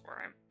actual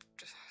score,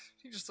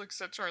 he just looks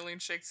at Charlie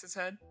and shakes his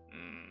head.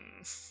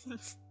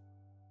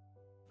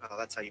 Oh,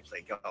 that's how you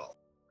play golf.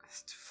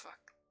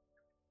 Fuck.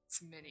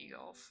 It's mini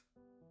golf.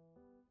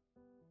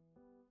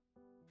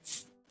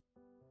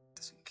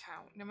 Doesn't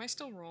count. Am I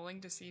still rolling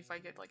to see if I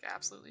get like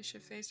absolutely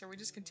shit-faced? Are we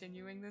just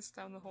continuing this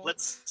down the hole?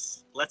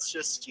 Let's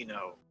just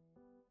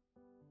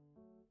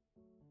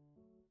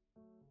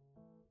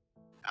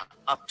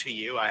up to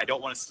you. I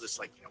don't want us to just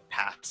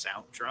pass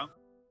out drunk,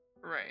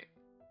 Right.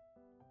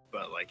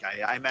 but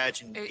I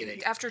imagine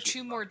getting After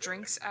 2 more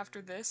drinks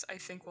after this, I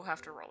think we'll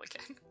have to roll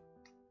again.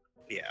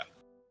 Yeah.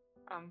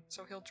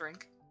 So he'll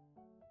drink.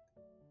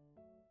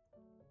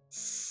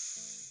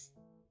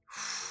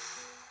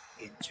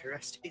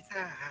 Interesting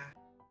that.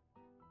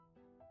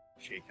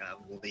 She kind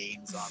of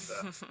leans on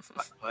the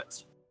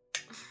putt.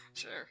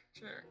 Sure.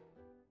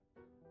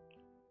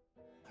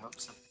 Oh,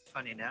 something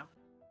funny now.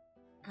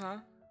 Huh?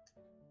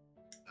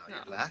 Oh, No.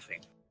 you're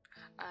laughing.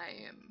 I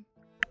am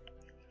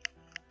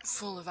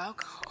full of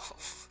alcohol.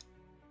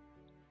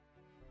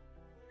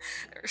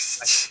 I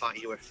thought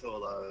you were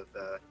full of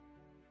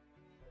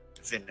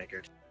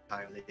vinegar, to be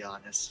entirely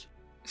honest.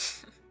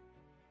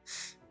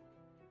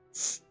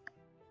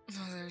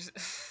 No,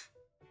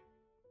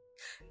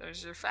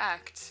 there's your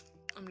fact.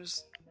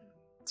 It's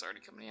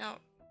already coming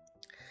out.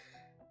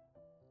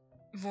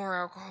 More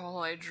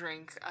alcohol I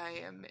drink, I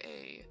am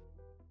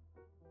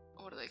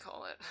what do they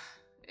call it?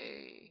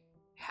 A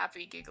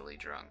happy giggly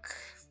drunk.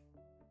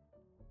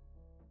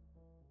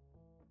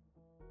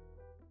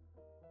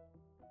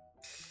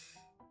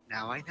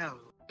 Now I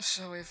know.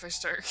 So if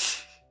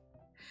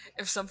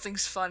if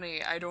something's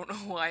funny, I don't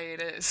know why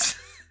it is.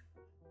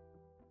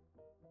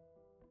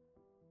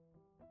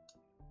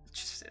 It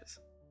just is.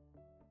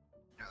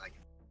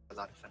 A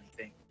lot of funny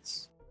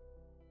things.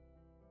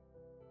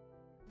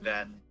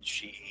 Then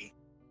she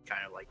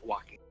kind of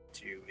walking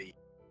to the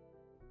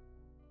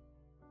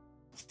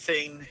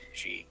thing,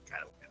 she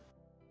kind of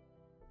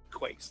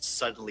quite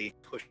suddenly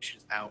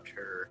pushes out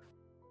her,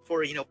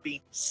 for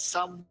being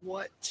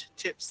somewhat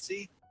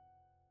tipsy,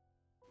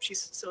 she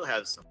still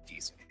has some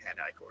decent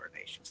hand-eye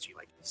coordination. She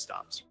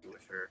stops you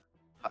with her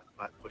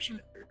butt, pushing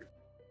her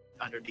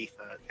underneath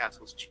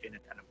Castle's chin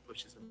and kind of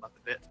pushes him up a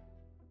bit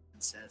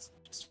and says,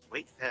 "Just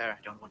wait there,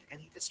 I don't want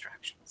any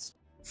distractions."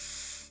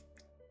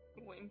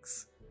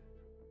 Winks.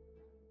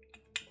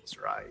 Close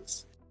her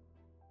eyes.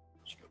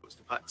 She goes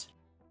to putt.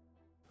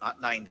 Not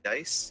 9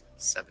 dice,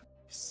 7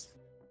 dice.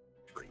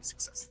 3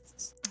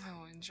 successes.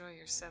 Oh, enjoy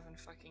your 7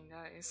 fucking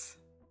dice.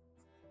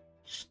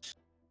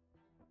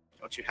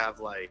 Don't you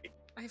have I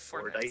have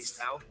 4 dice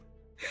now?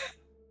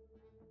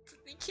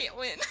 You can't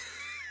win.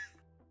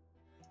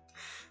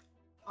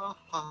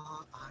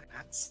 I'm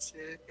at 6,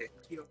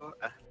 you're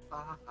at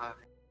 5.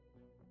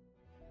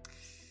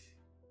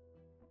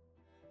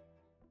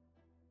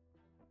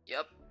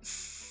 Yep.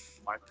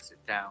 Marks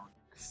it down.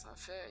 It's not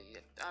fair.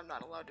 I'm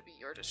not allowed to be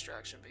your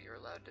distraction, but you're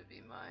allowed to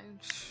be mine.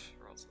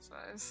 Rolls his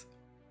eyes.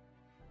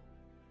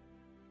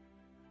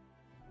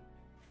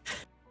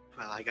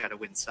 Well, I gotta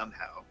win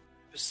somehow.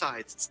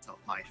 Besides, it's not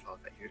my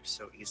fault that you're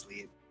so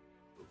easily.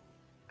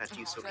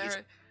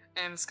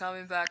 And it's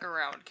coming back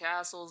around.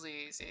 Castle's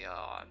easy.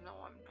 Oh, no,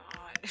 I'm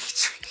not.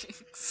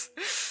 Drinks.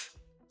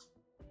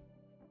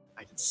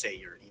 I can say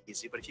you're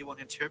easy, but if you want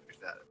to interpret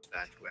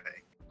that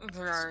way.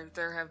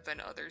 There have been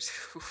others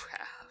who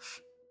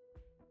have.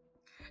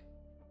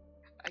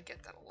 I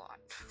get that a lot.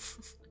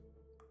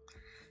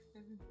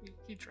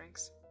 he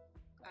drinks.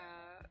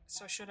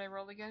 So should I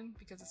roll again?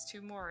 Because it's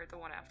 2 more or the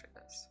one after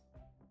this?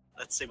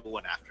 Let's say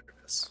one after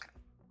this.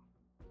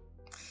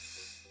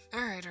 Okay.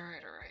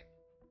 Alright.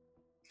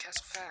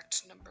 Castle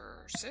fact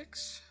number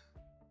 6?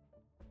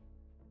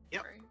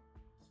 Yep. Right.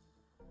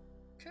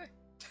 Okay.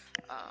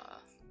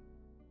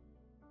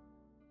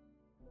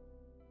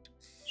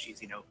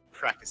 She's,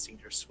 practicing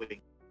her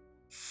swing.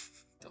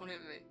 Don't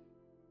hit me.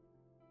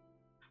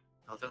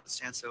 Oh, don't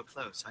stand so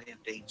close. I am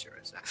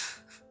dangerous.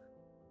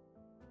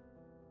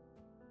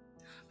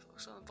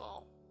 Focus on the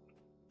ball.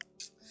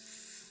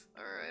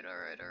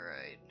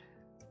 Alright.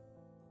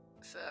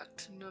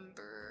 Fact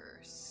number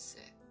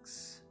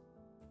 6.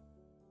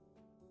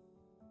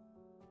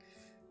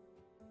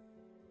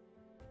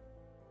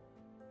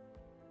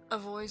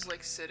 I've always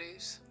liked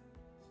cities.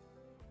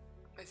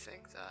 I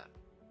think that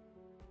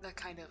that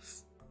kind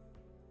of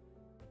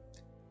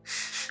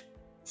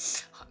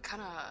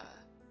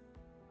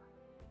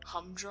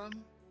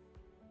humdrum,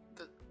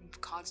 the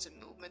constant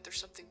movement. There's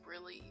something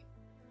really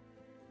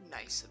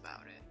nice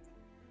about it.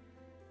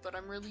 But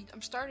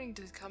I'm starting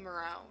to come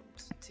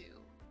around to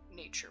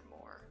nature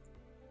more,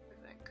 I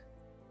think.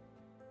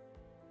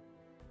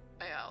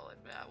 I'll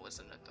admit I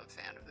wasn't a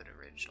fan of it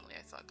originally.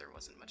 I thought there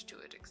wasn't much to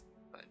it,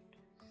 but...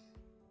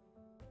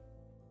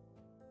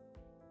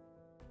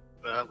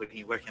 Well, when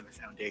you work in the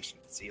Foundation,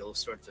 you can see all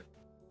sorts of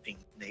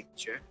things in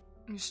nature.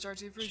 You start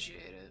to appreciate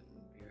it.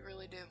 You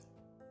really do.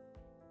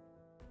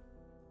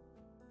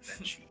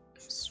 Then she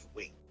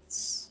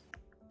swings.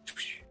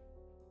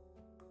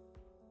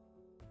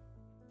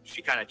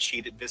 She kind of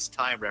cheated this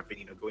time, rather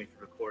than, going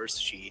for a course.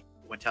 She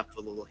went up a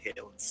little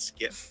hill and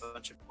skipped a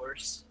bunch of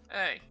course.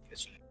 Hey.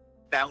 Because she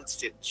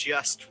bounced it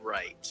just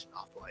right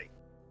off, like,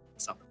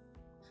 something.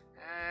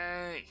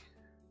 Hey.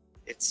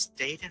 It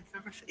stayed in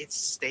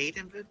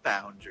the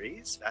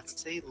boundaries.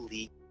 That's a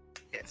lead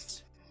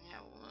hit. Yeah,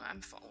 well,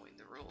 I'm following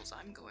the rules.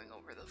 I'm going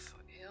over the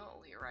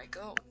hill. Here I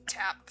go.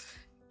 Tap.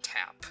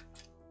 Tap.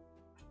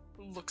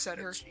 Looks at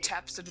her,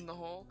 taps it in the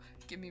hole.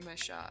 Give me my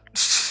shot.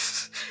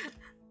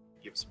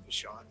 Gives him the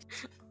shot.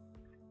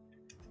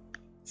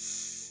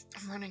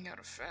 I'm running out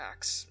of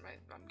facts.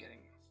 I'm getting...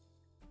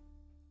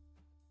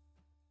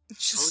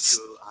 Told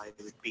you I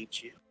would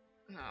beat you.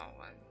 No,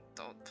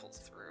 don't pull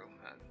through.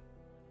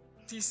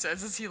 He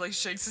says as he like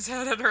shakes his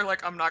head at her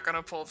like, I'm not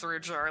gonna pull through,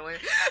 Charlie.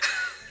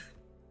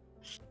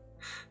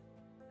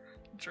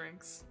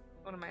 Drinks.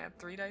 What am I at?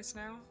 3 dice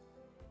now?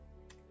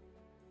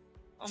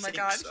 Oh my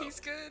god, so. He's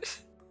good.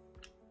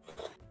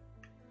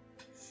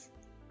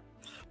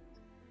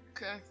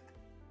 Okay.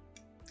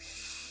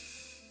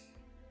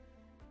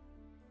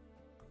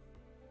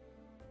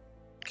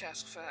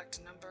 Castle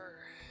fact number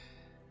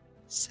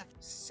 7.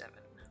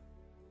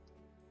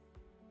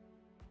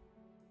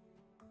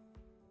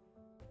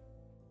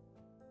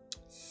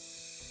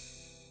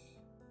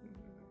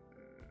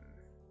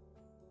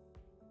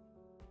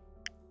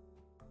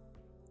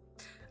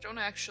 I don't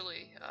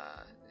actually,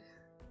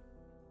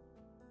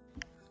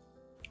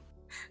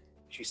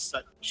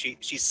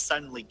 She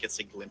suddenly gets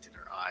a glint in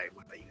her eye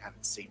when that you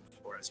haven't seen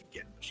before as you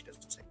get, but she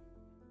doesn't say.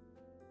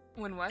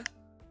 When what?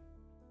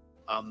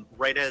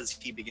 Right as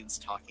he begins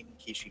talking,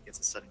 she gets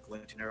a sudden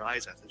glint in her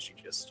eyes as if she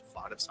just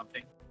thought of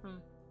something.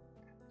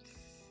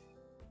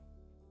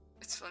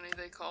 It's funny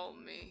they call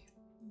me,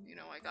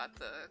 I got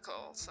the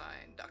call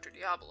sign Dr.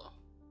 Diablo,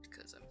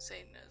 because I'm a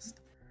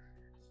Satanist.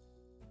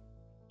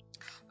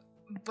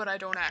 But I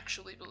don't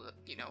actually believe,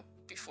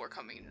 before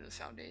coming into the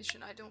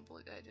Foundation, I didn't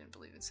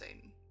believe in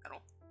Satan at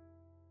all.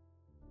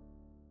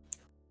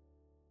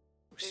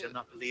 You still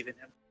not believe in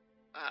him?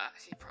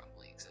 He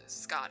probably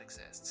exists. God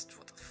exists.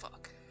 What the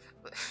fuck?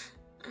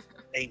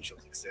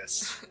 Angels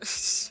exist.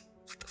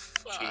 What the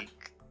fuck? She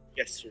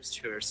gestures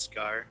to her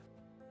scar.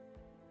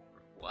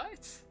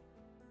 What?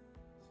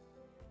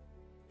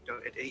 No,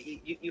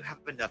 you have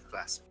enough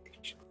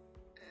classification.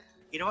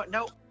 You know what?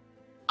 No,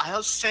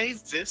 I'll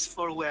save this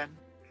for when.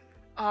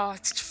 Oh,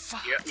 it's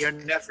fuck. You're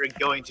never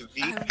going to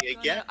beat me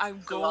again.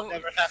 I'll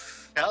never have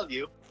to tell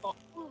you.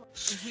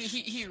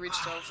 He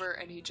reached over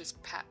and he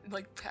just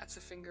pats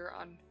a finger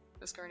on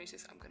the scar and he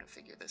says, "I'm gonna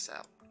figure this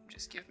out.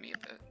 Just give me a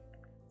bit."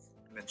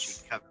 And then she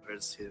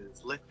covers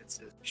his lip and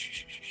says,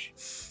 "Shh, shh,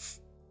 shh."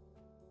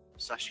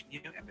 Sushing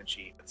you, and then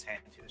she puts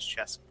hand to his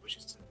chest and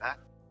pushes him back.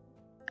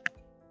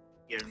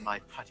 You're in my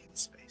putting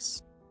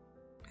space.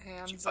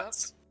 Hands up.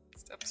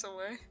 Steps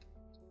away.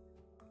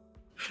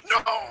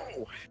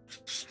 No!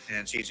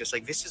 And she's just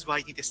like, this is why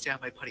you need to stay on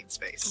my putting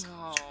space.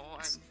 No,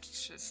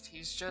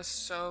 he's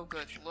just so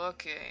good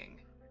looking.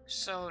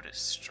 So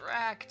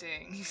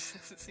distracting. He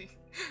says as he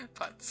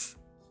putts.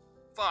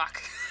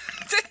 Fuck.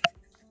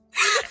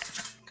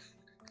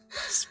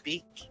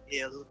 Speak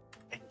ill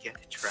and get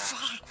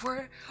trashed.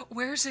 Fuck,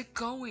 where's it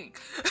going?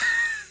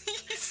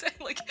 He said,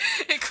 like,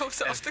 it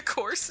goes off the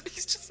course and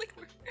he's just like,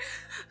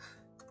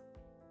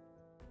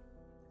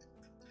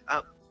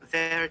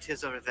 there it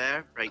is over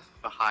there, right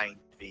behind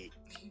the...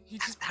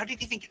 How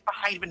did you think it's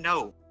behind the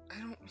no?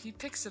 He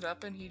picks it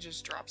up and he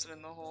just drops it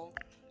in the hole.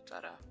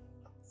 Ta-da.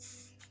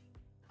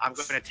 I'm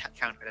going to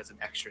count it as an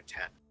extra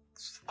 10.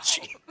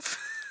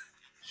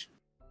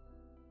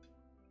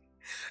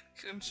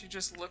 Couldn't you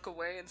just look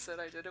away and said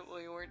I did it while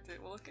you weren't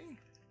looking?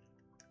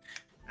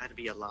 That'd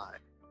be a lie.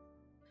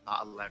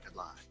 Not allowed to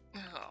lie.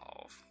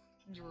 Oh,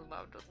 you're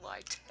allowed to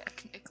lie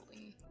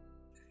technically.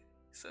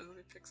 So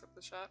he picks up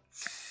the shot.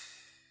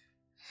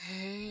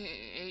 Hey,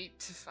 8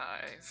 to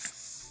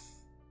 5.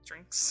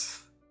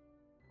 Drinks.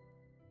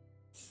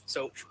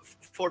 So,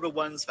 for the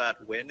ones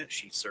that win,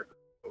 she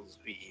circles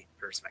the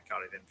person that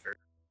counted in for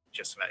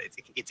just about.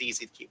 It's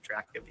easy to keep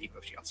track of, even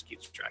if she also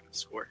keeps track of the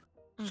score.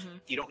 Mm-hmm.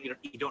 You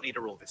don't need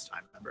to roll this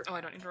time, remember? Oh,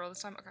 I don't need to roll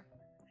this time? Okay.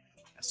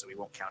 So we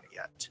won't count it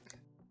yet. Okay.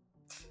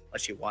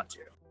 Unless you want to.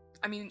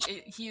 I mean,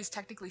 he is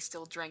technically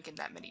still drinking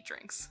that many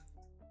drinks.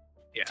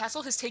 Yeah.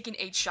 Castle has taken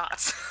 8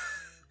 shots.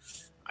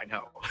 I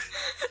know.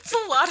 It's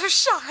a lot of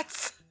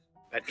shots.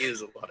 That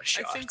is a lot of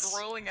shots. I think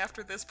rolling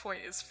after this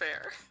point is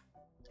fair.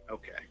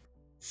 Okay.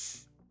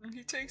 And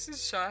he takes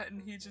his shot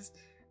and he just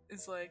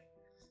is like,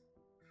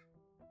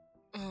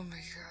 oh my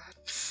god.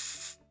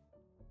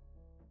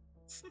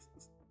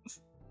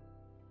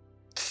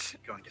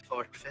 Going to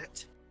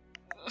forfeit.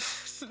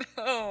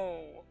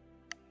 No.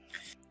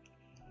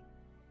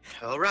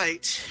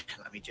 Alright,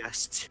 let me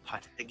just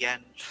putt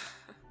again.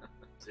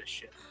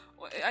 Position.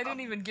 Well, I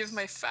didn't even give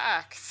my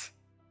facts.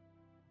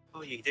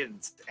 Oh, you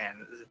didn't, and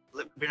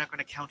we're not going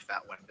to count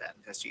that one then,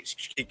 because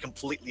she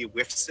completely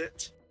whiffs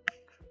it.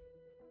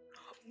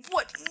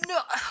 What? No!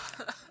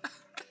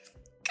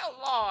 Come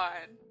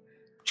on!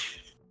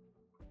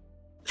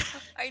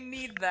 I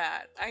need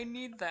that. I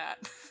need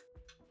that.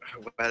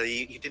 Well,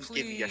 you didn't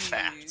give me a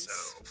fact,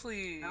 so...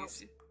 Please. No.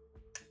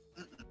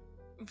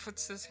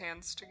 Puts his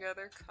hands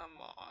together. Come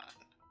on.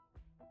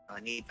 I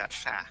need that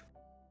fact.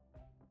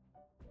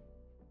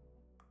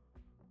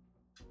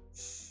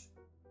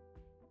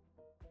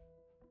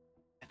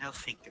 And I'll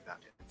think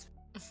about it.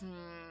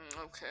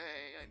 Okay.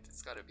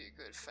 It's gotta be a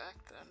good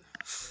fact then.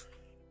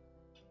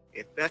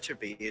 It better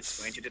be. It's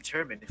going to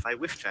determine if I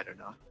whiffed that or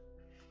not.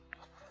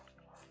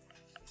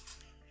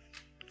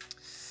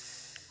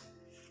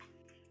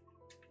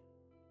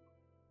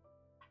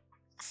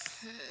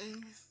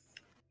 Okay.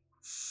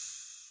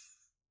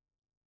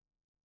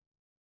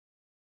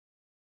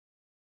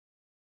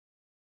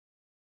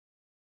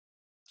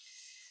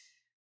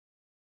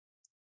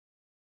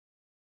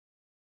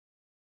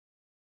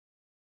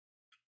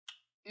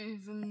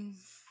 Even...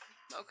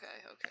 Okay.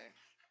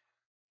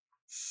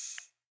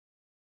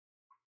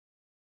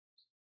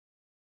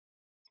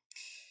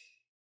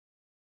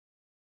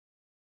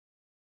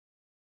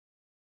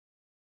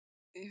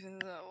 Even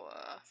though,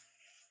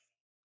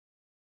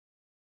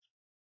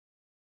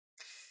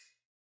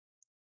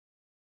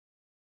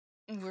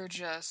 we're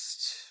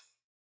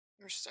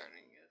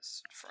starting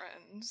as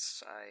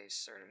friends, I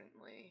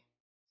certainly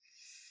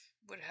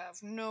would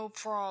have no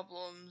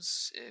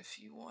problems if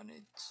you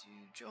wanted to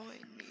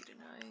join me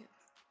tonight.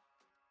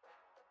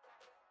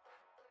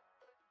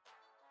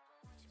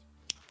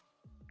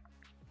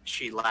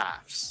 She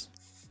laughs.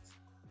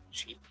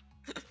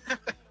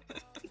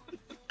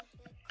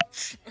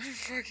 I'm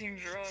fucking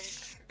drunk.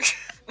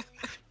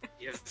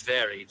 You're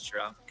very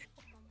drunk.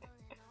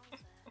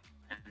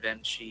 And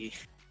then she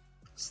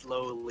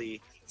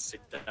slowly,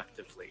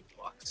 seductively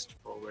walks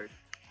forward.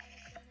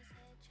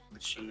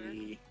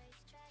 She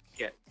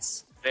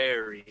gets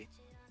very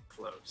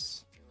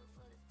close.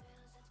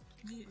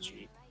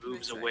 She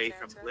moves away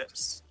from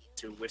lips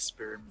to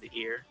whisper in the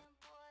ear.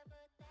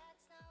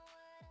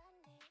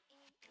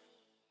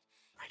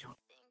 I don't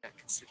think that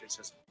considers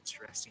us an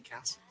interesting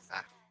castle, in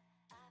fact.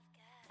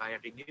 If I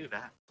already knew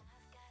that.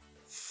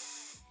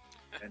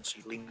 And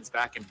she leans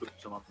back and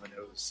boops him on the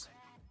nose.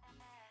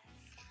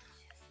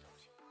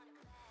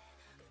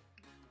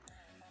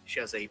 She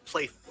has a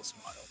playful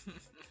smile.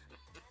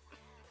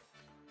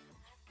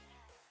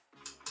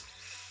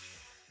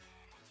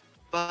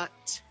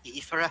 But E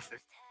for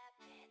effort.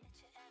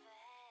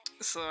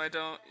 So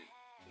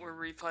we're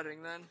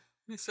re-putting then.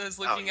 He says,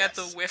 looking at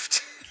the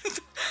whiffed.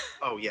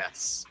 Oh,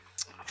 yes.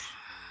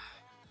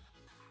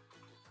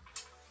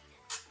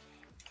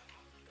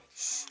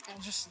 I'll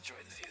just enjoy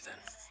the view then.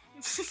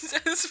 He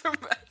says from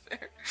back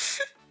there.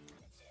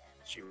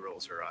 She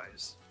rolls her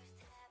eyes.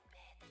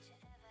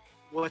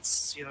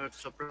 What's your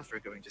little brother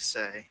going to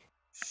say?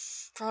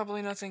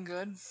 Probably nothing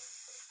good.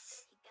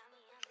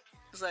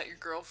 Is that your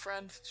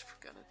girlfriend? She's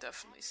gonna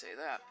definitely say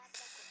that.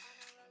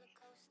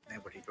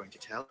 And what are you going to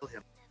tell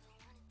him?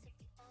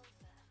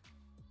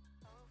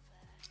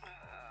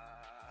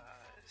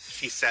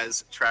 She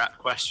says, trap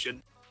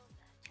question.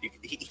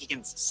 He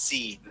can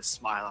see the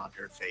smile on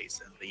her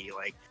face and the,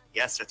 like,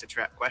 yes, that's a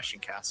trap question,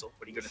 Castle.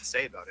 What are you going to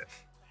say about it?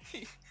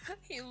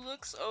 He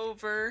looks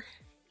over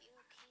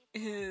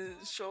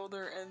his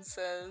shoulder and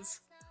says,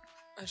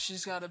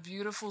 she's got a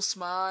beautiful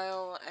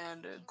smile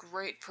and a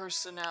great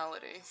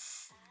personality.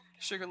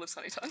 Sugar lips,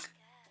 honey tongue.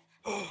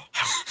 Oh,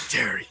 how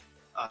dare you!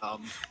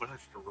 What do I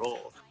have to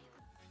roll?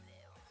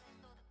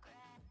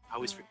 I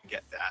always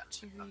forget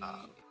that.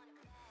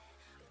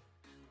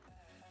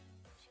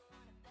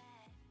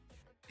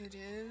 It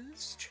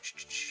is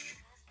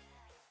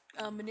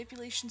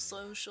manipulation,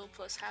 social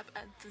plus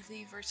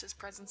empathy versus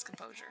presence,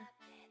 composure.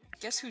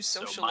 Guess whose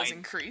social is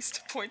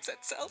increased? Points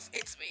at self.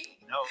 It's me.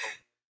 No.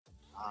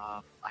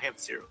 I have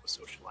 0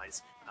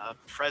 socialize.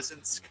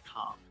 Presence,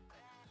 calm.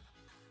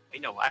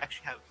 No, I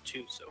actually have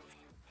 2 socials.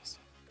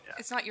 Yeah.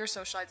 It's not your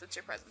socialize, it's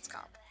your presence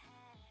comp.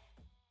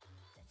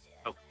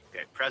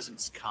 Okay,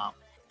 presence comp.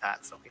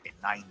 That's okay.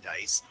 9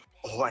 dice.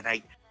 Oh, and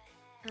I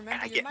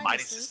get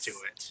minuses to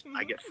it.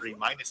 I get 3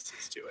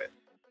 minuses to it.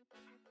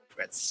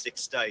 That's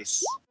 6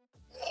 dice.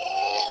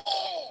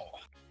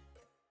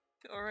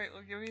 Alright,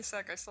 well give me a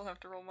sec, I still have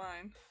to roll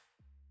mine.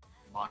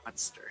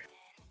 Monster.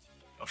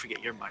 Don't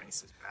forget your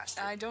minuses,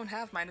 bastard. I don't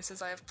have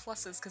minuses, I have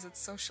pluses because it's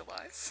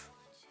socialize.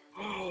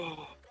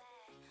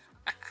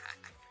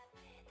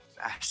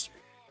 Bastard.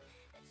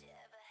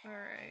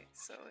 Alright,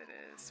 so it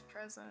is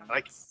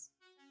presence.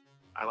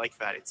 I like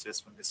that. It's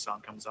just when this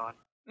song comes on.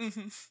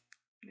 Mm-hmm.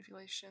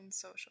 Manipulation,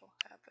 social,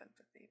 happen,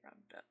 but they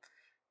rounded up.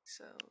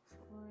 So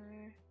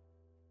 4,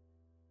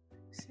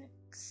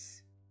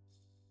 6,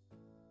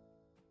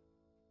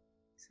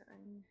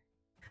 7,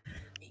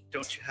 8.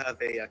 Don't you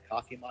have a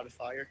coffee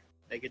modifier,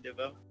 negative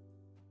O?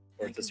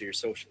 Or does your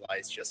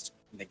socialize just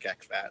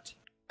negate that?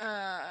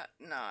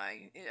 No,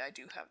 I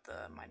do have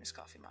the minus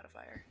coffee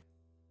modifier.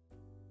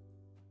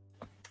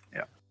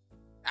 Yeah.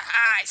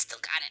 Ah, I still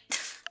got it.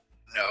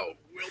 No,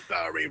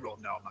 willpower reroll.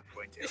 No, I'm not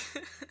going to.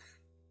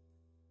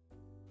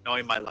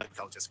 Knowing my luck,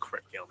 I'll just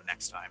crit fail the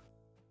next time.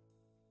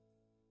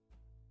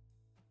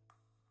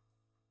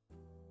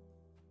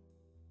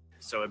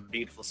 So a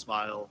beautiful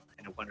smile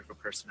and a wonderful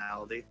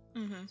personality.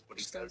 Mm-hmm. That's what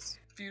he says.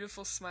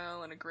 Beautiful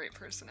smile and a great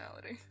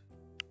personality.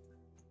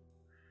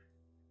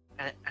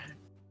 And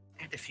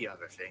a few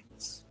other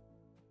things.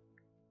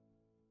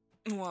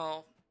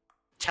 Well,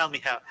 tell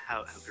me how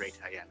great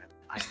I am, and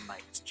I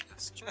might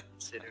just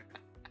consider.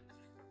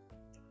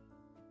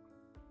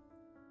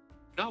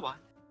 Go on.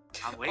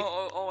 I'll wait.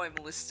 Oh, I'm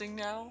listing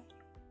now?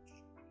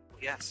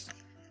 Yes.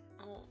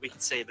 Oh. We can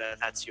say that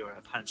that's your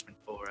punishment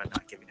for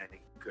not giving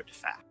any good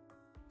fact.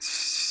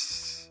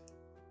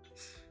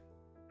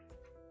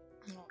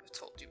 Well, I've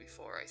told you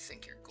before, I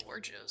think you're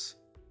gorgeous.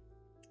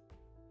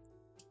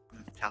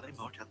 Tell me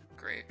more, tell me.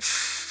 Great.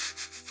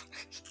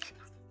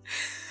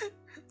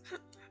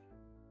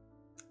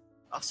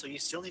 Also, you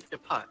still need to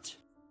putt.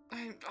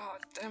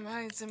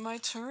 Is it my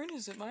turn?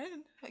 Is it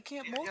mine? I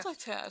can't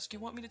multitask. Yes. You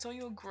want me to tell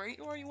you a great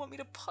or you want me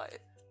to putt?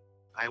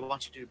 I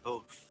want you to do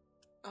both.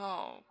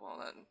 Oh, well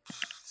then,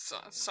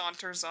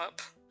 saunters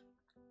up.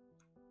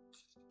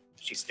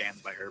 She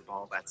stands by her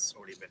ball that's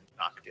already been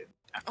knocked in.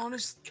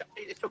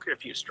 It took her a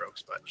few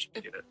strokes, but she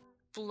did it.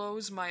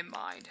 Blows my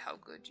mind how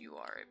good you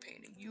are at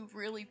painting. You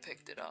really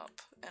picked it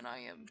up, and I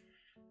am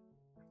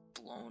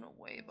blown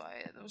away by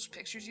it. Those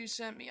pictures you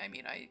sent me, I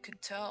mean, I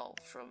could tell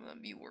from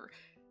them you were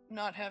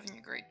not having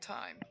a great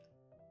time.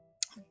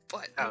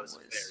 But I was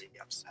very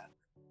upset.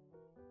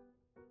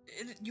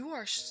 You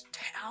are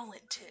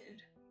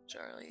talented,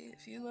 Charlie.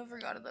 If you ever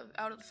got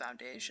out of the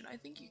foundation, I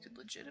think you could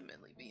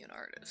legitimately be an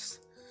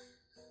artist.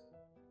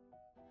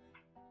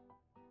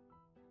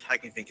 I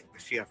can think of a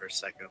few other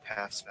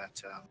psychopaths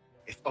that,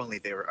 if only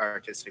they were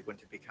artists, they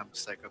wouldn't have become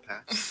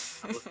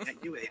psychopaths. I'm looking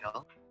at you,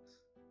 Adol.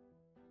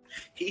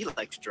 He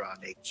liked to draw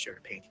nature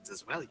paintings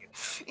as well, you know.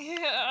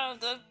 Yeah,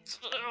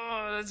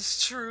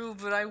 that's true,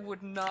 but I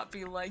would not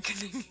be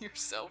likening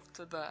yourself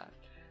to that.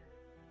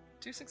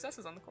 2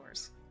 successes on the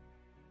course.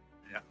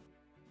 Yeah,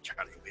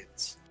 Charlie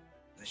wins.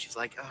 And then she's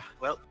like,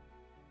 well,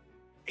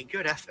 a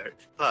good effort,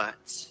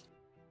 but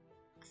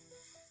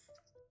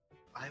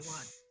I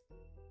won.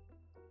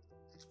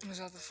 Was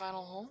that the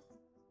final hole?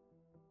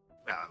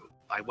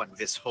 I won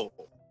this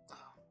hole. Oh.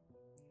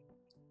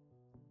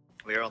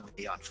 We're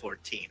only on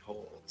 14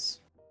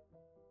 holes.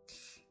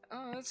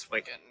 Oh, that's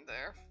getting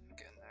there.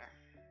 Getting there.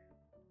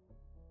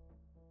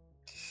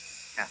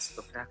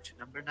 Castle fact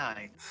number 9.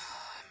 Am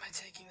I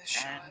taking the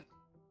shot?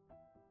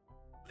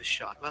 The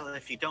shot. Well,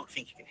 if you don't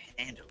think you can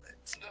handle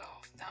it.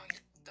 Oh, now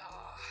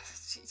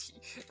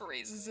he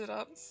raises it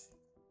up.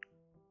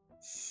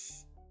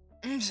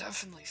 I'm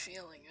definitely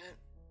feeling it.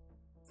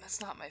 That's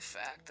not my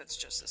fact, that's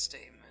just a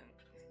statement.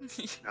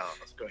 No, I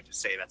was going to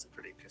say that's a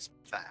pretty pissed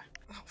fact.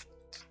 Oh,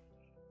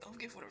 I'll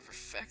give whatever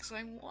facts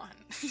I want.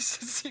 He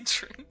says he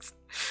drinks.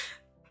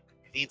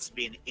 It needs to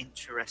be an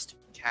interesting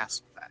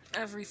castle fact.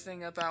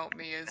 Everything about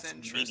me is that's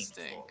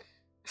interesting. Meaningful.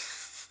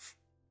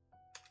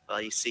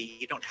 Well, you see,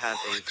 you don't have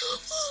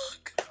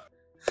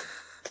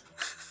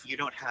you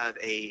don't have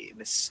a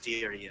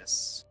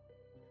mysterious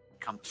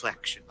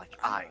complexion like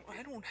I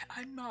do.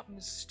 I'm not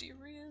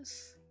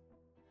mysterious.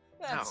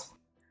 No. That's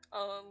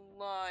a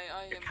lie.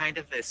 You're kind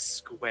of a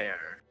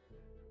square.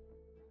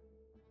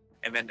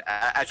 And then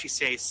as she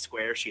says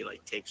square, she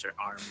like takes her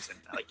arms and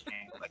like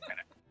kind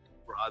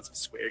of draws a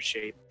square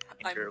shape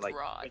in I'm her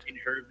broad. In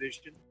her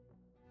vision.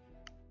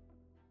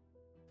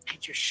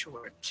 And you're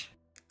short.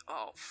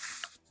 Oh.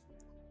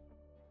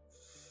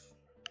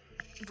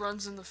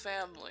 Runs in the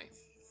family.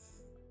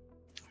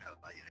 Well,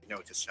 I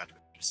noticed that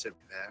you're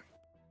sitting there.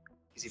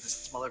 He's even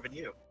smaller than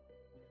you.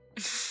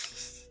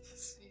 He's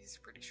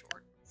pretty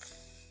short.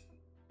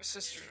 My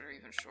sisters are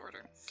even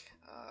shorter.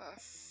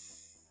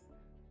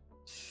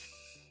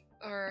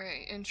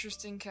 Alright,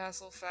 interesting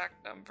castle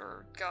fact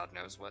number, God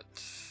knows what.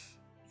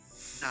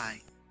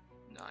 9.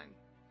 9.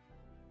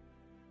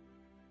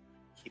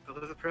 Keep up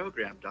with the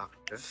program,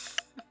 Doctor.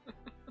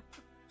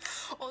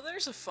 Oh,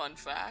 there's a fun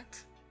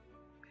fact.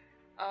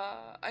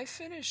 I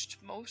finished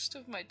most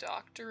of my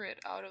doctorate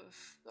out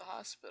of the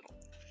hospital.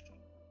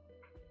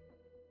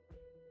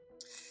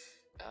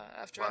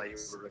 While you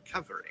were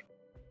recovering.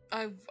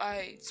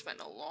 I spent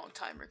a long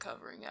time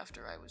recovering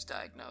after I was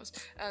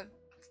diagnosed.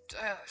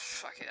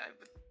 Fuck it,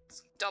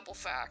 double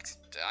fact.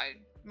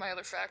 My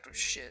other fact was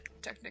shit,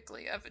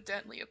 technically,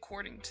 evidently,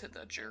 according to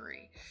the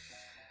jury.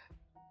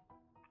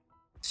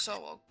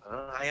 So,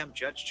 I am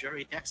judge,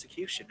 jury, and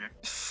executioner.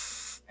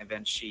 And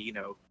then she,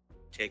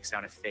 takes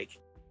out a fake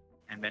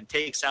and then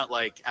takes out,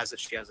 like, as if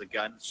she has a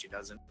gun. She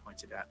doesn't,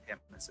 point it at him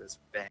and says,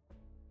 bang.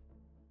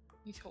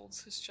 He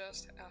holds his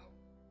chest out.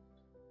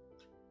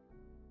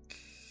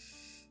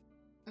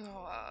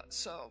 Oh,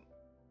 so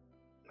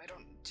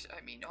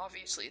I mean,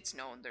 obviously it's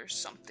known there's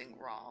something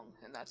wrong,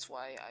 and that's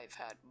why I've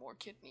had more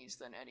kidneys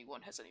than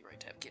anyone has any right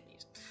to have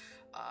kidneys.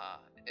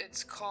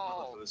 It's All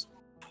called... of those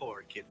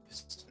poor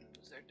kids.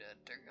 They're dead,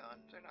 they're gone,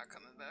 they're not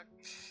coming back.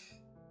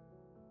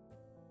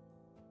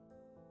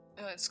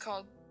 It's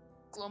called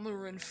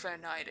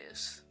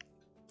glomerulonephritis.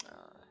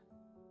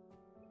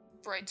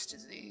 Bright's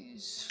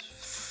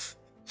disease,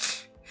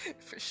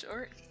 for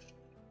short.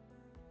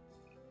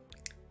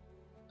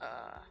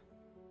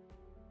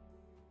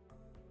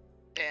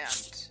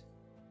 And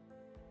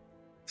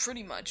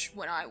pretty much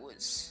when I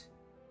was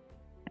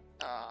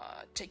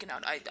taken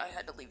out, I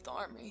had to leave the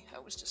army. I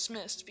was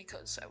dismissed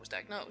because I was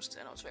diagnosed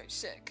and I was very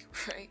sick,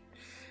 right?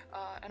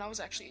 And I was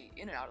actually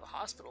in and out of the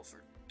hospital for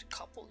a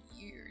couple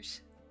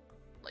years,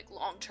 like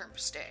long-term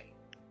stay.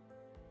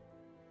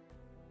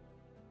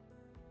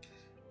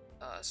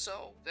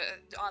 So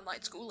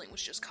online schooling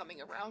was just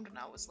coming around, and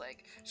I was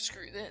like,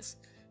 screw this.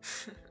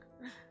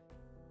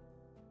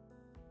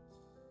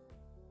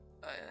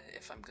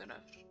 If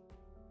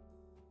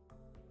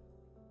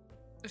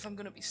I'm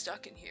gonna be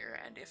stuck in here,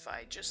 and if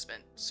I just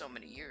spent so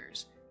many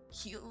years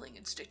healing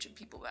and stitching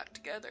people back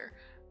together,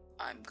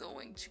 I'm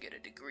going to get a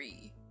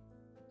degree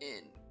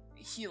in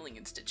healing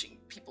and stitching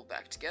people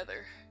back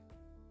together.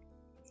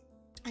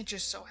 It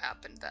just so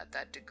happened that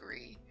that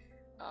degree,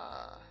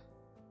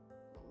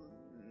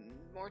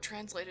 more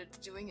translated to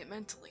doing it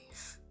mentally.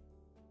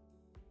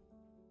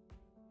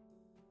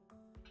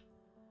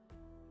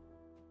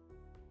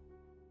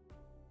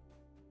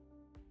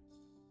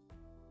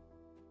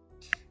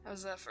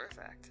 How's that for a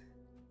fact?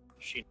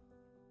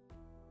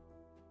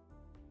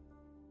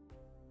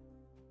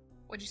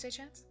 What'd you say,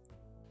 Chance?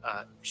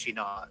 She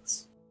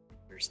nods.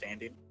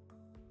 Understanding?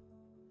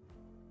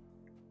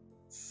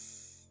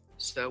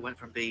 So it went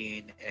from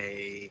being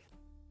a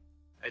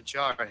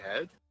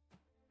jarhead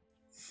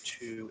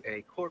to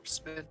a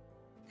corpseman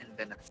and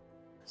then a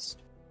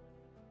therapist.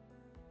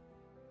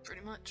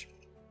 Pretty much.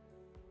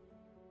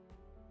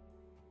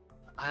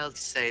 I'll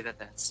say that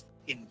that's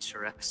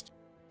interesting.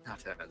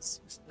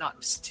 Not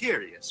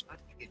mysterious, but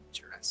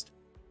interesting.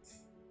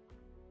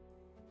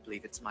 I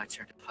believe it's my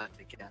turn to putt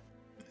again.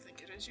 I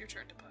think it is your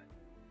turn to putt.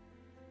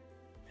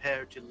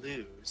 Prepare to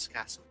lose,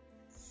 Castle.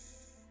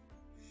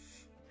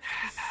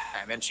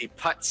 And then she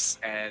putts,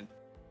 and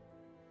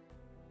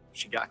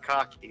she got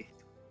cocky.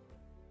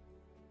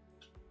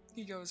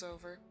 He goes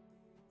over,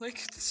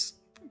 like, just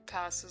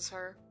passes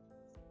her.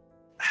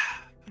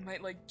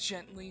 Might, like,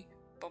 gently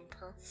bump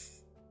her.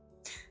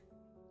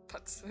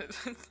 Putts it.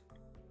 And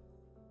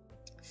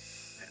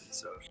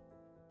so,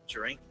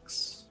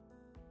 drinks.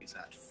 He's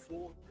at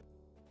 4.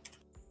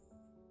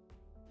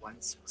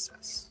 1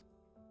 success.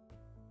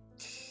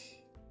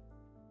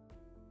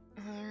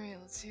 Alright,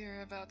 let's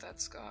hear about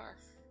that scar.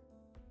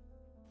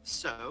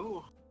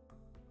 So,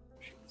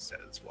 she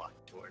says, walk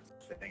towards the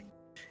thing.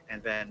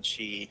 And then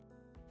she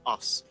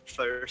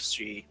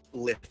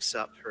lifts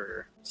up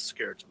her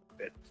skirt a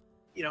bit.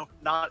 You know,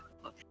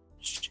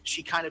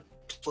 she kind of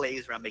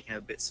plays around making it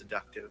a bit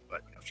seductive,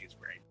 but, you know, she's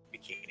wearing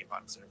bikini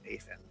bottoms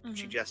underneath, and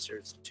she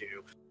gestures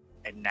to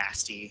a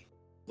nasty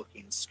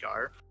looking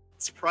scar.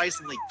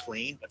 Surprisingly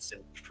clean, but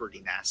still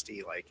pretty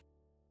nasty. Like,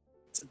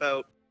 it's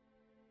about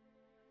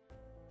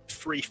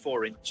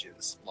 3-4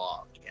 inches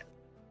long and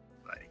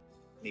like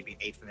maybe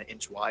 1/8 of an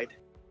inch wide.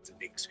 It's a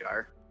big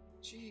scar.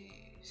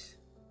 Jeez.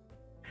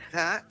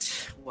 That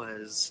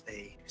was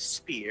a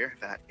spear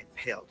that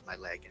impaled my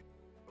leg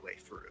the way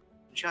through.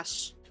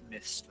 Just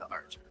missed the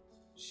artery.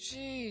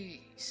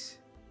 Jeez.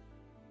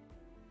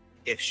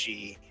 If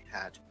she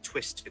had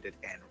twisted it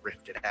and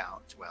ripped it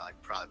out, well, I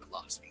probably would have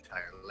lost the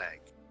entire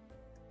leg.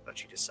 But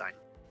she decided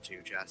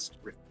to just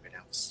rip it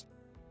out,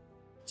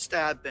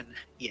 stab and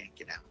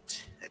yank it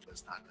out. It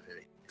was not a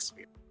very good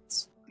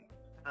experience.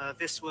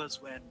 This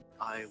was when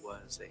I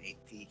was a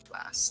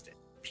D-class in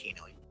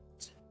penal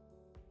unit.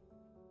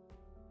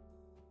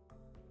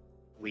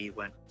 We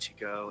went to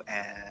go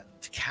and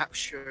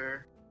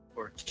capture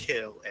or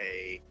kill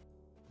a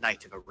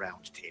Knight of a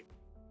Round Table.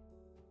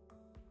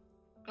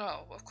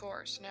 Oh, of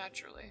course,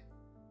 naturally.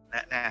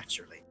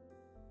 Naturally.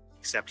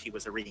 Except he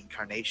was a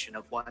reincarnation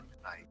of one.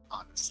 I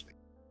honestly...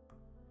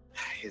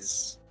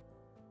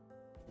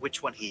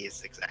 Which one he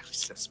is exactly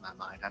slips my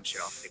mind. I'm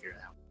sure I'll figure it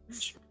out.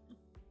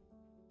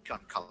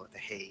 Gonna call it the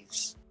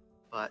Haze.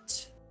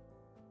 But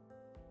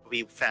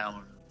we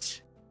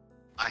found...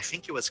 I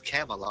think it was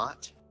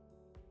Camelot.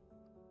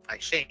 I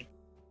think.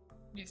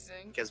 You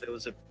think? Because it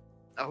was a...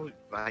 Oh,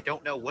 I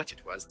don't know what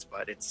it was,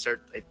 but it's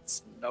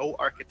no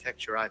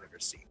architecture I've ever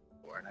seen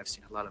before, and I've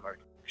seen a lot of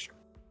architecture.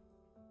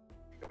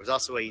 It was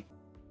also a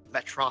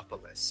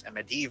metropolis, a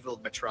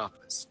medieval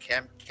metropolis.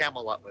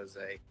 Camelot was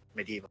a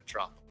medieval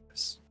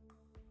metropolis.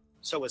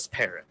 So was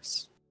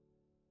Paris.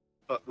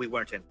 But we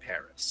weren't in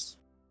Paris.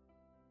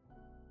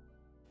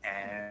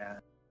 And,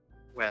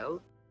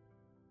 well,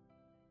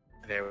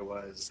 There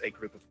was a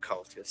group of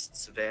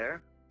cultists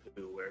there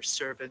who were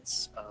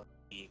servants of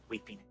the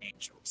Weeping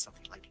Angel,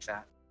 something like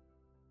that.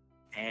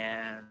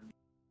 And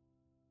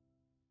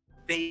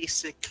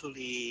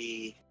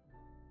basically,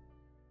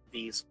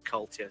 these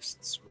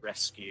cultists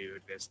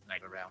rescued this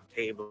Knight of the Round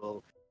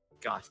Table,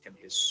 got him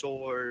his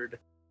sword,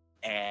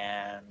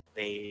 and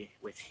they,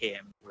 with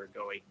him, were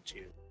going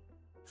to,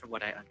 from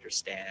what I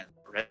understand,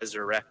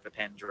 resurrect the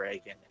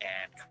Pendragon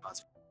and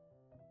cause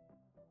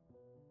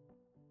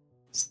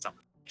something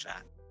like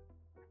that.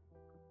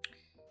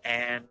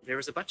 And there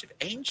was a bunch of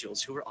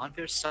angels who were on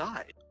their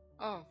side.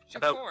 Oh, of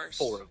About course.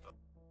 4 of them.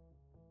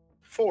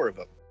 4 of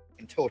them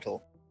in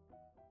total.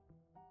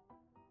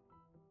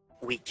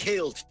 We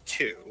killed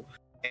 2,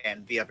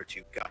 and the other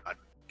 2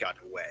 got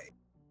away.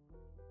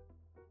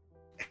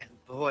 And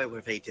boy,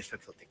 were they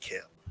difficult to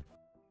kill.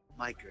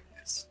 My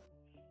goodness.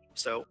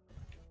 So,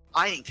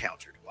 I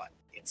encountered one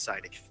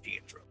inside a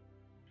cathedral.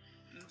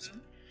 Mm-hmm.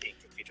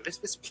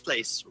 This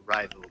place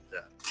rivaled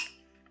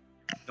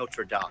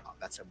Notre Dame.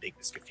 That's how big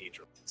this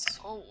cathedral is.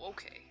 Oh,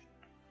 okay.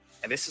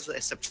 And this is a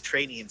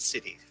subterranean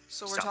city.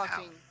 So we're somehow.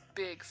 talking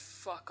big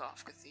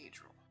fuck-off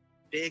cathedral.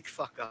 Big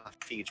fuck-off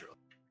cathedral.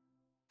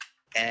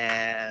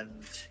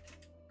 And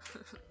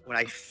when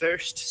I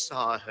first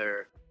saw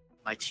her,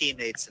 my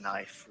teammates and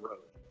I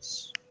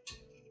froze.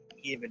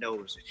 Even though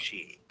it was a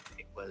she,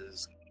 it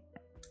was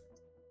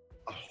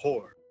a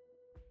horror.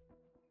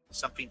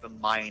 Something the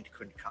mind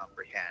couldn't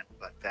comprehend,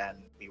 but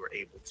then we were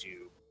able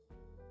to,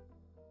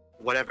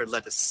 whatever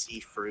let us see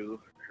through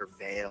her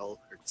veil,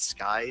 her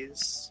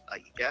disguise, I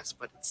guess,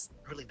 but it's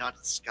really not a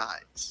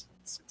disguise.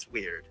 It's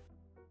weird.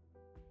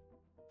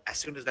 As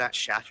soon as that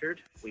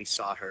shattered, we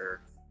saw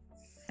her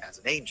as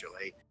an angel,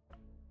 a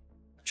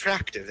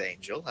attractive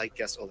angel. I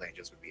guess all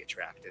angels would be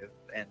attractive.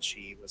 And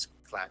she was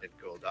clad in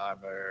gold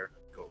armor,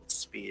 gold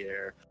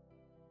spear.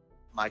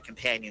 My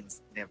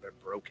companions never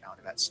broke out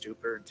of that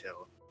stupor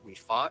until we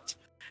fought.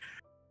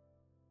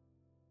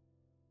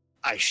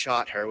 I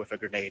shot her with a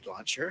grenade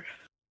launcher.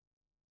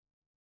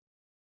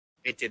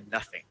 It did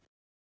nothing.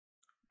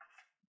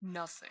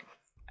 Nothing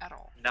at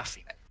all.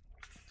 Nothing.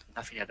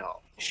 Nothing at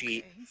all.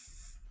 Okay.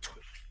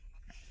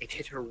 It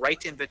hit her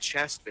right in the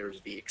chest. There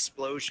was the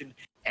explosion,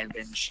 and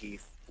then she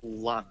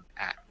flung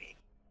at me.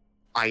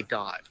 I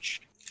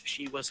dodged.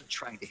 She wasn't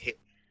trying to hit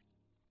me.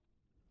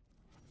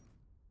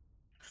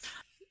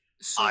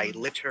 So, I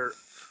lit her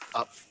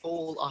up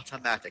full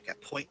automatic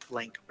at point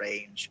blank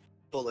range.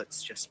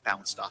 Bullets just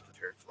bounced off of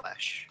her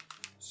flesh.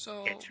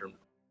 so Hit her.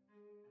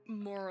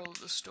 moral of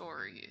the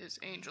story is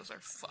angels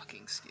are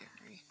fucking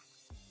scary.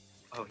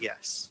 Oh,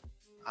 yes.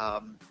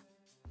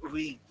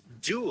 We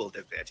dueled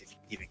a bit, if you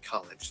even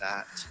call it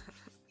that.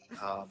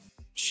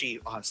 She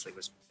honestly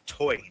was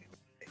toying with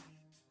me.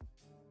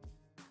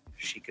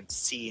 She could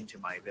see into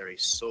my very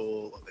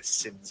soul of the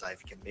sins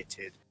I've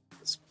committed. It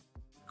was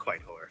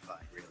quite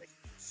horrifying, really.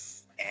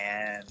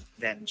 And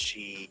then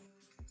she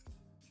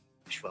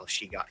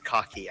got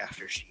cocky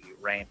after she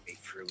ran me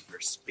through her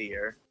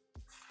spear,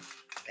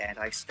 and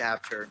I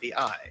stabbed her in the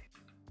eye.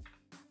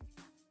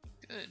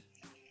 Good.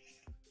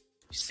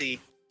 You see,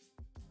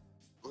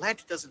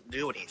 lead doesn't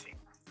do anything,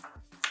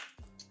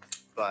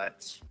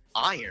 but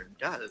iron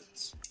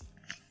does,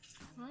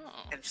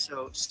 Oh. and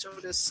so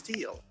does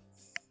steel.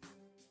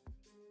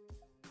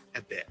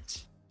 A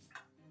bit.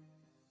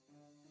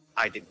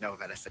 I didn't know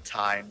that at the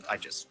time. I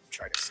just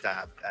tried to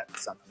stab at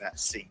something that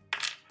seemed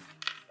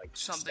like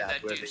Something stab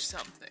that worthy. do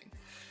something.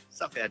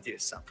 Something that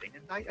did something,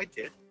 and I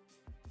did.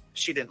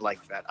 She didn't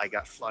like that. I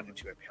got flung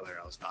into a pillar.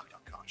 I was knocked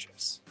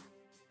unconscious.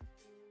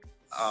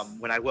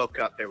 When I woke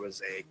up, there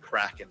was a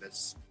crack in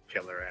this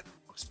pillar, and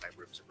most of my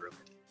rooms are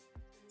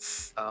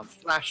broken.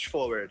 Flash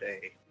forward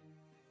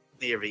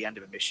near the end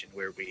of a mission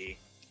where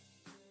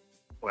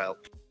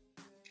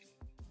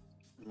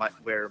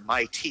where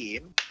my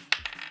team,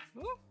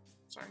 Ooh,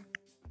 sorry.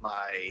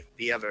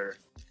 the other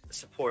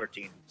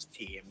supporting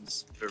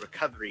teams, the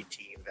recovery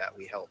team that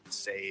we helped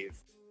save,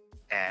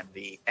 and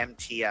the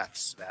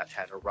MTFs that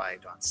had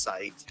arrived on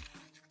site,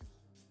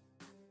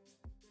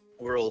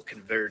 were all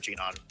converging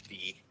on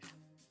the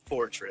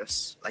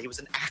fortress. Like, it was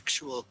an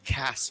actual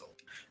castle.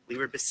 We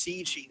were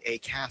besieging a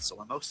castle,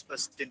 and most of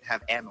us didn't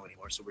have ammo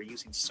anymore, so we're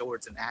using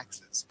swords and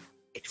axes.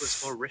 It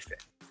was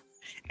horrific.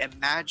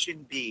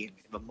 Imagine being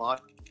in the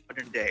modern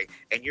day,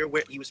 and you're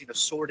using a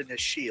sword and a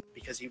shield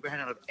because you ran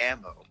out of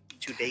ammo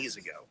 2 days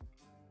ago.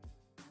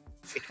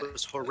 It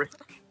was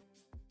horrific.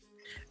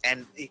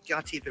 And it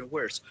got even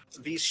worse.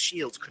 These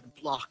shields could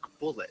block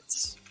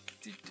bullets.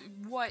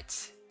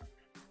 What?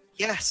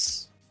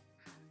 Yes.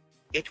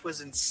 It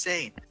was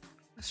insane.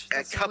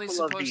 That's couple only of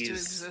supposed to these-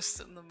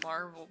 exist in the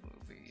Marvel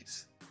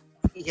movies.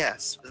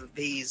 Yes,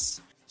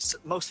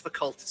 most of the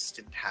cultists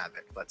didn't have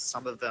it, but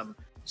some of them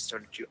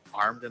started to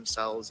arm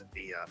themselves in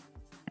the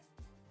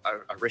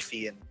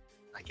Arithian,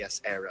 I guess,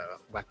 era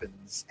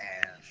weapons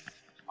and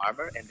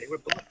armor, and they were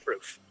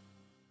bulletproof.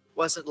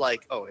 Wasn't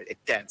like, oh,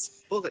 it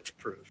dents.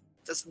 Bulletproof.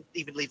 Doesn't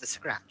even leave a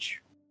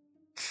scratch.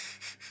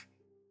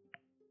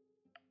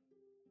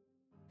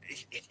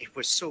 It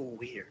was so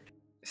weird.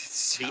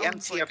 The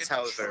MTFs,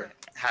 however,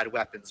 had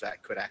weapons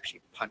that could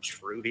actually punch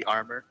through the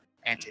armor,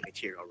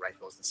 anti-material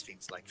rifles and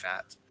things like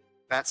that.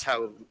 That's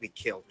how we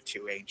killed the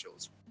two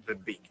angels, the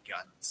big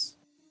guns.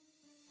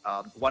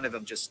 One of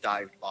them just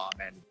dived bomb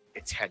and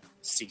its head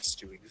ceased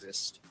to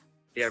exist.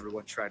 The other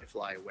one tried to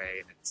fly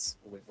away and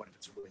one of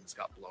its wings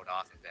got blown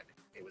off and then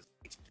it was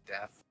beaten to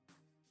death.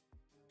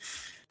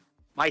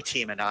 My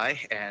team and I,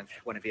 and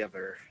one of the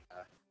other,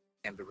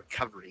 and the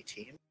recovery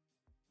team,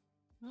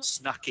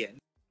 snuck in.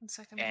 1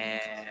 second.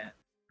 And...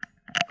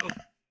 Oh.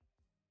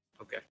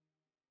 Okay.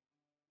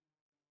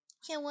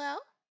 Hello?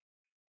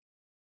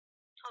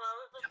 Hello,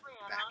 is this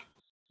Brianna?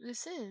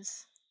 This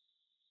is.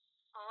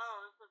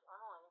 Hello, this is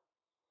Emily.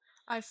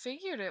 I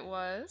figured it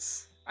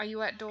was. Are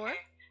you at door? Okay.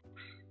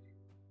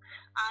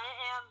 I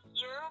am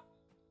here.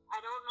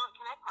 I don't know.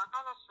 Can I park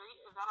on the street?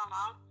 Is that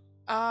allowed?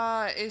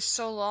 Is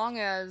so long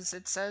as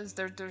it says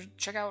there's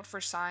check out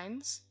for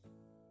signs.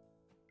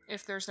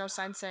 If there's no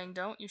sign saying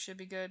don't, you should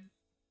be good.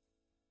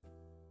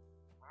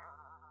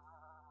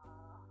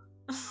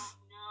 No, I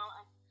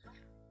don't know.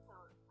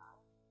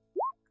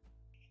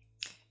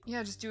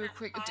 Yeah, just do a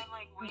quick. I'm,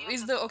 like,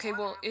 Is the okay?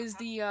 Well, is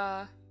the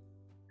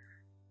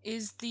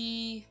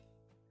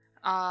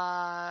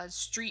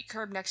street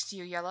curb next to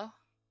you yellow?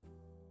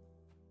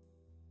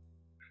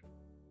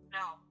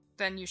 No.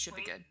 Then you should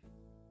be Wait. good.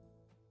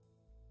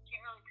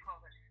 Can't really tell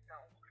this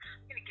snow.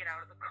 I'm gonna get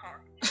out of the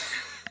car.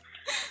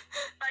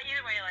 But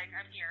either way, like,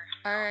 I'm here.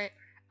 Alright.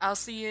 I'll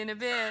see you in a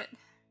bit.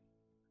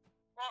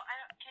 Well,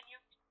 can you...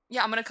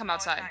 Yeah, I'm gonna come Oh,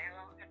 outside. it's not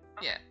yellow.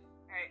 Okay. Yeah.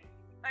 Alright.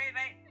 Okay,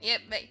 bye.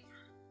 Yep, bye.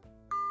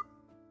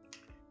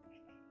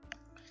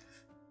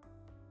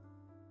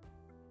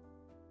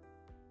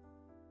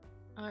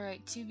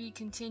 Alright, to be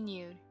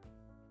continued.